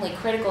 and certainly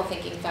critical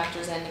thinking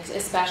factors in,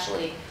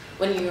 especially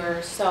when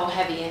you're so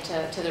heavy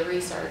into the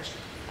research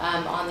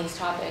on these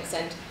topics.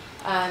 And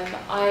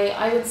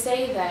I would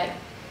say that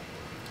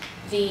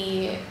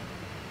the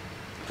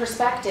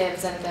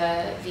perspectives and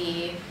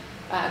the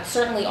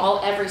certainly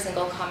every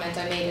single comment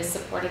I made is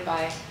supported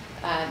by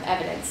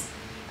evidence.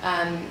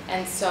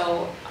 And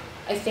so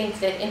I think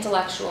that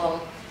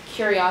intellectual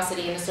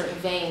curiosity in a certain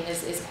vein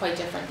is quite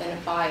different than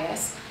a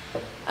bias.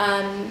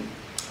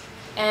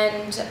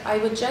 And I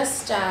would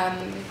just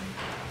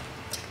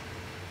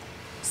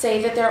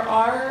say that there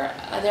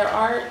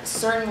are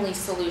certainly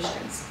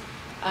solutions.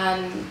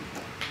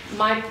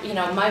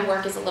 My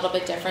work is a little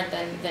bit different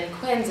than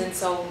Quinn's, and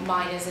so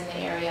mine is in the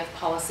area of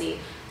policy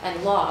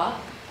and law.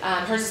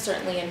 Hers is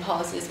certainly in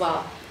policy as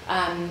well.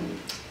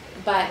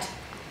 But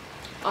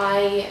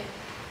I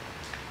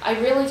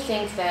really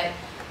think that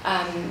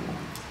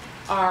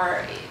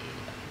our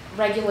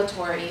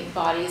regulatory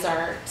bodies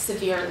are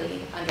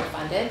severely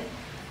underfunded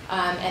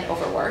and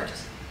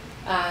overworked.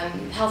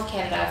 Health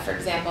Canada, for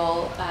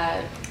example,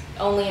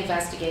 only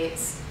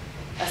investigates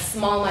a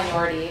small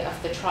minority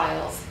of the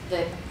trials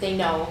that they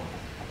know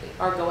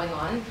are going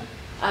on.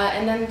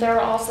 And then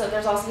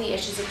there's also the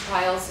issues of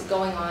trials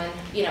going on,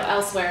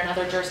 elsewhere in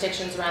other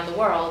jurisdictions around the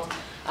world,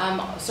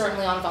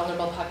 certainly on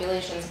vulnerable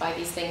populations by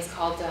these things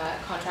called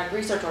contract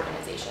research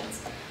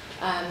organizations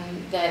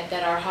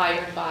that are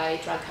hired by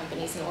drug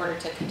companies in order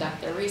to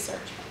conduct their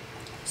research.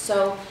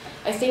 So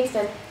I think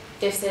that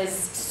this is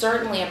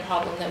certainly a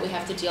problem that we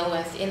have to deal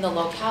with in the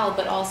locale,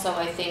 but also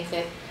I think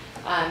that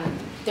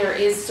there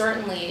is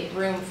certainly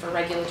room for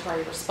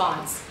regulatory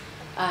response.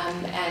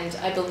 And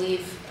I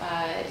believe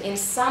in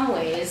some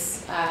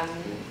ways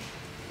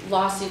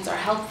lawsuits are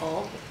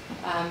helpful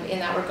in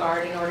that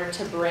regard in order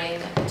to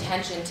bring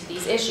attention to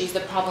these issues.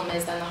 The problem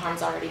is then the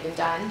harm's already been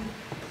done,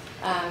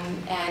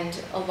 and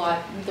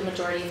the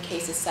majority of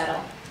cases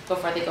settle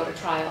before they go to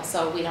trial,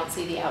 so we don't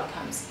see the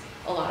outcomes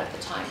a lot of the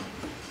time.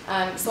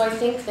 So I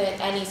think that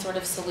any sort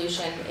of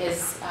solution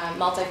is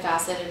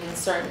multifaceted and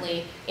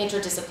certainly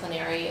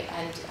interdisciplinary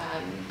and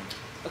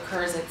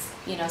occurs at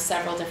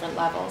several different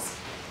levels.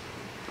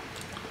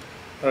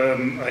 I'll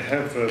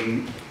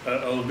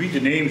read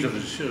the names of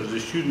the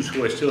students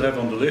who I still have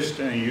on the list,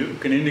 and you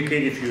can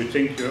indicate if you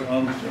think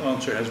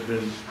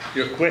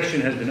your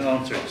question has been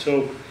answered.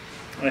 So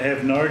I have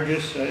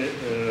Nargis,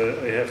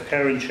 I have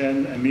Karen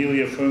Chen,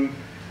 Amelia Fung,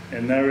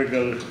 and Nara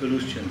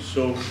Galustian.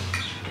 So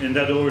in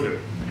that order.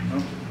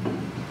 Huh?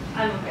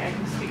 I'm okay, I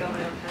can speak on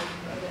my own time.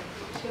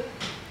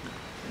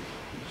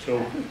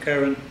 So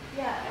Karen.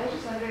 Yeah, I was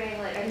just wondering,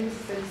 I think this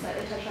has been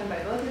slightly touched on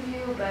by both of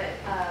you, but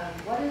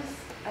what is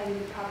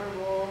the proper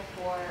role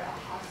for a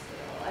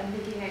hospital? I'm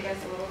thinking, I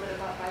guess, a little bit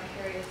about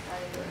vicarious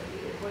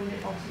liability. Wouldn't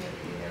it ultimately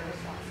be their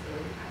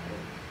responsibility to kind of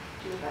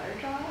do a better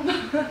job?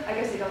 I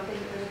guess I don't think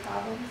that there's a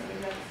problem, so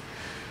maybe that's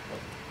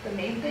the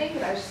main thing,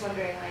 but I was just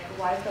wondering,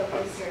 why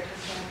focus your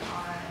attention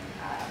on,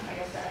 I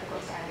guess, the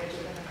ethical standards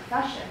within the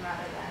profession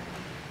rather than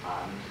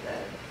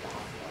the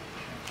hospital?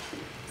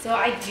 So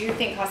I do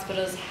think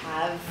hospitals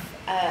have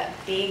a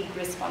big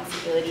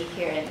responsibility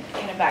here,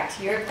 and back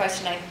to your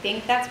question, I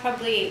think that's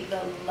probably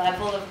the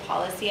level of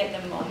policy at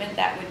the moment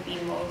that would be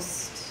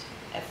most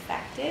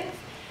effective.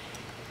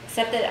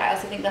 except that I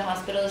also think the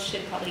hospitals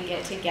should probably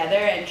get together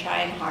and try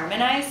and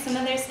harmonize some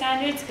of their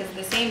standards, because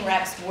the same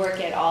reps work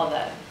at all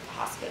the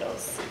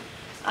hospitals.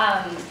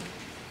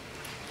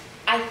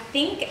 I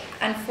think,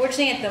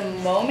 unfortunately, at the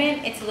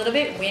moment, it's a little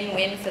bit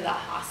win-win for the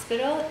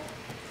hospital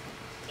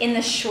in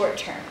the short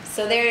term.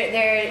 So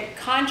they're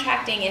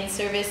contracting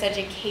in-service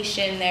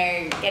education,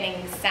 they're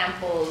getting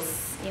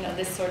samples, you know,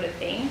 this sort of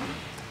thing.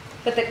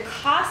 But the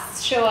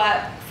costs show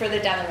up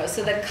further down the road.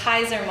 So the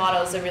Kaiser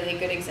model is a really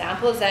good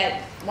example, is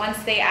that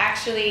once they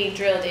actually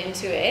drilled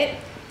into it,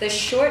 the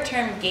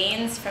short-term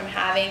gains from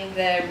having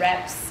the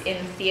reps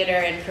in theater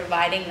and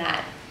providing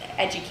that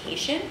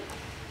education,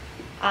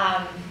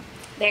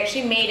 they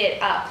actually made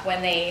it up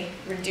when they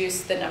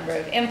reduced the number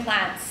of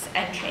implants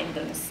and trained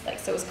them. Like,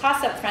 so it was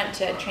cost up front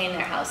to train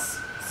their house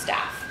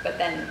staff, but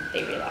then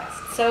they realized.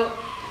 So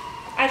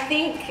I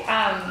think,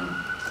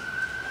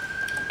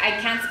 I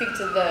can't speak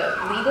to the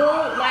legal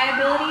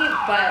liability,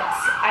 but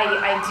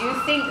I do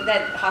think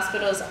that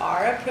hospitals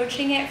are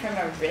approaching it from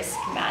a risk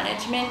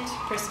management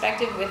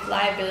perspective with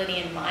liability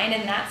in mind,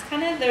 and that's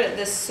kind of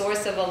the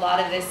source of a lot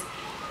of this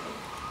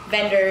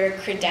vendor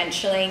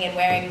credentialing and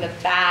wearing the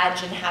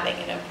badge and having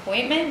an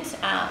appointment.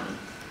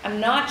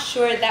 I'm not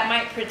sure that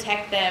might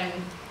protect them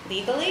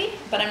legally,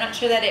 but I'm not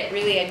sure that it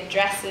really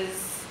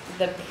addresses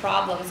the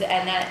problems,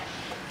 and that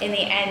in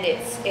the end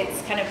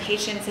it's kind of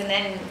patients and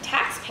then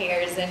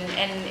taxpayers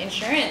and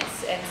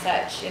insurance and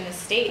such in the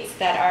States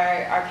that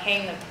are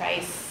paying the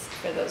price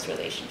for those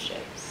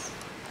relationships.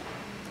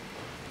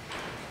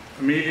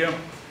 Amelia?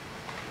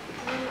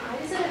 I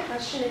just had a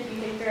question if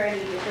you think there are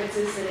any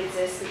differences that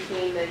exist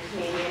between the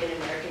Canadian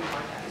and American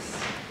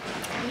contexts.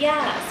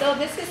 Yeah, so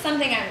this is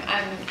something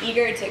I'm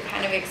eager to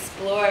kind of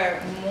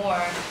explore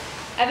more.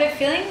 I have a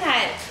feeling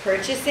that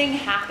purchasing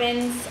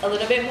happens a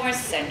little bit more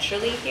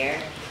centrally here.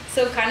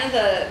 So kind of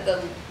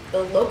the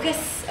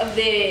locus of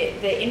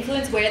the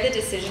influence, where the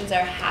decisions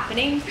are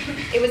happening,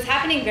 it was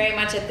happening very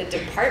much at the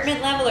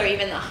department level or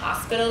even the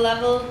hospital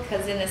level,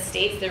 because in the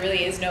States there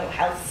really is no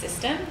health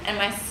system. And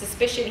my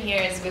suspicion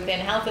here is within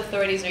health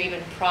authorities or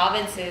even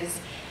provinces,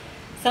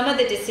 some of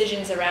the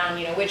decisions around,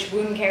 you know, which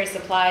wound care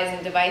supplies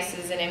and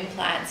devices and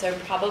implants are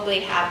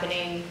probably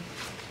happening,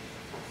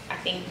 I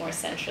think, more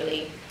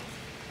centrally.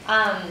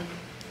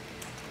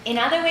 In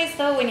other ways,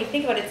 though, when you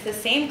think about it, it's the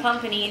same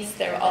companies,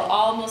 they're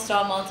almost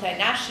all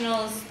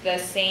multinationals, the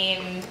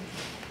same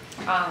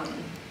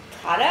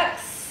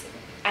products.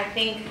 I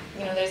think,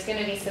 you know, there's going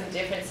to be some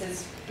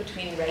differences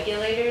between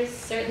regulators,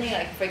 certainly.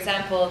 Like, for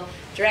example,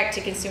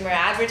 direct-to-consumer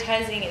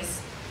advertising is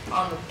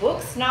on the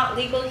books, not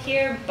legal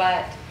here,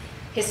 but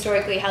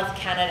historically Health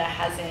Canada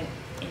hasn't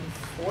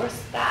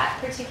enforced that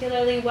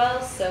particularly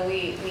well, so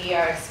we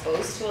are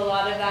exposed to a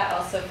lot of that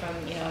also from,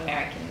 you know,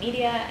 American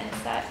media and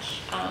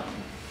such.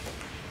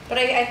 But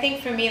I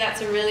think for me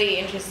that's a really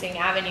interesting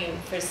avenue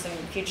for some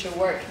future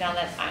work now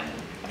that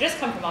I've just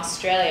come from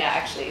Australia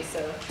actually,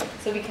 so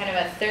it'll be kind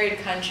of a third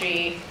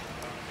country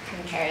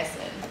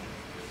comparison.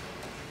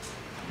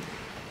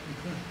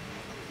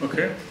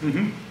 Okay.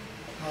 Mm-hmm.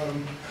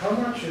 How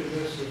much of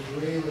this is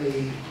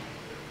really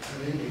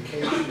an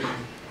indication of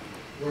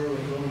where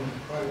we're going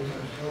with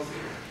privatized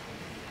healthcare?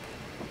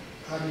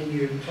 I mean,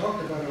 you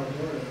talked about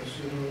Alberta,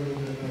 so you know a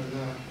little bit about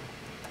that.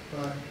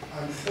 But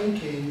I'm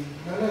thinking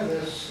none of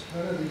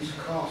these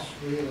costs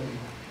really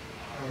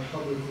are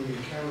publicly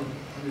accountable.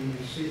 I mean,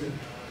 you see the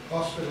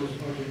hospital's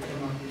budget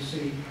come up, you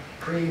see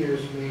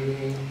premiers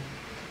meeting,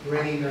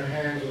 wringing their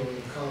hands over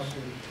the cost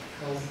of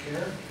health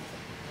care,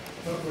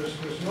 but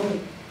there's no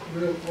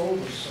real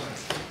oversight.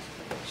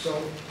 So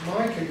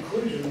my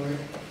conclusion, like,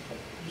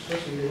 just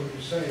listening to what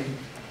you're saying,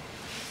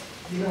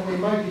 you know, we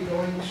might be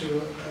going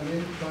to an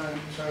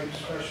implant type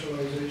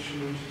specialization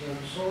which is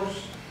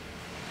outsourced,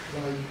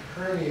 like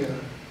hernia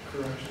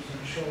corrections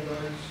and shoulder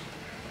ice,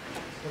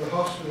 but the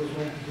hospitals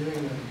won't be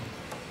doing them.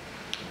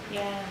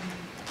 Yeah.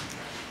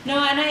 No,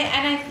 and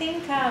I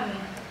think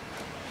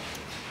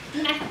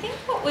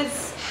what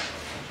was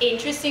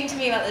interesting to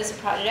me about this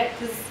project,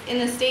 because in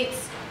the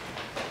States,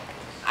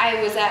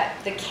 I was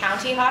at the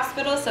county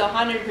hospital, so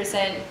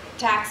 100%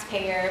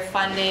 taxpayer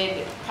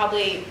funded,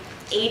 probably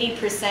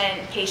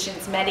 80%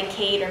 patients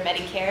Medicaid or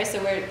Medicare,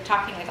 so we're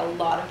talking like a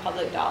lot of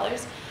public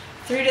dollars,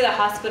 through to the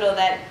hospital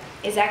that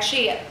is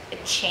actually a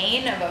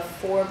chain of a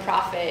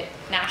for-profit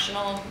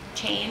national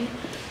chain.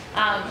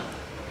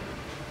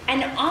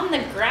 And on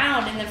the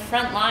ground, in the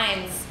front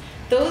lines,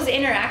 those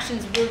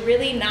interactions were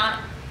really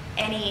not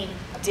any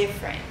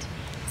different.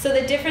 So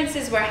the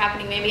differences were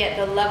happening maybe at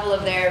the level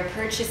of their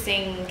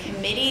purchasing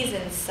committees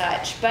and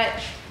such, but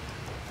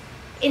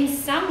in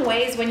some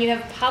ways, when you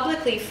have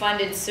publicly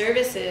funded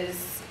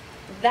services,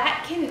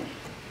 that can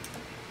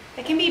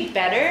be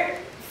better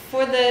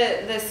for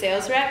the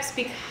sales reps,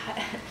 because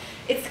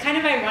it's kind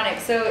of ironic.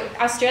 So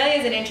Australia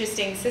is an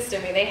interesting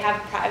system. They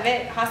have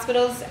private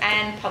hospitals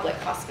and public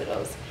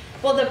hospitals.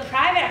 Well, the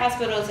private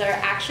hospitals are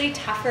actually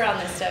tougher on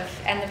this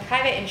stuff, and the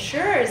private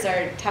insurers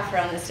are tougher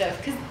on this stuff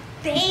because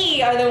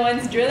they are the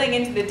ones drilling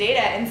into the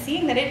data and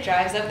seeing that it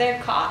drives up their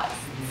costs.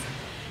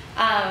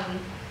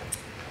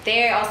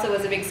 there also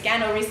was a big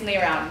scandal recently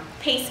around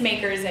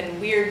pacemakers and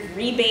weird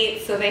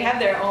rebates, so they have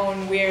their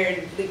own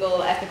weird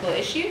legal, ethical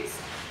issues.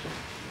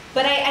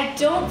 But I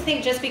don't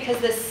think just because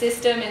the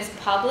system is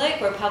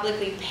public or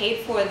publicly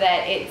paid for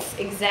that it's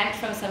exempt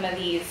from some of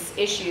these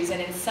issues.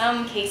 And in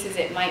some cases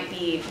it might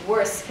be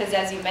worse because,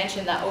 as you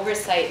mentioned, the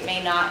oversight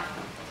may not,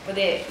 or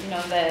the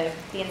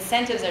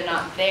incentives are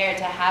not there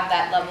to have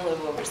that level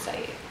of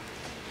oversight.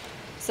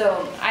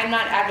 So I'm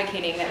not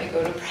advocating that we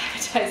go to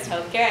privatized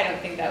healthcare. I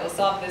don't think that will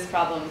solve this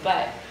problem,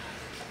 but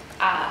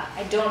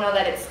I don't know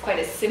that it's quite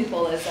as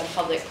simple as a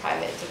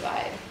public-private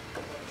divide.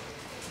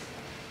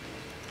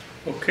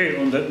 Okay,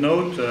 on that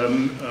note,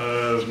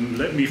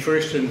 let me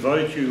first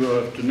invite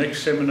you, the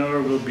next seminar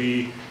will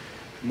be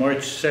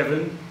March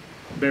 7.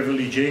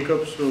 Beverly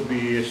Jacobs will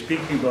be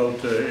speaking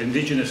about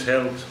indigenous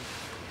health.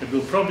 It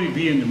will probably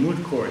be in the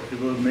moot court. It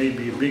will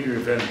maybe a bigger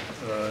event.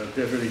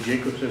 Beverly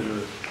Jacobs is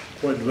a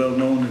quite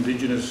well-known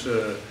indigenous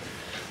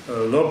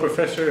law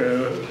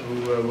professor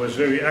who was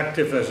very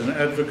active as an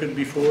advocate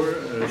before.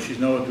 She's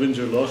now at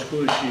Windsor Law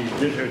School. She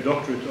did her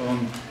doctorate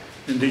on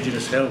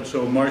indigenous health.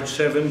 So March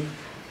 7.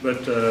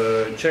 But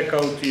check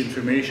out the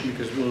information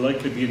because it will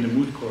likely be in the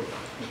moot court.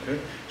 Okay.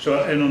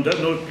 So, and on that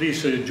note,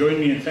 please join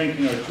me in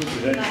thanking our two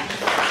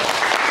presenters.